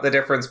sort out the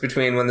difference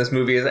between when this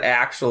movie is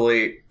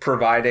actually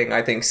providing,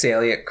 I think,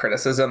 salient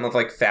criticism of,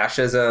 like,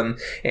 fascism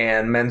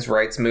and men's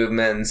rights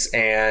movements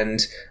and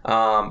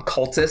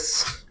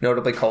cultists,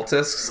 notably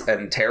cultists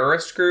and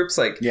terrorist groups.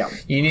 Like,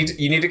 you need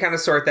to kind of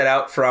sort that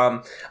out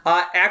from.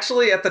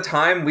 Actually, at the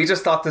time, we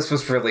just thought this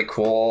was really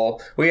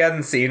cool. We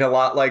hadn't seen a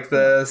lot like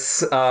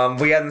this.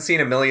 We hadn't seen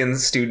a million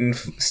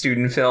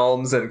student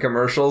films and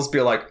commercials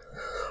be like,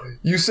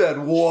 you said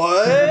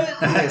what?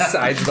 The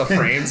sides of the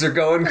frames are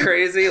going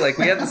crazy. Like,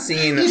 we hadn't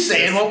seen. He's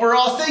saying what we're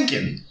all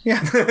thinking.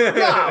 Yeah.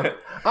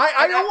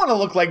 I don't want to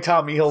look like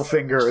Tommy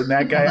Hilfiger and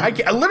that guy.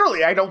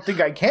 I don't think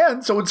I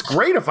can. So it's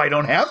great if I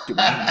don't have to.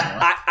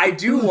 I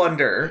do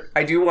wonder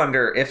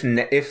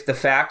if the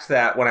fact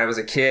that when I was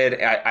a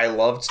kid, I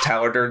loved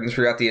Tyler Durden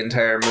throughout the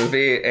entire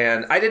movie,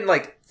 and I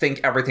didn't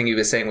think everything he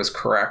was saying was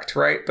correct,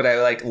 right? But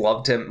I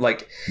loved him.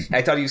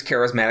 I thought he was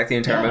charismatic the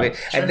entire movie,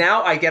 sure. And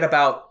now I get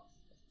about.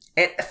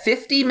 At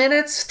 50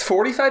 minutes,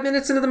 45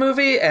 minutes into the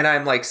movie, and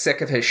I'm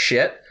sick of his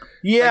shit.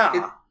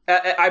 Yeah.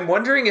 I'm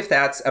wondering if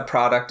that's a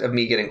product of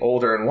me getting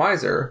older and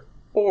wiser,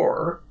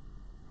 or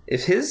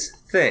if his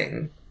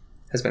thing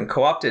has been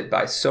co-opted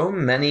by so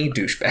many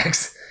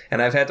douchebags,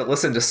 and I've had to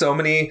listen to so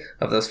many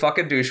of those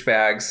fucking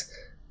douchebags.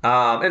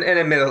 And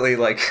admittedly,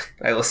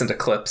 I listen to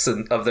clips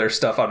of their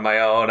stuff on my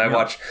own. I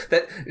watch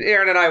that.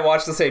 Aaron and I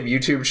watch the same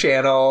YouTube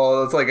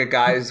channel. It's like a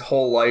guy's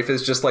whole life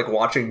is just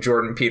watching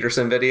Jordan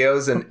Peterson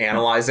videos and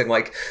analyzing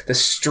the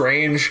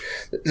strange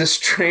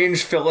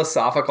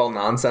philosophical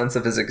nonsense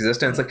of his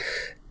existence.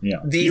 You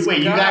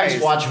guys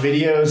watch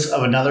videos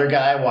of another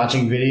guy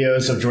watching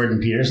videos of Jordan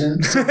Peterson?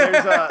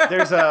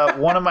 There's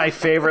one of my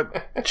favorite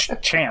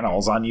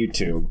channels on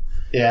YouTube.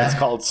 Yeah. It's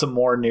called Some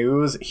More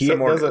News. He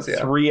does a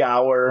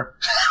 3-hour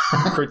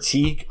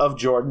critique of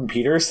Jordan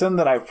Peterson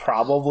that I've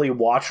probably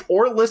watched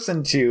or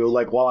listened to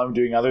while I'm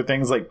doing other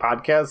things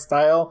podcast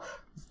style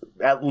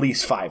at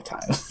least 5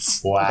 times.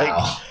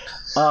 Wow.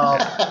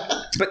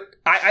 But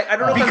I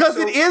don't know because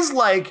it is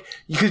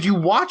because you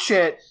watch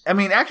it. I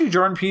mean, actually,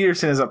 Jordan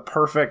Peterson is a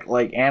perfect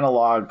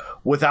analog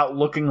without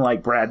looking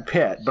like Brad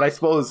Pitt. But I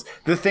suppose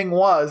the thing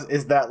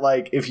is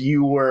that if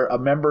you were a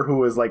member who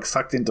was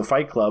sucked into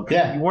Fight Club,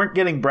 you weren't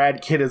getting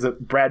Brad Pitt as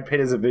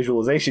a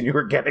visualization. You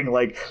were getting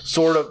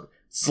sort of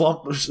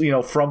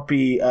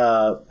frumpy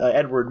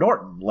Edward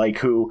Norton,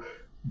 who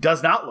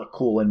does not look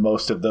cool in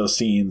most of those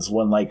scenes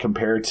when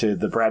compared to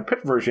the Brad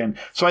Pitt version.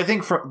 So I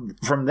think from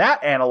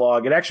that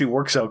analog, it actually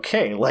works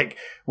okay.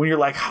 When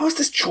you're how is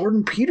this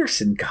Jordan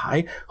Peterson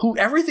guy who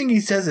everything he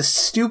says is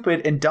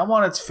stupid and dumb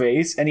on its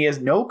face, and he has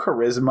no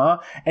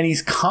charisma, and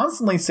he's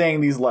constantly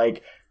saying these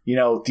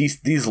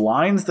these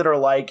lines that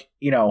are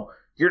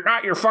you're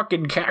not your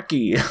fucking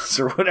khakis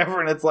or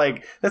whatever. And it's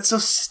that's so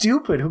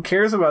stupid. Who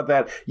cares about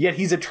that? Yet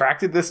he's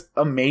attracted this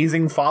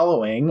amazing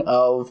following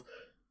of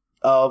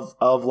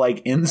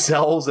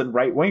incels and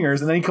right wingers,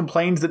 and then he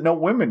complains that no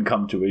women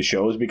come to his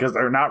shows because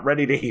they're not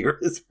ready to hear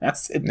his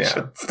message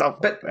and stuff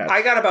like that.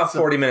 I got about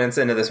 40 minutes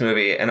into this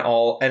movie, and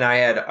I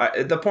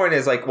had the point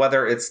is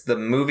whether it's the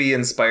movie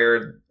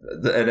inspired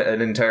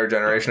an entire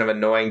generation of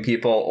annoying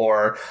people,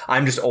 or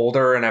I'm just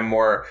older and I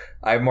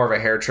have more of a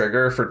hair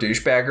trigger for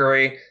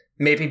douchebaggery.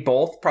 Maybe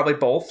both, probably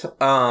both.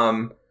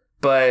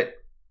 But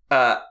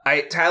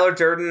Tyler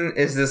Durden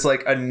is this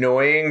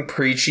annoying,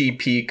 preachy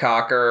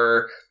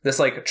peacocker, this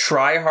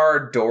try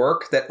hard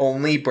dork that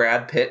only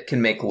Brad Pitt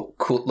can make look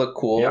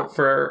cool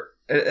for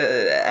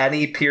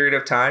any period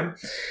of time,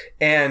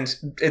 and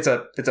it's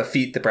a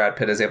feat that Brad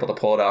Pitt is able to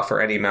pull it off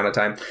for any amount of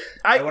time.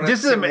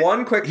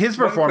 His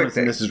performance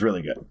in this is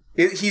really good.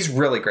 He's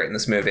really great in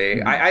this movie.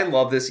 Mm-hmm. I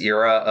love this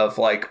era of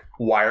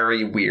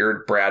wiry,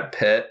 weird Brad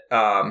Pitt.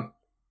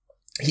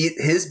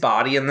 His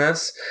body in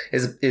this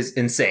is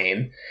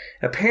insane.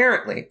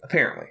 Apparently,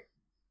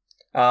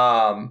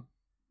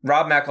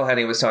 Rob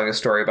McElhenney was telling a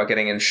story about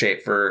getting in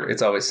shape for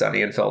It's Always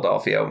Sunny in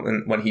Philadelphia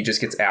when he just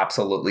gets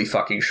absolutely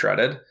fucking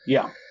shredded.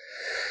 Yeah.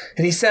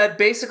 And he said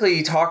basically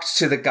he talked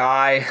to the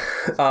guy.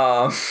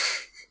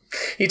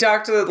 He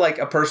talked to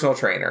a personal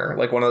trainer,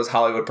 one of those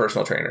Hollywood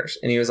personal trainers,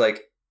 and he was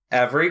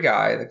every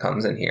guy that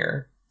comes in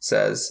here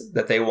says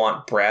that they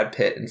want Brad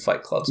Pitt in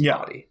Fight Club's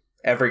body.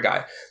 Every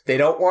guy. They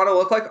don't want to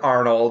look like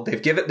Arnold.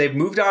 They've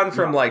moved on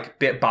from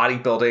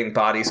bodybuilding,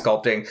 body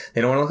sculpting.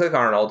 They don't want to look like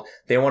Arnold.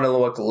 They want to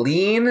look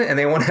lean, and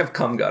they want to have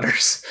cum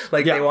gutters.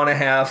 They want to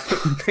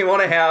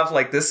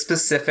have this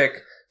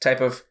specific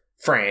type of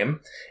frame.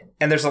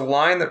 And there's a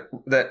line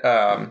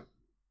that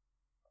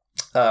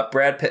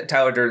Brad Pitt,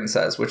 Tyler Durden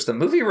says, which the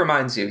movie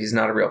reminds you he's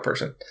not a real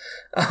person.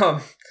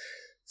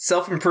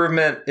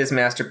 Self-improvement is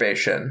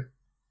masturbation.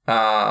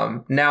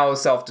 Now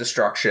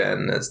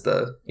self-destruction is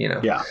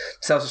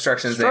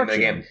self-destruction is the name of the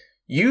game.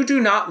 You do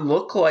not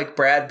look like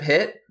Brad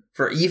Pitt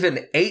for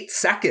even 8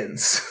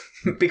 seconds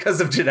because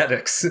of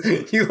genetics.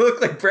 You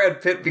look like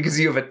Brad Pitt because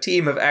you have a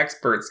team of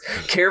experts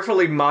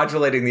carefully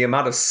modulating the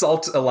amount of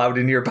salt allowed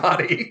in your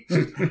body.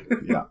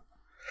 Yeah.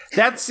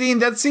 That scene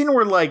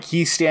where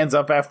he stands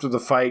up after the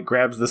fight,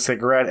 grabs the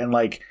cigarette, and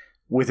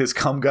with his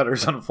cum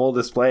gutters on full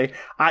display.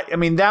 I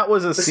mean that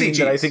was a scene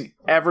that I think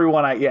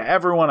everyone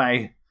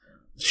I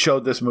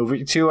showed this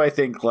movie to, I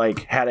think,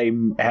 like had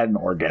an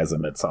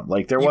orgasm at some.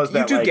 Like there was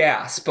that. You do like,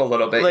 gasp a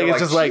little bit. Like You're it's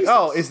just Jesus. like,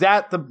 oh, is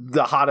that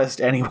the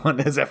hottest anyone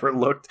has ever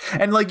looked?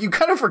 And like you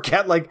kind of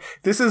forget, like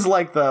this is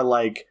like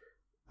the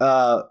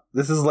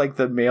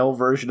male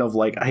version of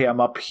like, hey,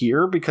 I'm up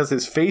here, because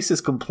his face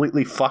is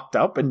completely fucked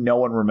up and no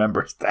one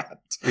remembers that.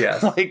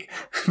 Yes. Like,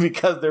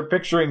 because they're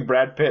picturing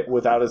Brad Pitt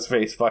without his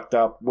face fucked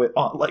up, with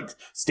like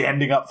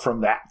standing up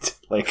from that.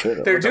 Like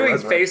they're doing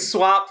face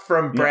swap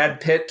from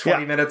Brad Pitt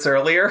 20 minutes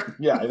earlier.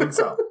 Yeah, I think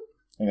so. I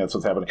think that's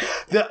what's happening.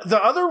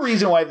 The other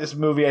reason why this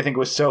movie I think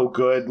was so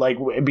good, like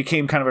it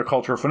became kind of a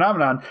cultural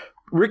phenomenon.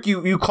 Rick,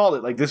 you called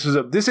it, like this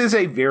is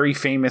a very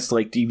famous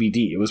like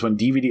DVD. It was when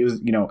DVD was,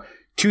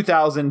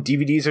 2000,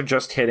 DVDs are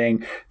just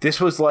hitting.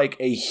 This was like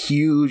a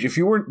huge, if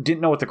you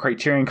didn't know what the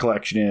Criterion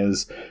Collection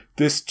is,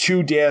 this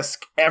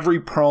 2-disc, every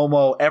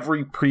promo,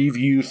 every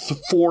preview,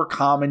 4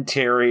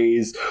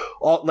 commentaries,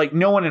 all, like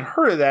no one had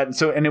heard of that.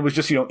 And it was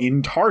just,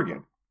 in Target.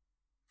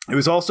 It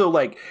was also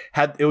like,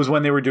 it was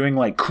when they were doing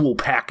like cool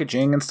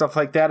packaging and stuff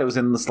like that. It was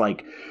in this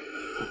like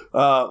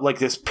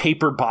this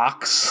paper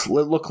box, it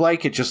looked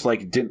like. It just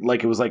like didn't,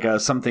 like it was like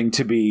something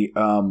to be,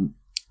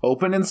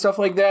 open and stuff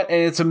like that.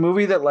 And it's a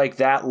movie that like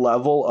that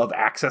level of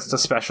access to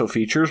special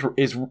features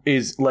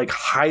is like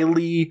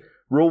highly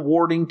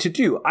rewarding to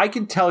do. I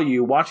can tell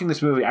you, watching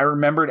this movie, I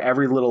remembered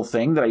every little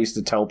thing that I used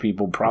to tell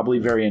people, probably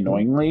very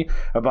annoyingly,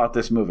 about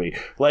this movie.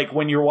 Like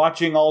when you're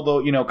watching all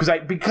the,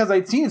 because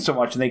I'd seen it so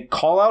much, and they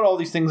call out all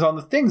these things on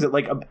the things that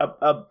like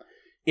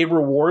it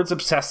rewards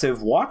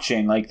obsessive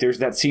watching. Like there's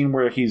that scene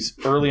where he's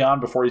early on,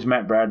 before he's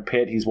met Brad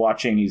Pitt, he's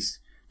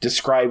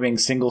describing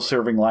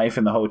single-serving life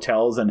in the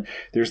hotels, and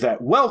there's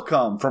that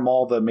welcome from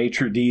all the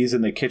maitre d's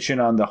in the kitchen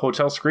on the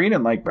hotel screen,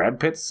 and like Brad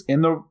Pitt's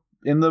in the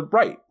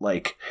right,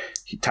 like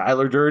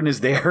Tyler Durden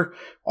is there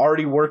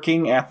already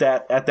working at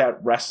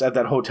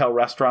that hotel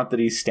restaurant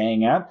that he's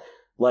staying at.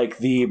 Like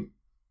the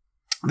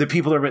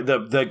people are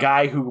the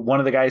guy one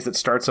of the guys that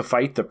starts a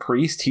fight, the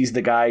priest, he's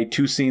the guy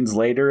 2 scenes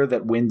later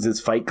that wins his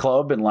fight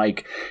club, and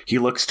like he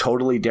looks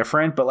totally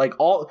different. But like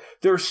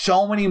there's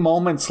so many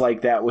moments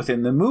like that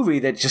within the movie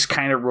that just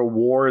kind of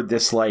reward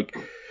this, like,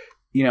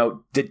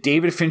 that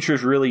David Fincher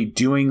is really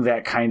doing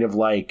that kind of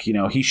like,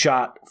 he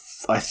shot,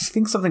 I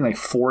think, something like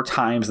 4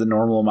 times the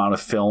normal amount of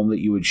film that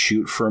you would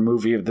shoot for a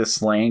movie of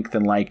this length,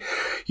 and like,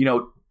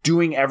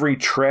 doing every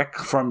trick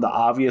from the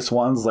obvious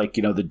ones, like,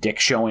 the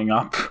dick showing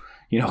up,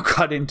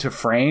 cut into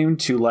frame,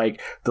 to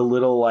like the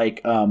little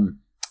like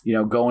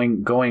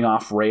going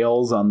off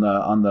rails on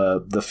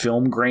the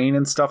film grain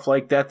and stuff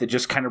like that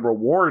just kind of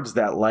rewards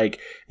that.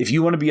 Like if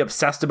you want to be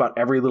obsessed about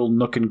every little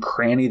nook and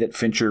cranny that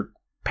Fincher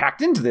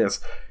packed into this,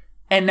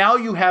 and now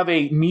you have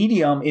a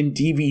medium in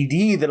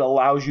DVD that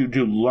allows you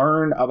to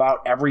learn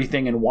about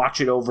everything and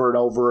watch it over and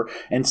over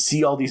and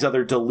see all these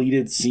other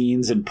deleted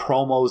scenes and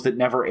promos that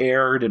never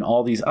aired and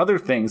all these other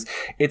things,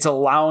 it's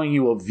allowing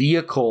you a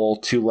vehicle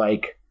to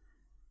like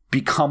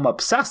become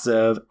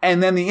obsessive.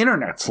 And then the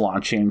internet's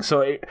launching.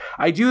 So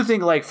I do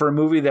think, like, for a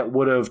movie that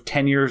would have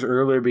 10 years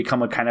earlier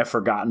become a kind of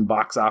forgotten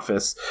box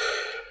office,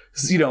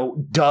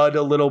 dud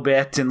a little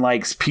bit, and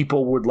like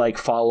people would like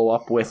follow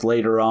up with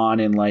later on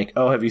and like,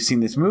 oh, have you seen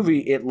this movie?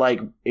 It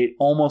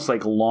almost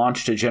like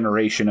launched a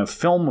generation of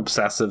film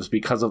obsessives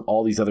because of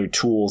all these other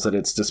tools at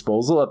its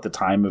disposal at the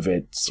time of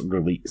its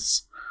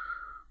release.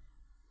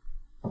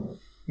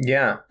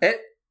 Yeah. It's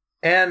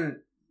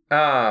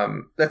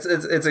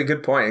a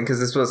good point, because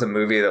this was a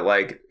movie that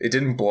like it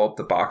didn't blow up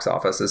the box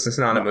office. This is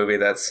not a movie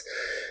that's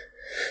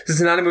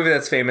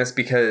famous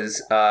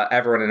because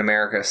everyone in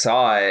America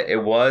saw it.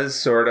 It was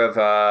sort of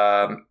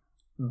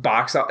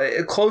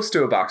close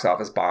to a box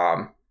office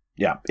bomb.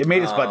 Yeah, it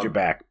made its budget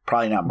back.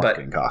 Probably not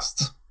marketing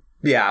costs.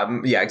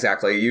 Yeah,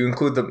 exactly. You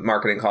include the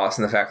marketing costs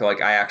and the fact that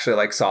like I actually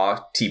like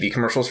saw TV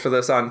commercials for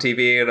this on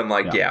TV, and I'm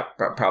like,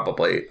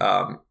 probably.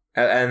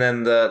 And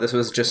then this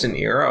was just an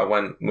era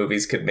when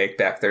movies could make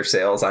back their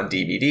sales on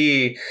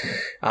DVD.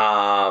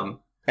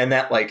 And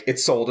that, like, it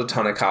sold a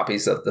ton of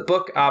copies of the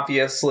book,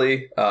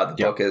 obviously. The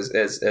book is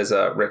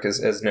Rick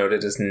has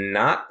noted, is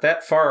not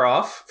that far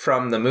off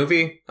from the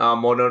movie.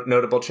 One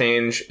notable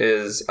change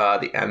is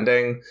the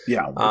ending.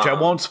 Yeah, which I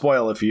won't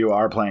spoil if you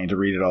are planning to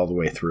read it all the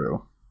way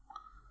through.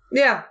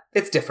 Yeah,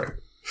 it's different.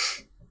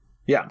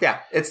 Yeah,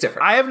 it's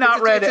different. I have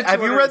not read it.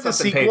 Have you read the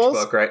sequels?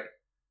 Book, right?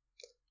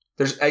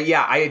 There's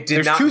I did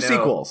There's not two know.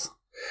 sequels.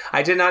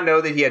 I did not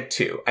know that he had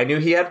 2. I knew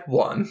he had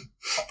 1.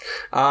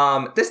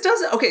 This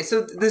does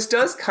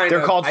kind of...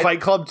 They're called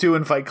Fight Club 2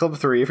 and Fight Club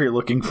 3 if you're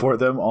looking for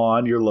them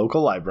on your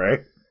local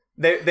library.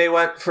 They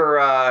went for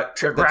the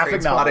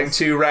Trainspotting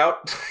 2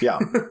 route. Yeah.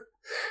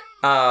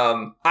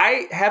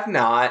 I have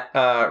not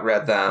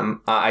read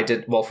them. I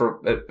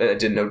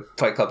didn't know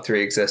Fight Club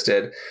 3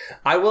 existed.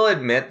 I will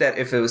admit that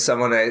if it was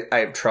someone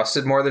I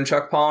trusted more than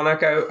Chuck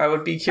Palahniuk, I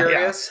would be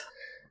curious. Yeah.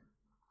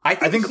 I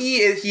think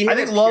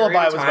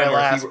Lullaby was my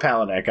last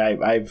Palahniuk.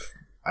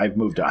 I've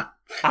moved on.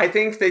 I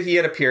think that he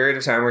had a period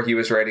of time where he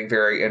was writing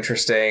very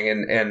interesting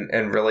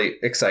and really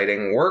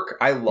exciting work.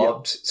 I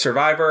loved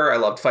Survivor. I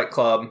loved Fight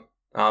Club.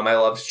 I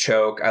loved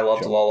Choke. I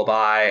loved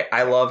Lullaby.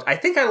 I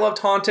think I loved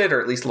Haunted,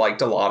 or at least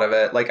liked a lot of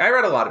it. Like, I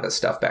read a lot of his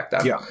stuff back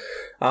then. Yeah.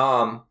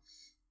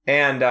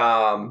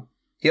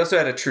 He also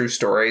had a True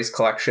Stories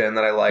collection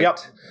that I liked. Yep.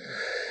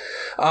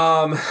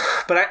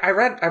 But I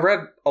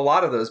read a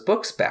lot of those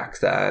books back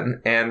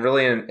then and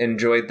really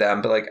enjoyed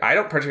them. But like, I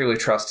don't particularly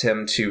trust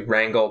him to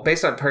wrangle,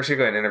 based on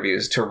particular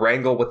interviews, to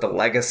wrangle with the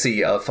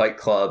legacy of Fight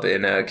Club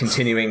in a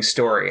continuing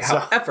story.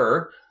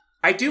 However,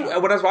 I do,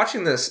 when I was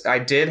watching this, I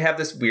did have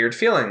this weird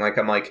feeling. Like,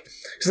 I'm like,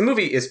 because the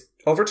movie is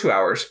over 2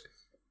 hours.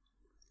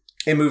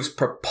 It moves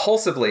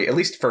propulsively, at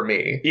least for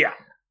me. Yeah.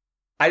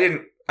 I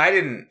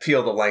didn't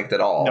feel the length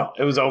at all. No,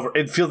 it was over.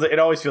 It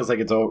always feels like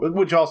it's over,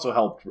 which also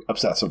helped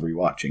obsessive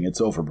rewatching.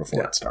 It's over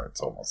before it starts,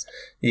 almost.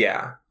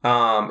 Yeah.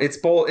 It's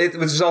both. Which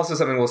is also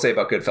something we'll say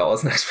about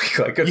Goodfellas next week.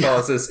 Like,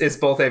 Goodfellas is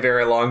both a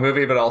very long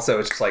movie, but also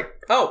it's just like,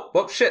 oh,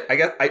 well, shit. I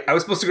guess I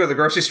was supposed to go to the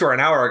grocery store an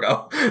hour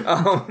ago.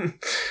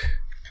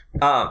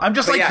 I'm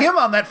just like him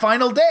on that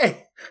final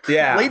day.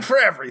 Yeah, late for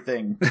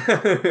everything.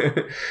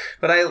 But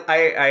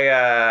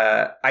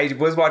I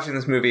was watching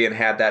this movie and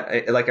had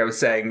that, like I was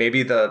saying,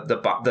 maybe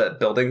the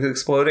buildings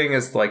exploding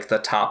is like the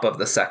top of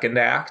the second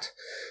act.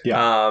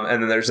 Yeah.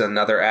 And then there's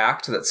another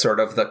act that's sort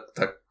of the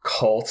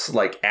cult,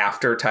 like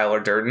after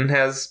Tyler Durden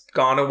has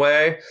gone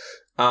away.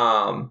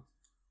 Or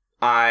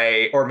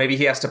maybe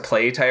he has to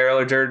play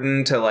Tyler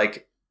Durden to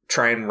like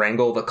try and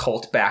wrangle the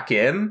cult back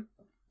in.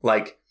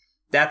 Like,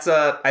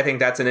 I think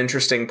that's an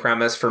interesting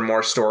premise for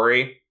more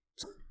story.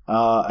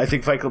 I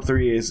think Fight Club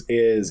 3 is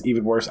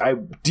even worse. I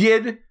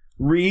did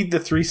read the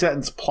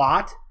 3-sentence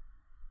plot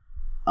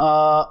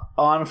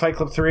on Fight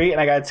Club 3, and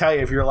I gotta tell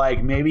you, if you're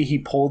like, maybe he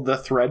pulled the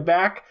thread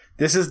back,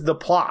 this is the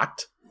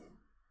plot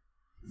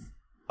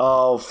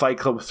of Fight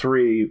Club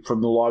 3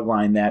 from the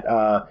logline that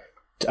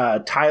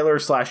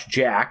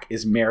Tyler/Jack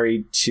is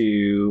married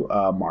to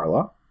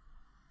Marla.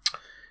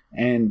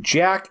 And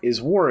Jack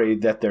is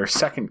worried that their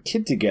second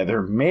kid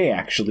together may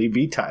actually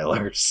be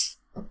Tyler's.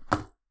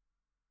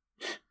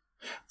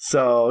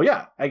 So,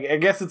 yeah, I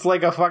guess it's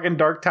like a fucking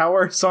Dark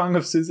Tower Song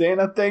of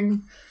Susanna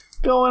thing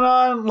going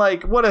on.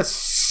 Like, what a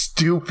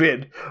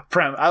stupid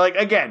premise.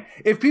 Again,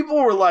 if people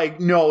were like,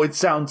 no, it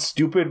sounds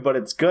stupid, but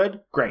it's good,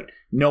 great.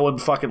 No one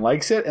fucking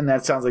likes it, and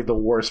that sounds like the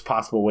worst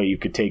possible way you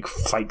could take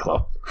Fight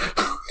Club.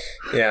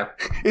 Yeah.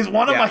 Is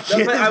one of my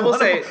kids,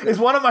 is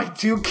one of my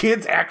two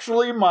kids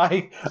actually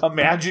my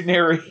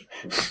imaginary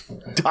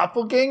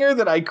doppelganger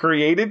that I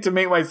created to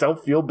make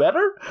myself feel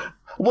better?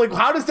 Like,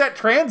 how does that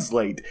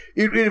translate?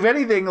 If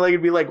anything, like,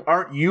 it'd be like,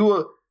 aren't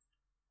you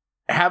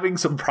having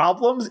some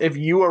problems if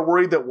you are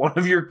worried that one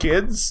of your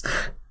kids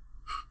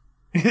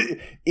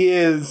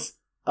was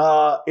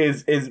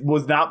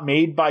not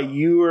made by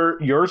you or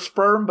your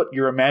sperm, but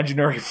your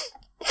imaginary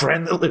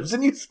friend that lives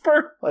in your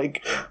sperm?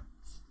 Like,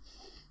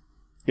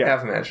 yeah,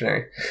 half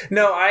imaginary.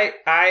 No,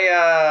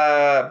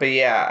 but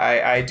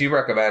yeah, I do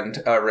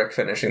recommend Rick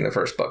finishing the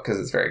first book because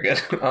it's very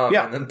good.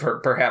 And then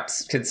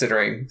perhaps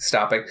considering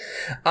stopping.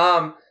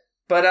 Yeah,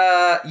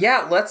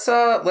 let's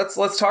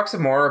talk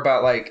some more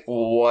about like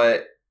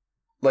what,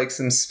 like,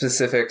 some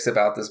specifics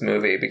about this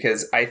movie,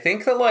 because I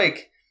think that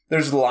like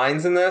there's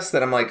lines in this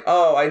that I'm like,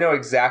 oh, I know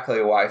exactly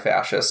why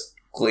fascists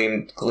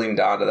gleamed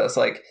onto this.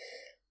 Like,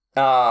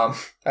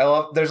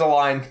 there's a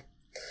line.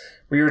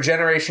 We were a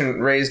generation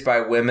raised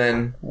by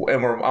women,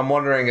 and I'm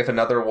wondering if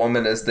another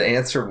woman is the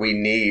answer we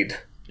need.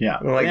 Yeah,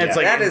 like, it's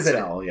like that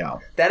incel,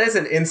 is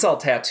an insult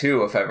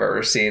tattoo if I've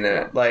ever seen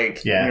it.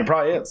 Like, yeah, it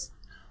probably is.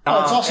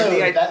 Well, it's also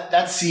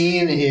that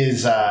scene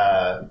is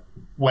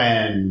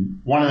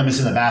when one of them is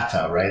in the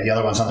bathtub, right? The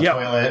other one's on the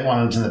toilet. One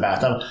of them's in the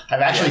bathtub.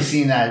 I've actually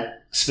seen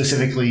that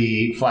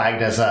specifically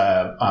flagged as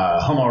a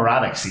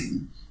homoerotic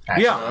scene.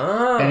 Actually.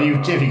 Yeah, and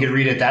if you could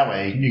read it that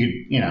way,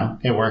 you could,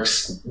 it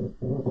works.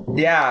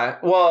 Yeah,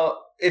 well,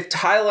 if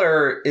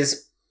Tyler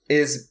is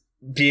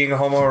being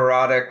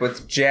homoerotic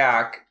with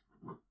Jack,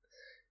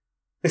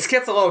 this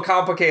gets a little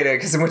complicated,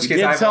 because in which case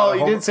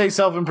you did say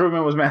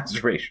self-improvement was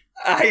masturbation.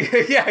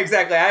 Yeah,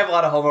 exactly. I have a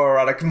lot of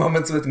homoerotic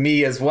moments with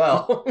me as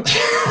well.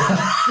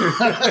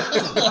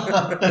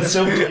 That's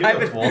so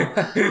beautiful.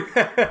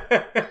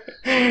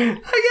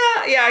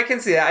 Yeah, I can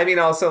see that. I mean,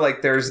 also,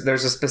 like, there's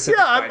a specific.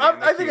 Yeah,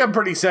 I think I'm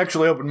pretty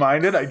sexually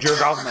open-minded. I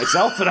jerk off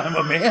myself, and I'm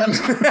a man.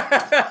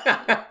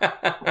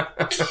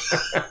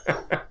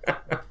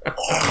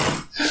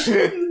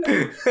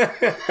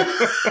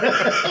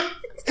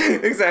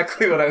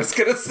 Exactly what I was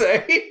gonna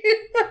say.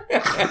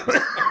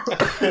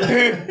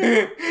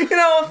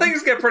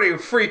 Things get pretty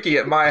freaky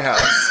at my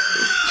house.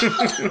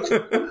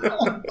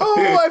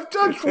 Oh, I've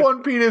touched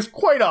one penis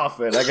quite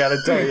often, I gotta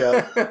tell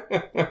you.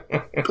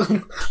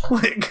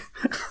 Like,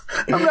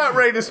 I'm not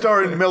ready to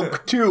star in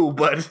Milk 2,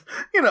 but,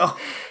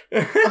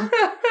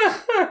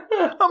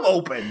 I'm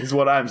open, is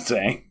what I'm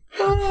saying.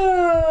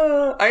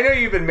 I know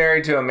you've been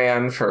married to a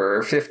man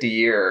for 50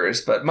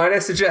 years, but might I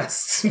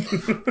suggest...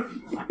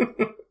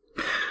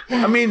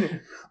 I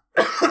mean,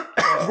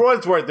 for what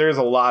it's worth, there's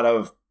a lot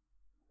of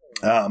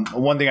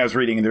one thing I was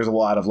reading, and there's a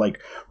lot of like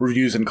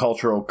reviews and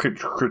cultural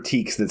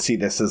critiques that see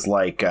this as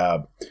like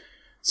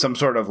some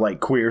sort of like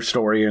queer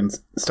story and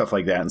stuff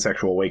like that and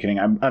sexual awakening.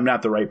 I'm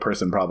not the right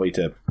person probably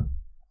to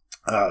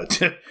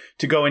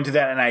go into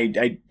that, and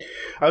I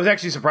was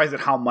actually surprised at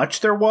how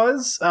much there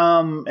was,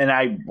 and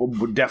I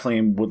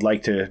definitely would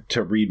like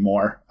to read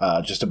more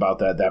just about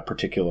that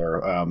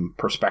particular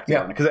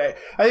perspective, because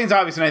I think it's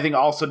obvious, and I think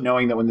also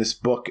knowing that when this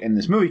book and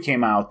this movie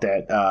came out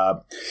that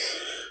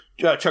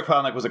Chuck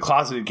Palahniuk was a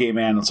closeted gay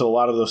man, and so a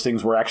lot of those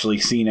things were actually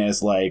seen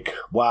as like,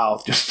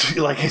 wow, just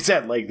like I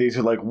said, like these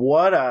are like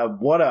what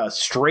a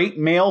straight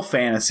male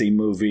fantasy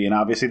movie, and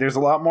obviously there's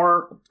a lot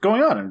more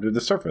going on under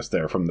the surface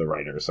there from the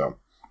writer. So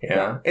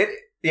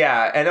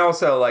and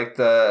also like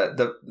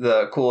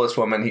the coolest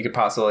woman he could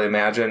possibly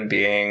imagine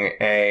being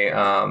a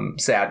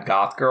sad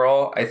goth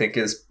girl, I think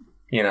is,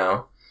 you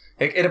know,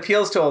 it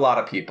appeals to a lot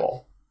of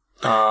people.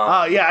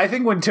 I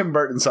think when Tim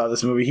Burton saw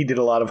this movie, he did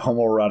a lot of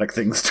homoerotic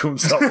things to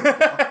himself.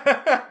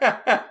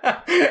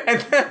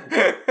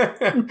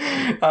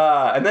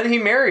 and then he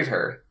married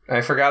her.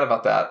 I forgot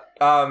about that.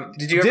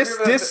 Did you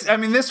ever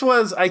this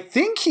was, I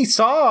think he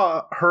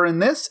saw her in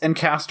this and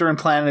cast her in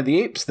Planet of the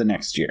Apes the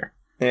next year.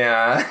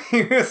 Yeah,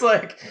 he was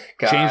like,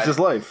 God, changed his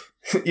life.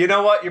 You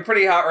know what? You're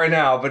pretty hot right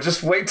now, but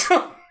just wait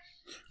till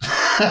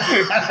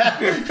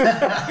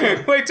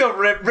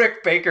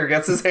Rick Baker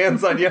gets his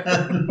hands on you.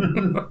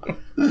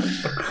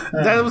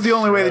 That was the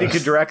only way that he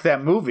could direct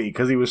that movie,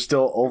 because he was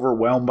still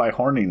overwhelmed by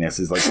horniness.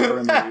 He's like,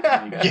 I'm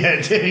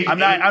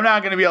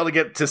not going to be able to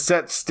get to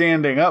set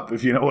standing up,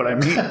 if you know what I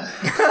mean.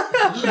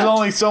 There's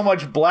only so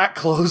much black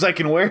clothes I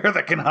can wear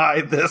that can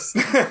hide this.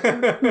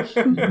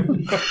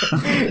 It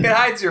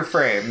hides your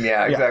frame.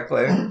 Yeah,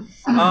 exactly.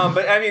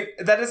 But I mean,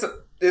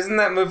 isn't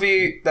that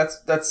movie?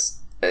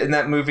 That's in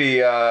that movie.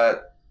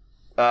 Mark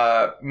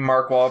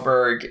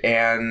Wahlberg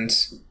and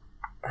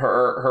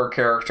her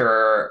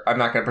character. I'm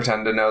not going to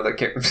pretend to know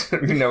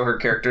her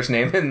character's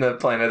name in the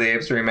Planet of the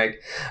Apes remake.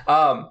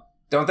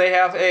 Don't they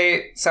have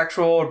a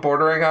sexual or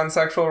bordering on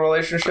sexual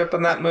relationship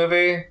in that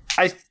movie?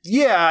 I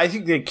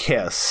think they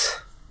kiss.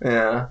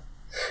 Yeah.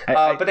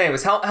 But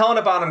anyways,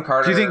 Helena Bonham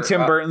Carter. Do you think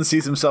Tim Burton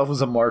sees himself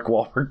as a Mark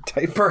Wahlberg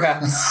type?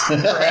 Perhaps.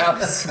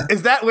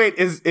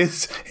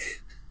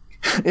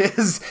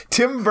 Is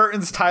Tim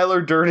Burton's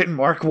Tyler Durden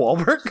Mark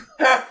Wahlberg?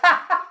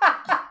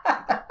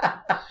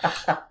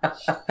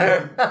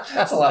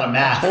 That's a lot of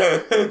math.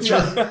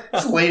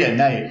 It's late at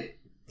night.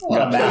 A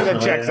lot of math.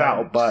 That checks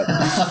out, but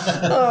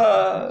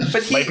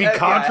but might be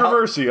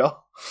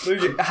controversial.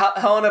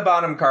 Helena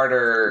Bonham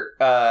Carter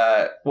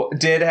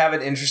did have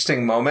an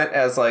interesting moment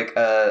as like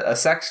a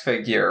sex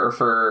figure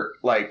for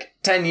like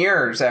 10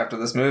 years after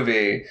this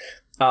movie.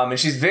 And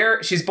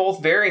she's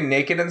both very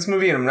naked in this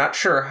movie, and I'm not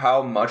sure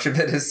how much of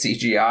it is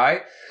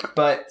CGI,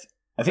 but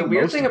I think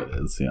most of it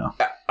is, yeah.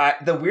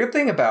 The weird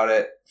thing about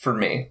it for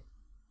me,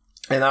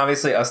 and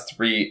obviously us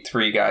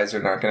three guys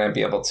are not going to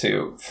be able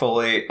to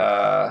fully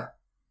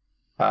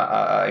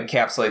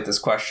encapsulate this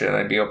question.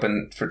 I'd be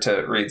open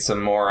to read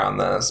some more on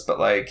this, but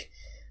like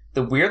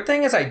the weird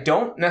thing is I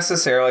don't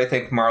necessarily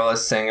think Marla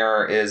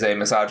Singer is a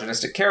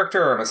misogynistic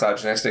character or a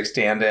misogynistic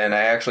stand-in. I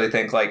actually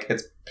think like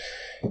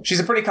she's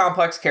a pretty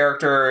complex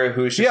character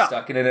who's just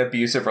stuck in an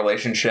abusive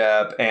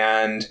relationship,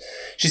 and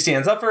she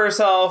stands up for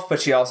herself,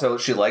 but she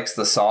likes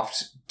the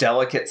soft,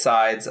 delicate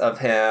sides of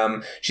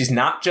him. She's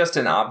not just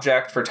an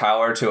object for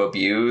Tyler to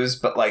abuse,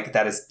 but like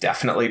that is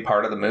definitely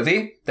part of the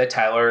movie, that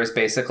Tyler is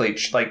basically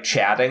like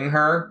chatting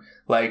her.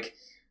 Like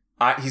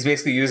he's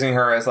basically using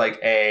her as like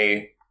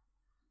a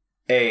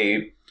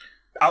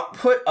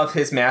output of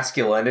his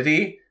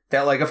masculinity.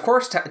 That, like, of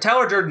course,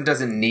 Tyler Durden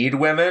doesn't need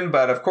women,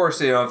 but of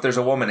course, you know, if there's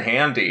a woman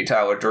handy,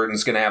 Tyler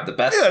Durden's going to have the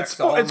best sex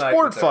all night. It's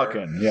sport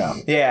fucking, yeah.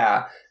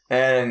 Yeah,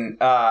 and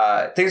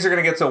things are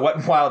going to get so wet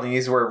and wild, and he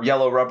needs to wear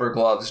yellow rubber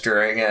gloves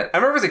during it. I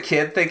remember as a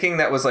kid thinking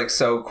that was, like,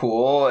 so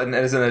cool, and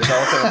as an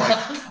adult, I'm like,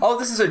 oh,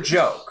 this is a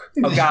joke.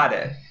 Oh, got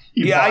it.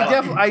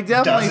 I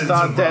definitely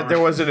thought that there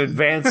was an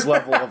advanced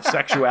level of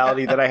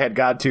sexuality that I had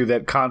got to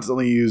that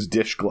constantly used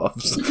dish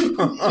gloves.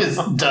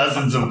 Just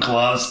dozens of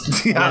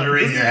gloves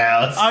littering your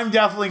house. I'm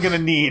definitely going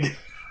to need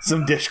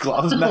some dish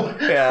gloves now.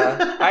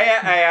 Yeah,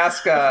 I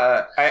ask.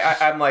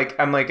 I'm like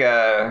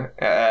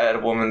at a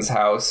woman's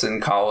house in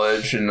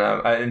college, and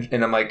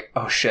I'm like,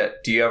 oh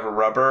shit, do you have a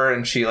rubber?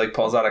 And she like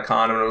pulls out a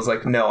condom, and I was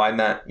like, no, I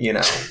meant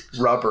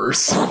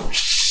rubbers.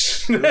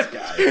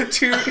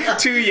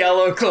 two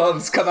yellow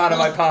gloves come out of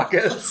my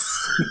pockets.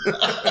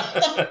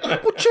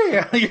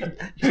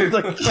 You're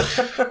like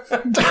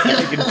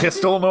making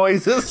pistol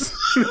noises.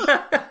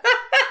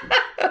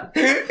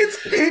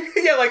 It's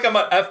like I'm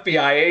an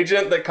FBI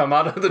agent that come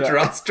out of the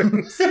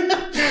drawstrings.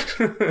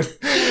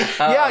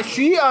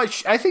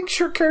 I think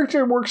her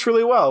character works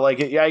really well. Like,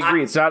 I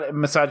agree. It's not a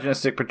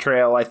misogynistic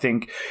portrayal. I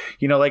think,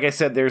 like I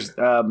said, there's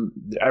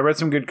I read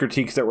some good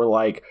critiques that were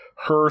like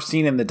her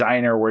scene in the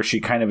diner where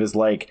she kind of is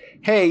like,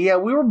 hey, yeah,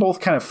 we were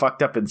both kind of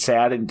fucked up and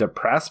sad and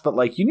depressed, but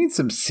like you need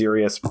some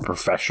serious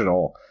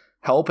professional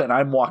help, and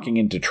I'm walking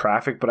into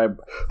traffic. But I'm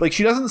like,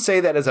 she doesn't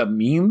say that as a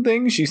mean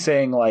thing. She's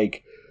saying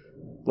like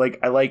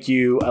I like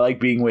you, I like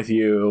being with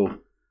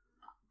you,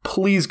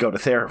 please go to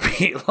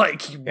therapy.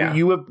 Like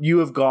you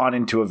have gone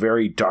into a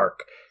very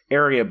dark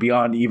area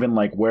beyond even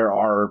like where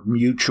our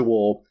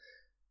mutual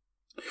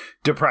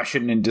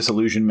depression and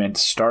disillusionment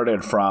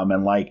started from.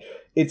 And like,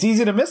 it's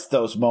easy to miss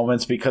those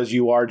moments because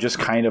you are just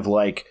kind of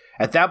like,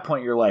 at that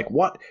point you're like,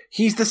 what?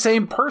 He's the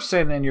same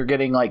person. And you're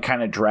getting like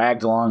kind of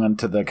dragged along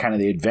onto the kind of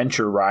the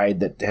adventure ride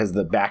that has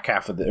the back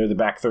half of the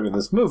back third of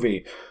this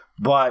movie.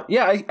 But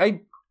yeah,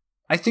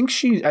 I think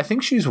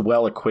she's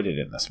well acquitted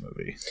in this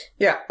movie.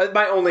 Yeah.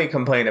 My only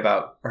complaint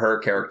about her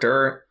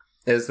character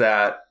is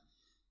that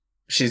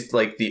she's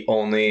like the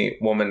only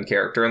woman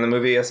character in the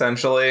movie,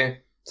 essentially.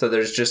 So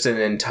there's just an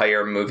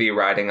entire movie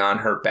riding on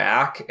her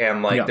back.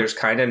 And like, there's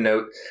kind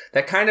of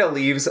that kind of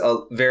leaves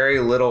a very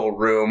little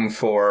room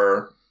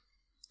for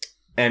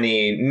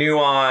any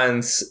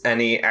nuance,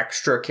 any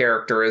extra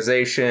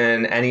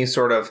characterization, any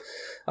sort of,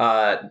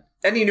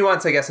 any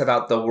nuance, I guess,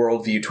 about the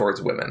worldview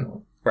towards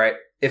women, right?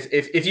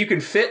 If you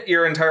can fit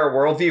your entire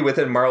worldview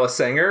within Marla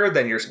Singer,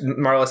 then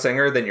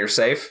you're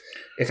safe.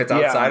 If it's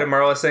outside of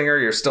Marla Singer,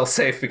 you're still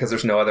safe because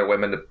there's no other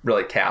women to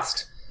really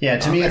cast. Yeah,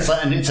 to me, it's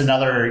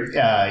another,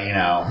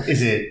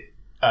 is it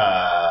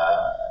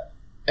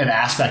an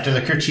aspect of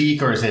the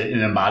critique or is it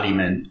an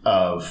embodiment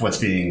of what's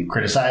being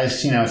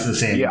criticized? It's the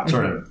same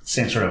sort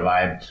of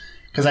vibe.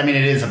 Because, I mean,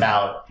 it is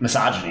about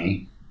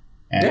misogyny.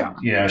 And,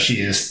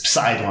 she is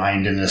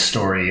sidelined in this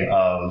story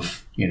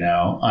of,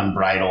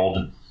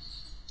 unbridled,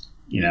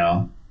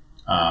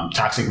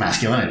 toxic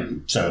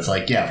masculinity. So it's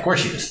like, of course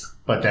she is.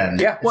 But then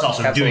it's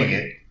also absolutely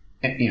doing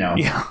it,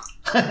 Yeah.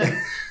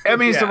 I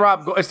mean, it's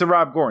the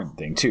Rob Gordon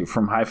thing too,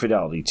 from High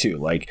Fidelity too.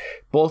 Like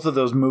both of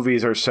those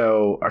movies are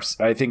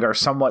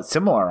somewhat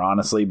similar,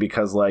 honestly,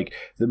 because like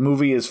the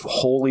movie is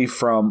wholly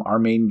from our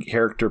main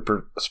character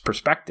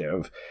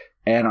perspective,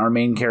 and our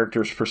main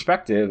character's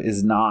perspective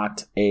is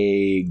not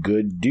a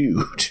good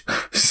dude.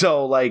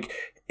 So like,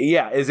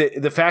 is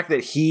it the fact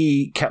that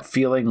he kept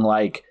feeling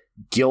like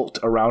guilt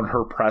around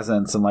her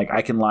presence and like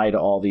I can lie to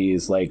all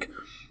these like.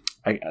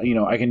 I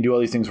can do all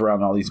these things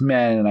around all these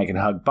men and I can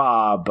hug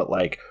Bob, but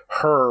like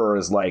her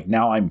is like,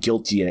 now I'm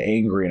guilty and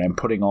angry and I'm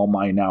putting all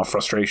my now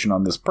frustration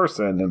on this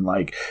person and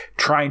like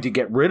trying to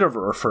get rid of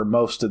her for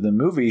most of the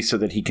movie so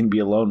that he can be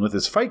alone with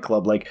his Fight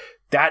Club. Like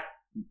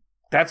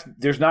that's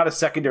there's not a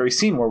secondary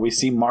scene where we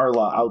see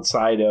Marla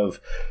outside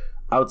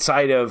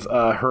of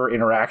her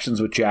interactions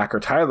with Jack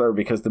or Tyler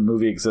because the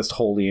movie exists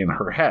wholly in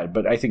her head.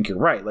 But I think you're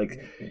right. Like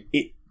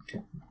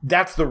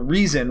that's the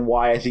reason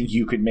why I think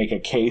you could make a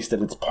case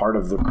that it's part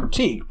of the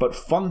critique, but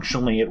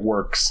functionally it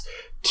works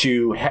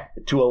to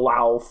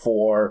allow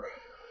for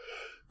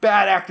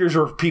bad actors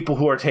or people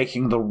who are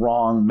taking the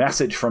wrong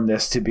message from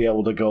this to be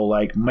able to go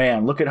like,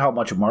 man, look at how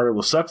much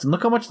Marla sucks and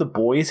look how much the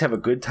boys have a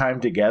good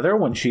time together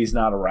when she's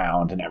not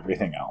around and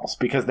everything else,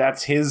 because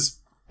that's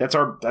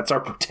our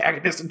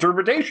protagonist's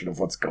interpretation of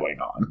what's going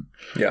on.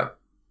 Yeah.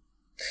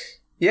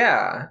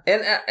 Yeah,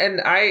 and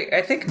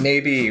I think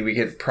maybe we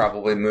could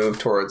probably move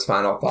towards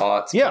final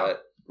thoughts. Yeah.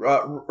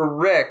 But,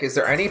 Rick, is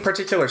there any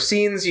particular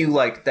scenes you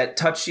like that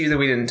touched you that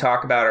we didn't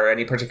talk about, or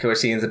any particular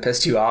scenes that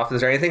pissed you off?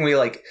 Is there anything we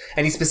like,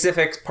 any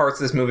specific parts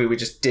of this movie we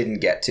just didn't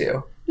get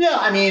to? Yeah,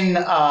 I mean,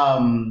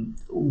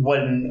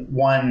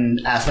 one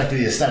aspect of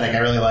the aesthetic I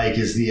really like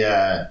is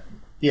the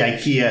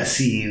IKEA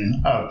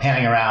scene of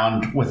panning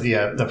around with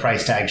the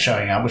price tag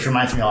showing up, which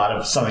reminds me a lot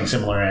of something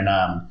similar in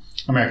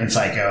American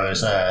Psycho.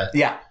 There's a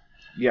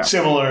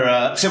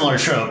similar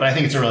trope, but I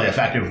think it's a really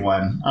effective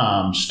one,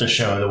 just to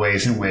show the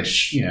ways in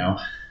which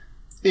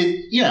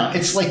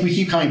it's like we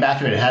keep coming back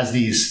to it. It has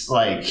these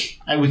like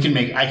I can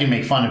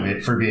make fun of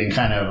it for being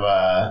kind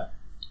of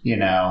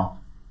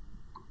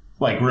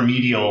like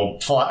remedial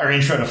or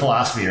intro to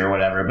philosophy or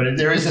whatever, but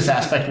there is this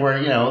aspect where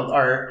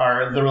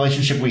our the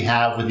relationship we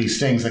have with these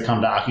things that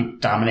come to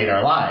dominate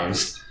our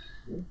lives,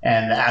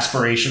 and the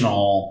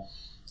aspirational.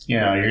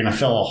 You're going to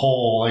fill a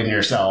hole in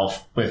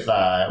yourself with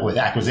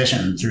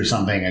acquisition through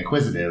something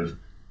acquisitive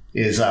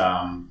is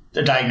a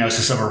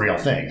diagnosis of a real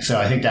thing. So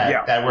I think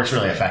that works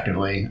really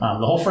effectively.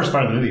 The whole first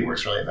part of the movie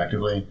works really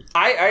effectively.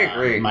 I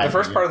agree. The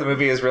first part of the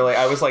movie is really,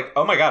 I was like,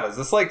 oh my God, is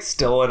this like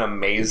still an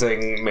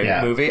amazing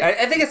movie?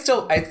 I think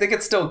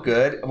it's still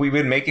good. We've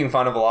been making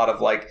fun of a lot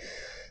of like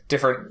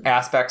different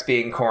aspects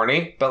being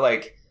corny, but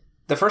like,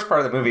 the first part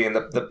of the movie and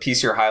the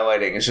piece you're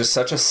highlighting is just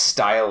such a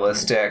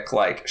stylistic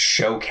like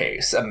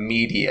showcase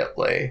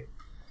immediately.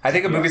 I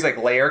think of movies like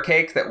Layer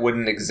Cake that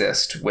wouldn't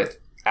exist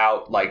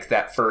without like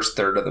that first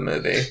third of the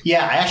movie.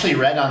 Yeah, I actually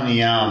read on the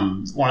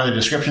one of the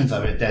descriptions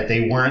of it that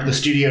the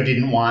studio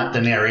didn't want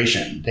the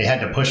narration. They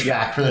had to push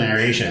back for the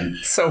narration.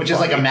 Which is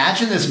like,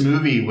 imagine this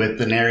movie with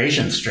the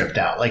narration stripped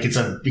out. Like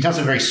becomes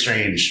a very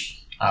strange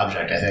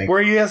object, I think.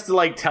 Where he has to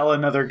like tell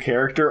another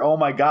character, oh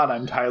my God,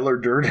 I'm Tyler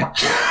Durden. Yeah,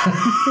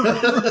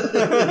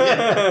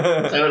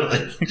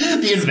 totally.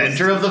 The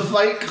inventor of the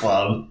Fight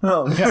Club.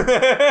 Oh,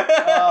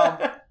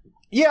 yeah.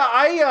 Yeah,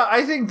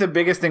 I think the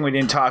biggest thing we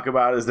didn't talk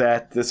about is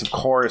that this, of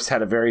course,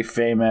 had a very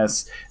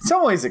famous, in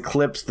some ways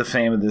eclipsed the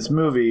fame of this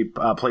movie,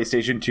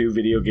 PlayStation 2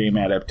 video game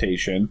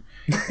adaptation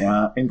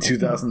in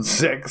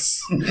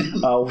 2006,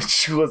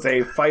 which was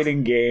a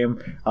fighting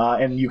game,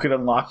 and you could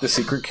unlock the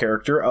secret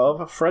character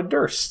of Fred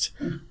Durst.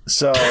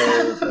 So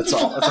it's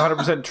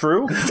 100%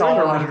 true. It's all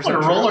 100%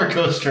 a roller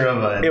coaster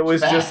of a. It was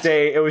just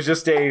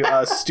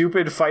a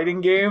stupid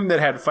fighting game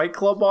that had Fight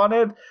Club on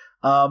it.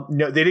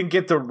 No, they didn't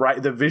get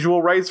the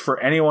visual rights for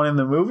anyone in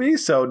the movie,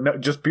 so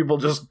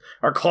people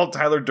are called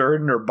Tyler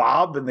Durden or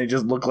Bob, and they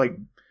just look like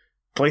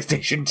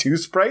PlayStation 2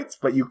 sprites.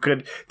 But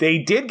they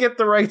did get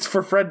the rights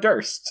for Fred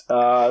Durst.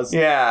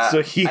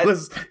 So he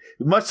was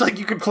much like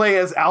you could play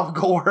as Al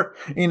Gore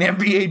in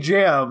NBA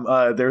Jam.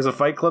 There's a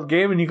Fight Club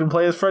game, and you can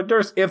play as Fred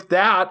Durst if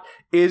that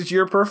is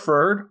your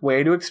preferred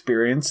way to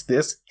experience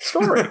this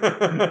story.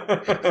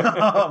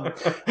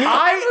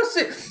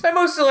 I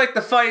mostly like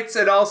the fights,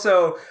 and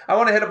also I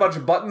want to hit a bunch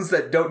of buttons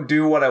that don't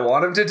do what I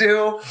want them to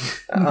do.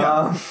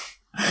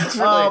 That's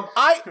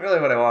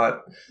really what I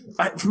want.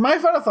 My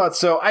final thoughts.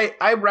 So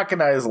I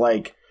recognize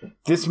like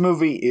this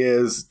movie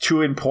is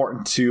too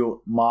important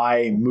to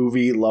my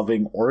movie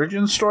loving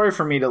origin story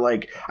for me to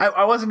like.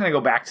 I wasn't going to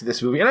go back to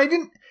this movie, and I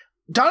didn't.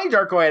 Donnie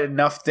Darko had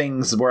enough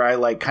things where I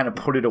like kind of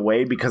put it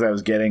away because I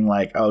was getting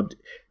like, oh,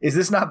 is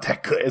this not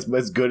that good? As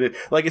good?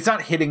 Like it's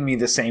not hitting me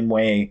the same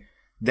way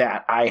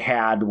that I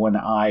had when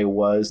I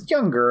was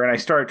younger, and I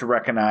started to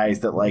recognize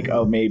that like,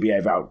 oh, maybe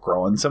I've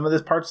outgrown some of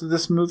the parts of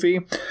this movie.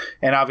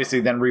 And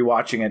obviously then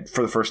rewatching it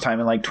for the first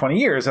time in like 20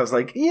 years, I was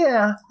like,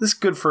 yeah, this is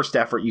good first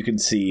effort. You can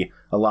see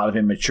a lot of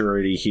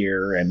immaturity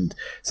here and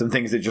some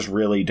things that just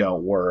really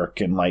don't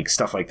work and like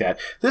stuff like that.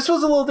 This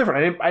was a little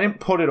different. I didn't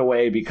put it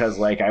away because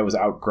like I was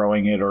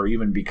outgrowing it or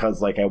even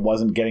because like I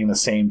wasn't getting the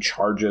same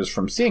charges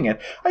from seeing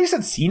it. I just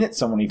had seen it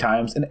so many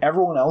times and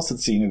everyone else had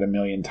seen it a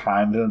million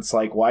times. And it's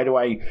like, why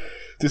do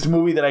this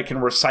movie that I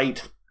can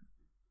recite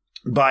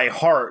by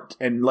heart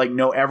and like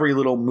know every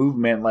little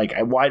movement, like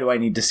why do I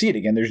need to see it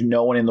again? There's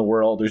no one in the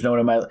world. There's no one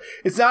in my.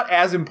 It's not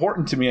as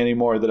important to me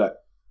anymore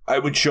that I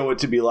would show it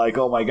to be like,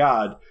 oh my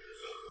God,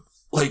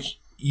 like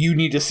you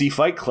need to see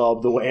Fight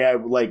Club the way I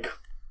like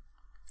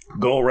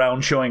go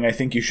around showing I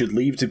think you should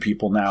leave to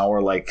people now,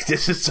 or like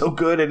this is so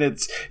good and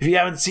it's if you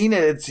haven't seen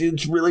it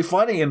it's really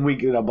funny and we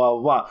blah blah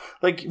blah.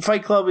 Like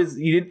Fight Club is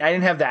I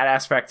didn't have that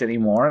aspect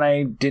anymore, and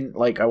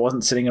I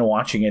wasn't sitting and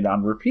watching it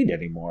on repeat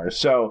anymore.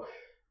 So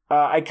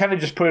I kind of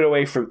just put it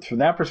away from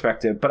that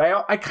perspective. But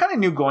I kind of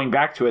knew going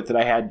back to it that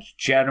I had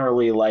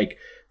generally like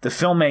the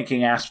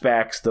filmmaking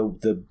aspects,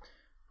 the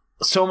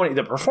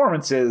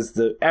performances,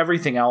 the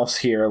everything else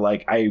here,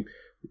 like I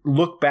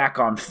look back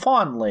on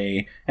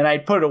fondly, and I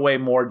put it away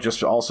more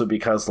just also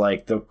because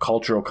like the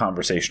cultural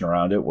conversation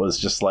around it was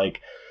just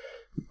like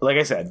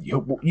I said,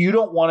 you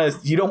don't want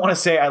to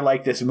say I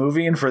like this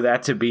movie and for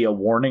that to be a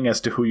warning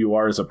as to who you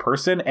are as a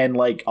person, and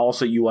like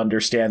also you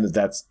understand that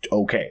that's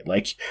okay.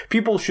 Like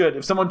people should,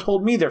 if someone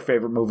told me their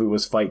favorite movie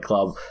was Fight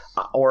Club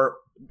or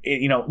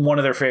one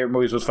of their favorite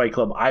movies was Fight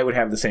Club, I would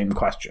have the same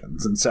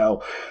questions. And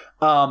so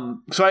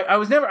I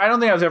was never, I don't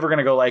think I was ever going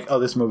to go like, oh,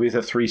 this movie is a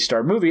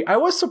 3-star movie. I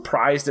was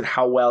surprised at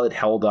how well it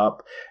held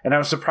up. And I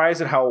was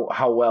surprised at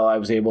how well I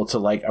was able to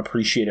like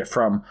appreciate it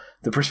from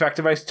the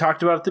perspective I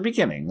talked about at the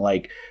beginning.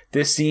 Like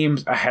this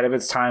seems ahead of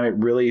its time. It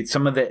really,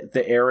 some of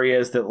the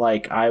areas that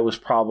like, I was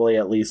probably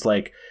at least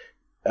like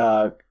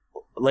I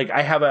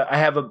have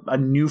a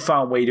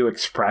newfound way to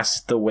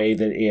express the way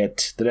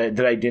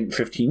that I didn't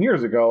 15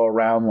 years ago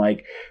around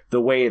like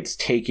the way it's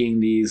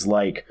taking these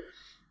like,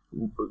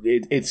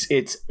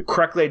 it's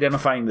correctly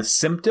identifying the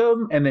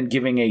symptom and then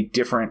giving a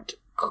different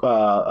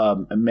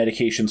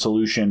medication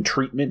solution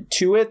treatment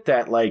to it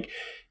that like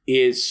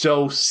is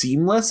so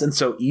seamless and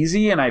so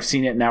easy. And I've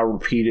seen it now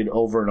repeated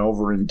over and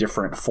over in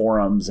different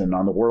forums and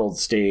on the world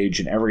stage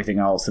and everything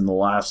else in the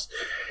last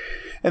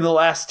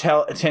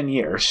 10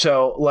 years.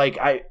 So like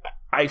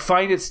I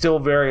find it still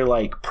very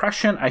like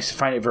prescient. I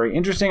find it very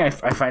interesting. I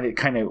find it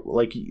kind of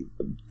like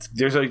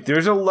there's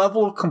a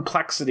level of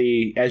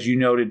complexity, as you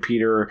noted,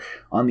 Peter,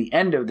 on the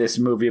end of this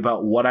movie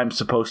about what I'm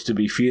supposed to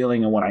be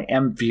feeling and what I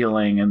am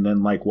feeling, and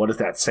then like what does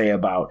that say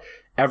about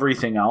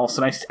everything else?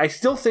 And I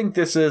still think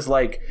this is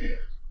like,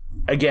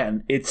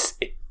 again, it's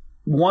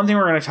one thing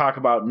we're going to talk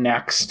about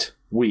next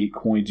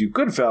week when we do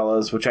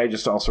Goodfellas, which I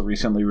just also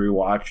recently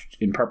rewatched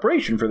in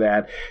preparation for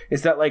that,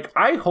 is that like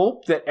I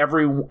hope that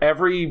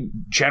every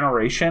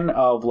generation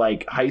of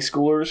like high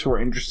schoolers who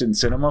are interested in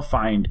cinema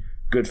find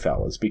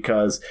Goodfellas,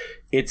 because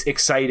it's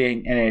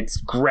exciting and it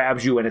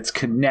grabs you and it's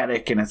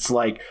kinetic, and it's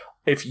like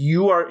if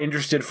you are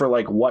interested for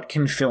like what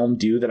can film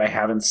do that I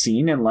haven't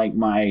seen in like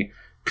my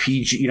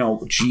PG,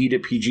 G to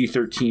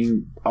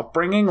PG-13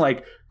 upbringing,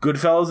 like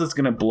Goodfellas is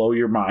going to blow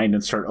your mind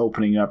and start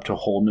opening up to a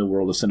whole new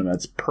world of cinema.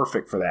 It's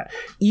perfect for that.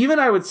 Even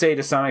I would say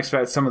to some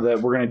extent, we're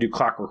going to do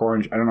Clockwork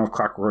Orange. I don't know if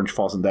Clockwork Orange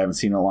falls into that. I haven't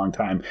seen it in a long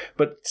time,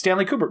 but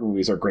Stanley Kubrick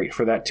movies are great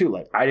for that too.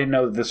 Like I didn't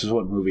know that this is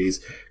what movies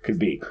could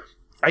be.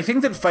 I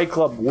think that Fight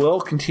Club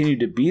will continue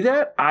to be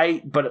that.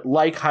 But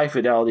like High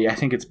Fidelity, I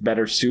think it's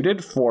better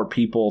suited for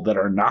people that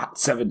are not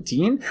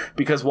 17,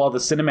 because while the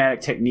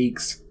cinematic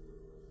techniques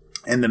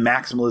and the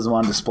maximalism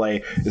on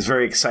display is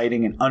very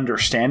exciting and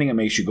understanding, it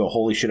makes you go,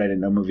 holy shit, I didn't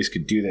know movies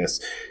could do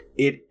this.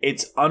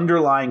 Its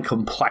underlying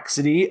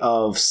complexity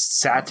of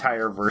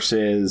satire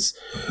versus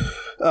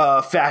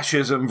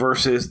fascism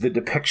versus the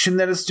depiction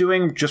that it's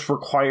doing just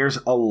requires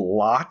a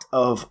lot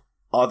of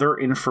other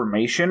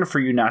information for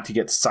you not to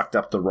get sucked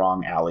up the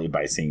wrong alley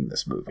by seeing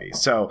this movie.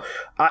 So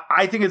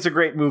I think it's a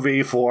great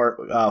movie for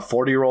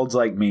 40-year-olds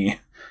like me.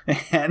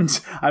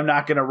 And I'm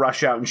not going to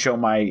rush out and show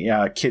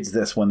my kids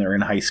this when they're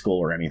in high school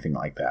or anything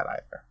like that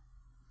either.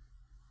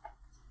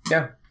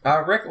 Yeah.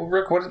 Rick,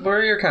 what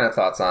are your kind of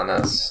thoughts on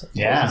this?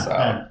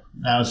 Yeah,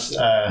 that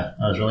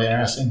was really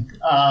interesting.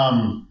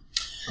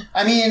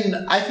 I mean,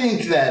 I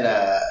think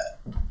that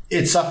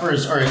it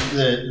suffers, or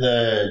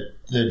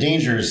the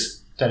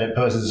dangers that it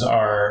poses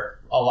are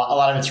a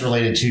lot of it's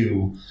related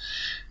to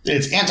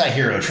its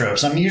anti-hero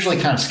tropes. I'm usually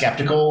kind of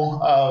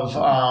skeptical of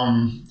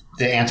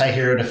the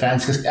anti-hero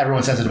defense, because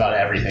everyone says it about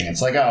everything.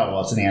 It's like, oh,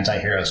 well, it's an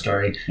anti-hero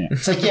story. Yeah.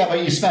 It's like, yeah,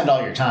 but you spend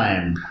all your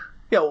time.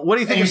 Yeah, what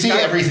do you think? And you see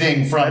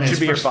everything from that should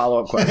be your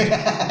follow-up question.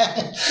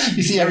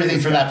 You see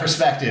everything from that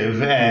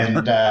perspective,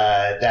 and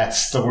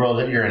that's the world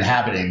that you're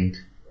inhabiting.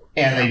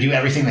 And they do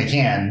everything they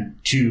can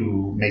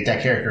to make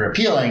that character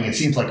appealing. It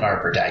seems like our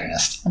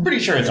protagonist. I'm pretty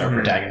sure it's our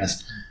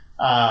protagonist,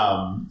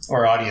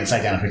 or audience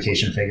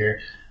identification figure.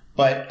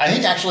 But I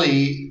think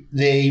actually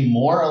they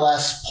more or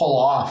less pull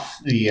off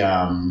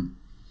the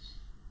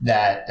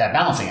that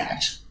balancing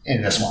act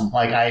in this one.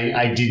 Like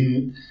I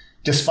didn't,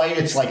 despite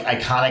its like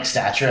iconic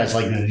stature as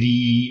like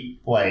the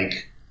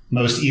like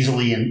most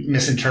easily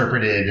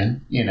misinterpreted,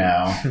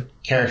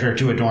 character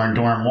to adorn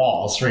dorm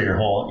walls for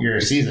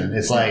your season.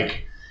 It's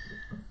like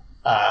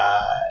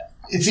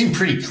it seemed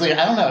pretty clear.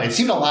 I don't know. It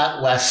seemed a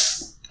lot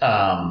less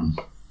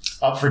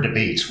up for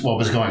debate what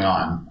was going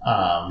on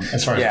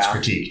as far as its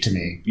critique to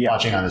me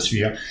watching on this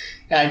video.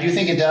 And I do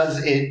think it does.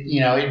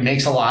 It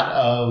makes a lot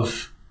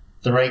of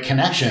the right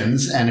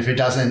connections, and if it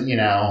doesn't,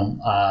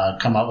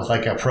 come up with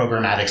like a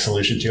programmatic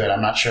solution to it, I'm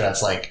not sure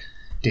that's like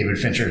David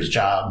Fincher's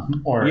job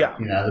or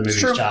the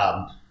movie's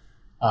job.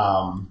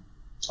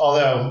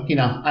 Although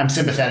I'm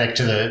sympathetic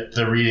to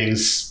the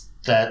readings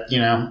that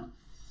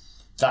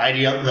the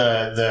idea,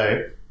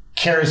 the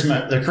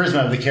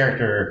charisma of the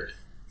character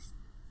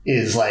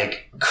is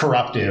like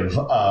corruptive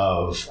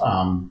of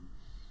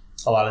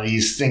a lot of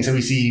these things that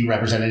we see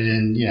represented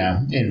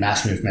in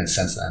mass movements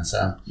since then.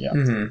 So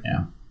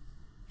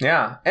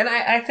Yeah. And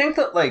I think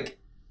that, like,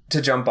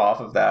 to jump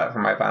off of that for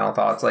my final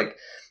thoughts, like,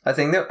 a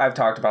thing that I've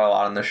talked about a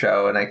lot on the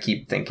show and I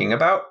keep thinking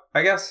about,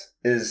 I guess,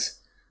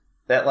 is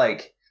that,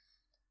 like,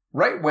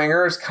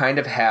 right-wingers kind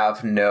of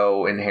have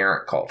no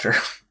inherent culture.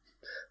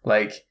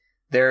 Like,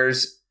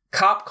 there's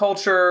cop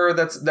culture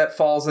that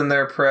falls in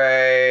their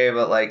prey,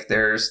 but, like,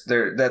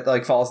 that,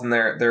 like, falls in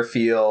their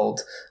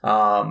field.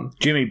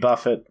 Jimmy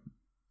Buffett.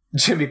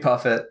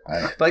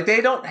 But, like,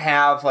 they don't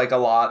have like a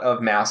lot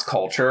of mass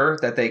culture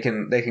that they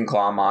can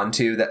glom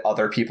onto that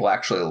other people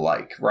actually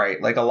like,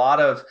 right? Like a lot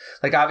of,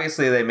 like,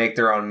 obviously they make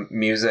their own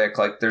music,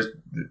 like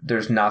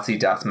there's Nazi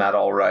death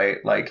metal,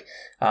 right? Like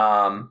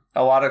a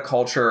lot of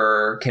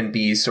culture can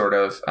be sort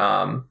of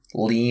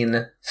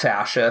lean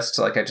fascist,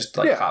 like I just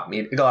like cop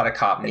media, a lot of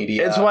cop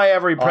media. It's why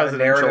every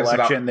presidential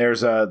election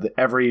there's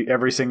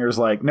every singer's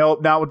like,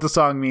 nope, not what the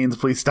song means,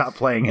 please stop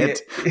playing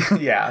it.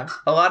 Yeah,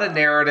 a lot of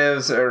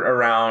narratives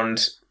around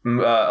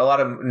a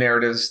lot of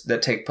narratives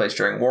that take place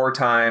during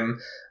wartime.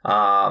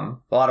 A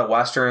lot of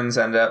westerns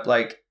end up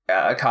like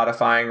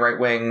codifying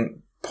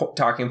right-wing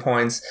talking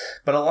points,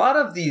 but a lot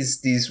of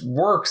these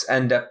works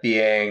end up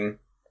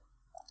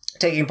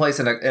taking place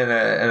in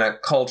a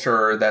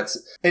culture that's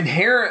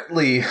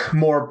inherently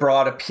more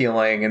broad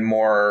appealing and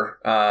more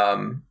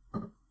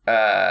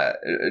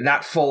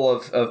not full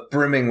of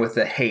brimming with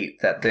the hate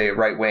that the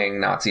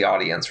right-wing Nazi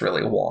audience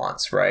really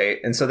wants, right?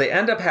 And so they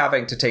end up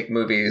having to take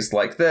movies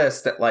like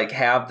this that like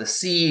have the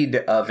seed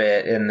of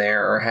it in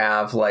there, or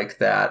have like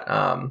that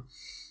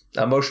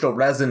emotional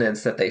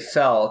resonance that they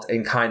felt,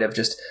 and kind of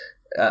just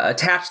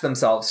attach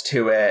themselves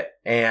to it.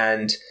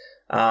 And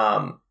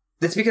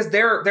it's because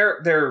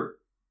they're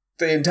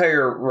the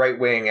entire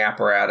right-wing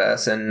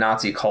apparatus and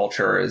Nazi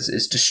culture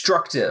is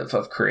destructive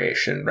of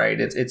creation, right?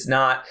 It's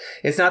not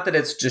that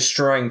it's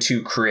destroying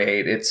to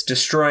create, it's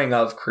destroying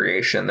of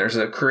creation. There's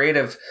a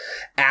creative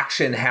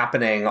action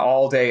happening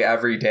all day,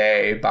 every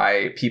day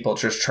by people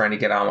just trying to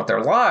get on with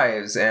their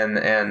lives.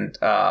 And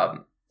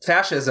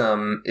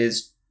fascism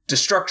is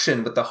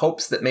destruction with the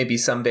hopes that maybe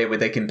someday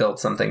they can build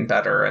something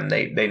better, and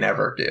they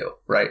never do,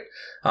 right?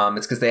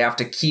 It's because they have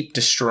to keep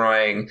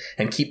destroying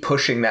and keep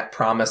pushing that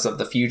promise of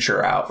the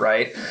future out,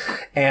 right?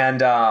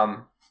 And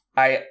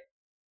I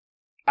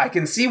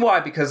can see why,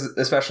 because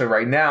especially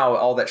right now,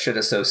 all that shit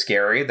is so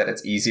scary that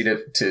it's easy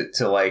to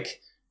like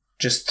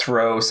just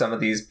throw some of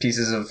these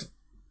pieces of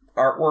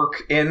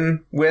artwork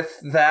in with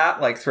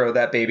that, like throw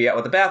that baby out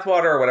with the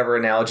bathwater, or whatever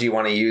analogy you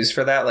want to use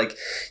for that. Like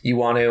you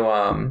want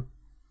to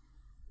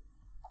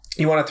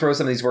you want to throw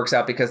some of these works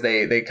out because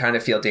they kind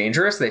of feel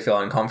dangerous, they feel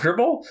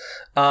uncomfortable.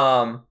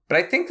 But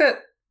I think that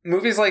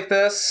movies like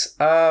this,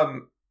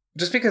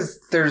 just because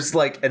there's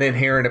like an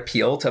inherent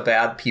appeal to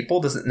bad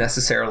people doesn't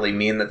necessarily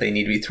mean that they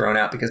need to be thrown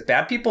out, because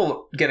bad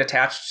people get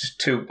attached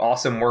to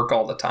awesome work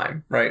all the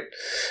time, right?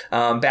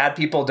 Bad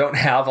people don't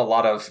have a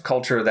lot of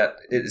culture that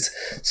is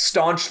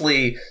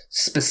staunchly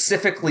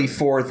specifically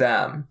for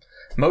them.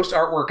 Most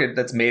artwork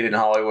that's made in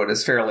Hollywood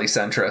is fairly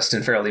centrist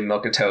and fairly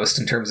milquetoast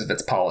in terms of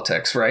its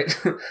politics, right?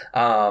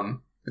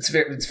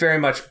 It's very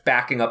much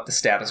backing up the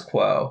status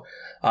quo.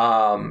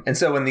 And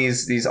so when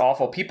these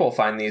awful people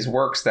find these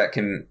works that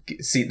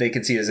they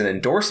can see as an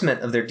endorsement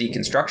of their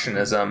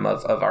deconstructionism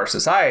of our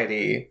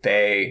society,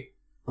 they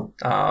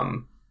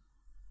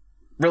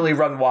really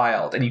run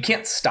wild, and you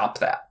can't stop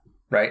that,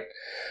 right?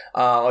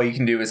 All you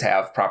can do is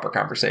have proper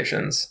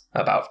conversations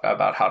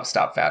about how to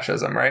stop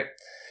fascism, right?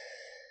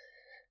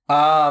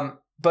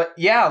 But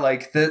yeah,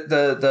 like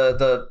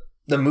the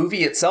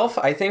movie itself,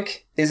 I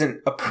think,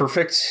 isn't a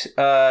perfect,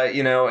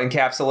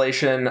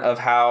 encapsulation of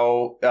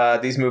how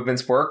these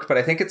movements work. But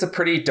I think it's a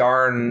pretty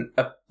darn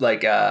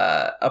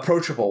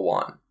approachable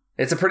one.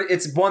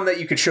 It's one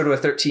that you could show to a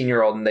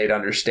 13-year-old and they'd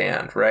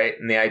understand, right?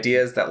 And the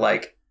idea is that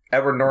like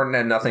Edward Norton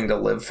had nothing to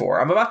live for.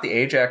 I'm about the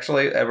age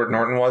actually Edward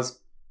Norton was,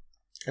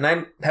 and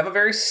I have a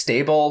very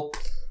stable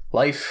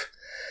life.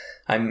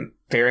 I'm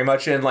very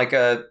much in like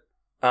a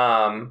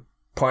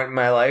point in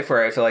my life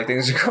where I feel like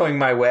things are going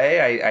my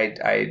way.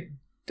 I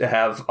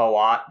have a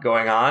lot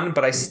going on,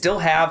 but I still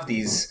have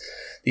these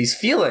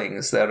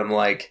feelings that I'm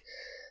like,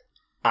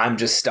 I'm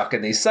just stuck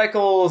in these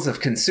cycles of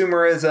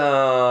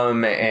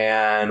consumerism,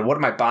 and what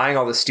am I buying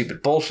all this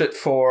stupid bullshit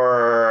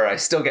for? I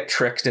still get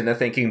tricked into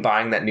thinking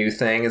buying that new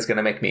thing is going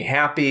to make me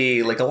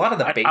happy. Like a lot of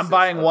the basics. I'm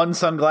buying one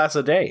sunglass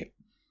a day.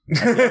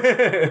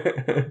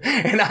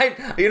 And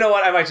you know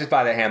what? I might just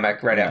buy the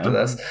hammock right after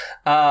this.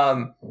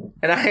 And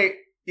I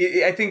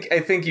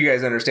think you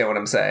guys understand what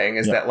I'm saying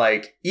is that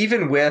like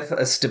even with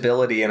a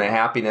stability and a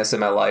happiness in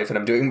my life, and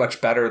I'm doing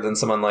much better than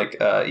someone like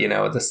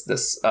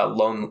this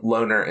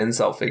loner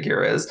incel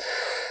figure is,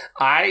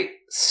 I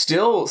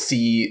still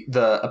see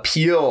the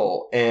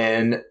appeal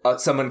in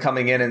someone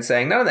coming in and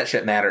saying none of that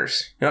shit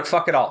matters. You know what?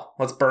 Fuck it all.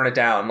 Let's burn it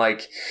down.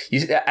 Like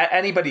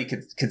anybody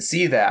could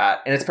see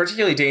that, and it's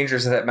particularly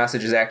dangerous if that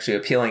message is actually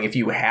appealing if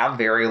you have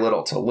very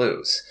little to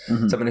lose.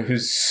 Mm-hmm. Someone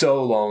who's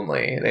so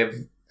lonely.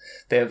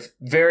 They have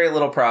very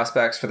little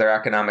prospects for their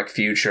economic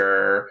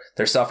future.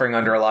 They're suffering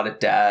under a lot of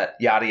debt,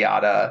 yada,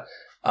 yada.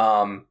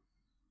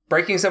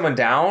 Breaking someone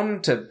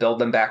down to build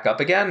them back up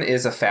again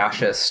is a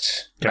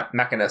fascist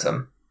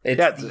mechanism.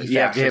 It's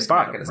hit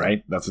bottom,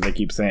 right? That's what they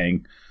keep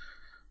saying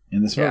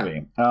in this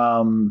movie.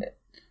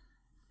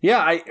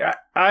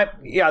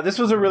 This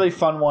was a really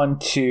fun one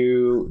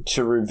to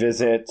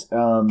revisit.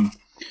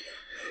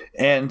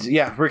 And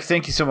yeah, Rick,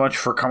 thank you so much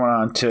for coming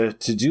on to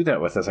do that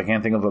with us. I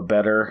can't think of a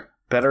better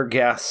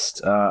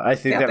guest. I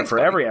think that for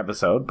every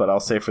episode, but I'll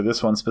say for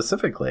this one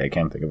specifically, I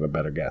can't think of a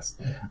better guest.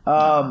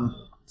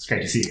 It's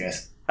great to see you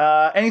guys.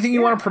 Anything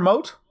you want to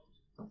promote?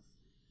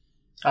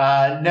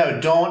 No,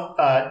 don't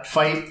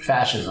fight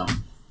fascism.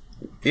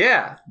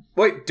 Yeah.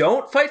 Wait,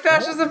 don't fight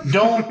fascism?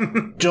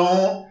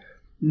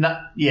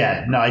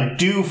 I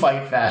do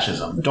fight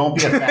fascism. Don't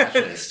be a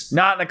fascist.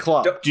 Not in a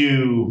club.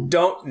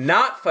 Don't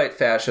not fight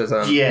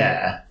fascism.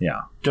 Yeah.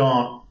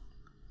 Don't.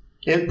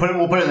 We'll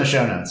put it in the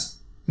show notes.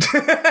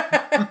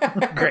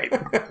 Great.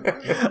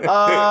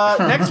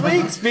 Next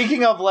week,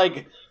 speaking of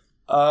like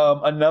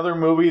another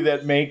movie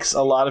that makes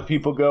a lot of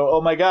people go,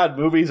 oh my god,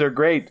 movies are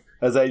great.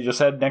 As I just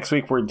said, next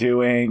week we're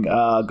doing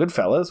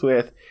Goodfellas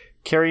with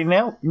Carrie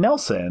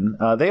Nelson.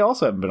 They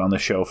also haven't been on the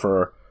show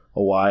for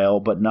a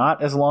while, but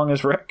not as long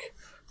as Rick.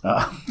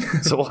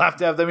 So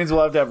that means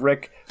we'll have to have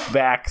Rick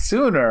back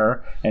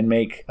sooner and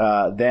make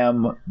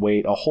them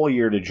wait a whole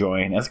year to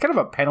join as kind of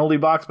a penalty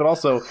box, but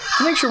also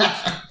to make sure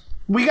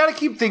we got to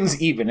keep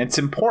things even. It's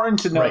important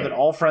to know that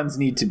all friends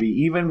need to be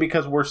even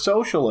because we're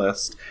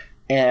socialist,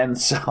 and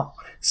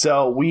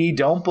so we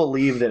don't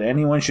believe that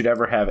anyone should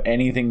ever have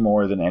anything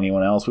more than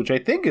anyone else, which I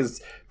think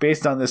is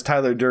based on this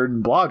Tyler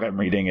Durden blog I'm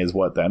reading is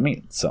what that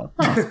means. So,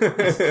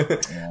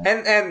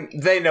 and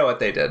they know what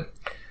they did.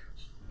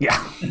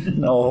 Yeah,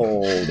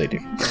 no, they do.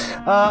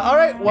 All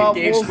right, well,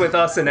 engaged with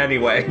us in any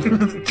way.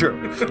 True.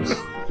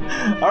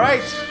 All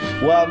right,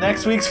 well,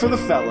 next week's for the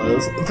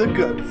fellas, the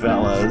good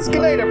fellas.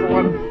 Good night,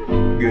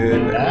 everyone.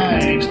 Good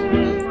night.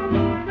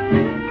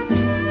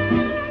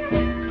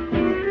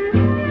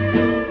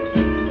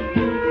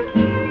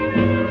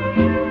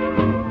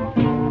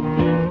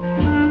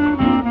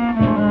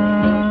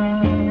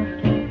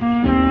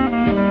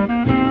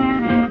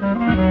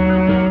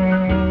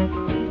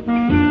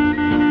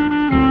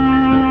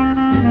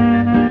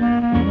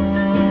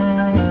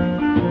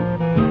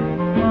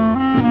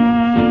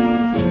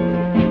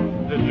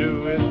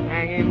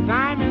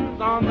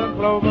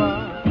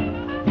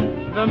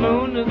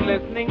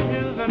 Listening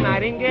to the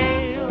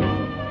nightingale,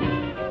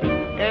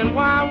 and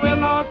while we're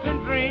lost in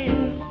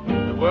dreams,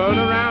 the world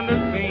around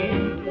us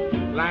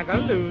seems like a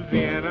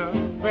Louisiana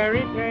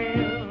fairy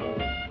tale.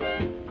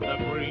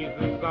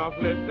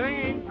 softly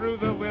singing through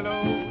the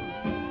willows,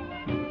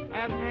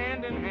 as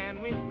hand in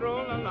hand we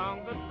stroll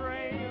along the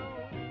trail,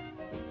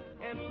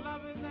 and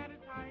love is at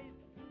its height.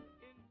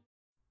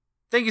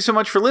 Thank you so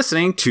much for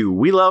listening to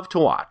We Love to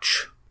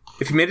Watch.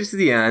 If you made it to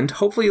the end,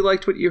 hopefully you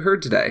liked what you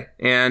heard today.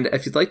 And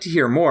if you'd like to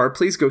hear more,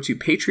 please go to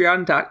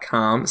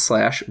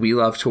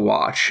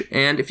patreon.com/WeLoveToWatch.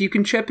 And if you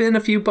can chip in a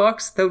few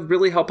bucks, that would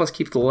really help us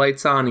keep the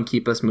lights on and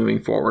keep us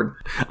moving forward.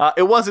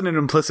 It wasn't an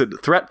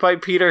implicit threat by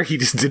Peter. He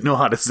just didn't know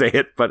how to say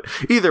it. But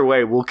either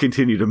way, we'll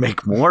continue to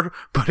make more.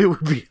 But it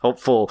would be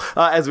helpful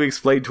as we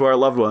explain to our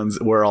loved ones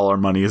where all our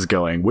money is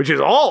going, which is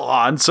all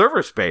on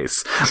server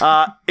space.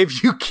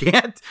 If you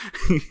can't,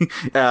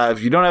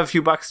 if you don't have a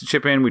few bucks to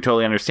chip in, we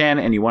totally understand.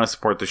 And you want to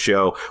support the show,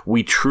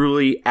 we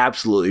truly,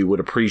 absolutely would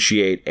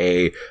appreciate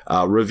a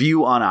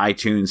review on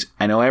iTunes.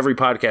 I know every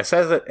podcast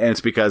says it, and it's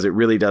because it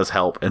really does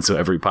help, and so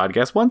every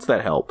podcast wants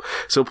that help.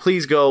 So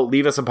please go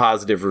leave us a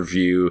positive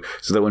review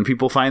so that when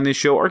people find this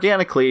show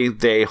organically,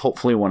 they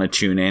hopefully want to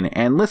tune in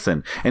and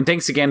listen. And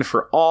thanks again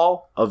for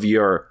all of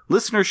your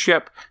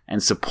listenership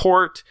and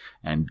support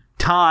and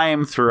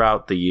time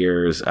throughout the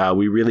years.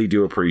 We really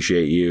do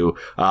appreciate you.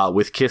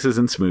 With kisses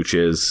and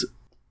smooches,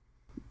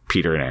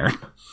 Peter and Aaron.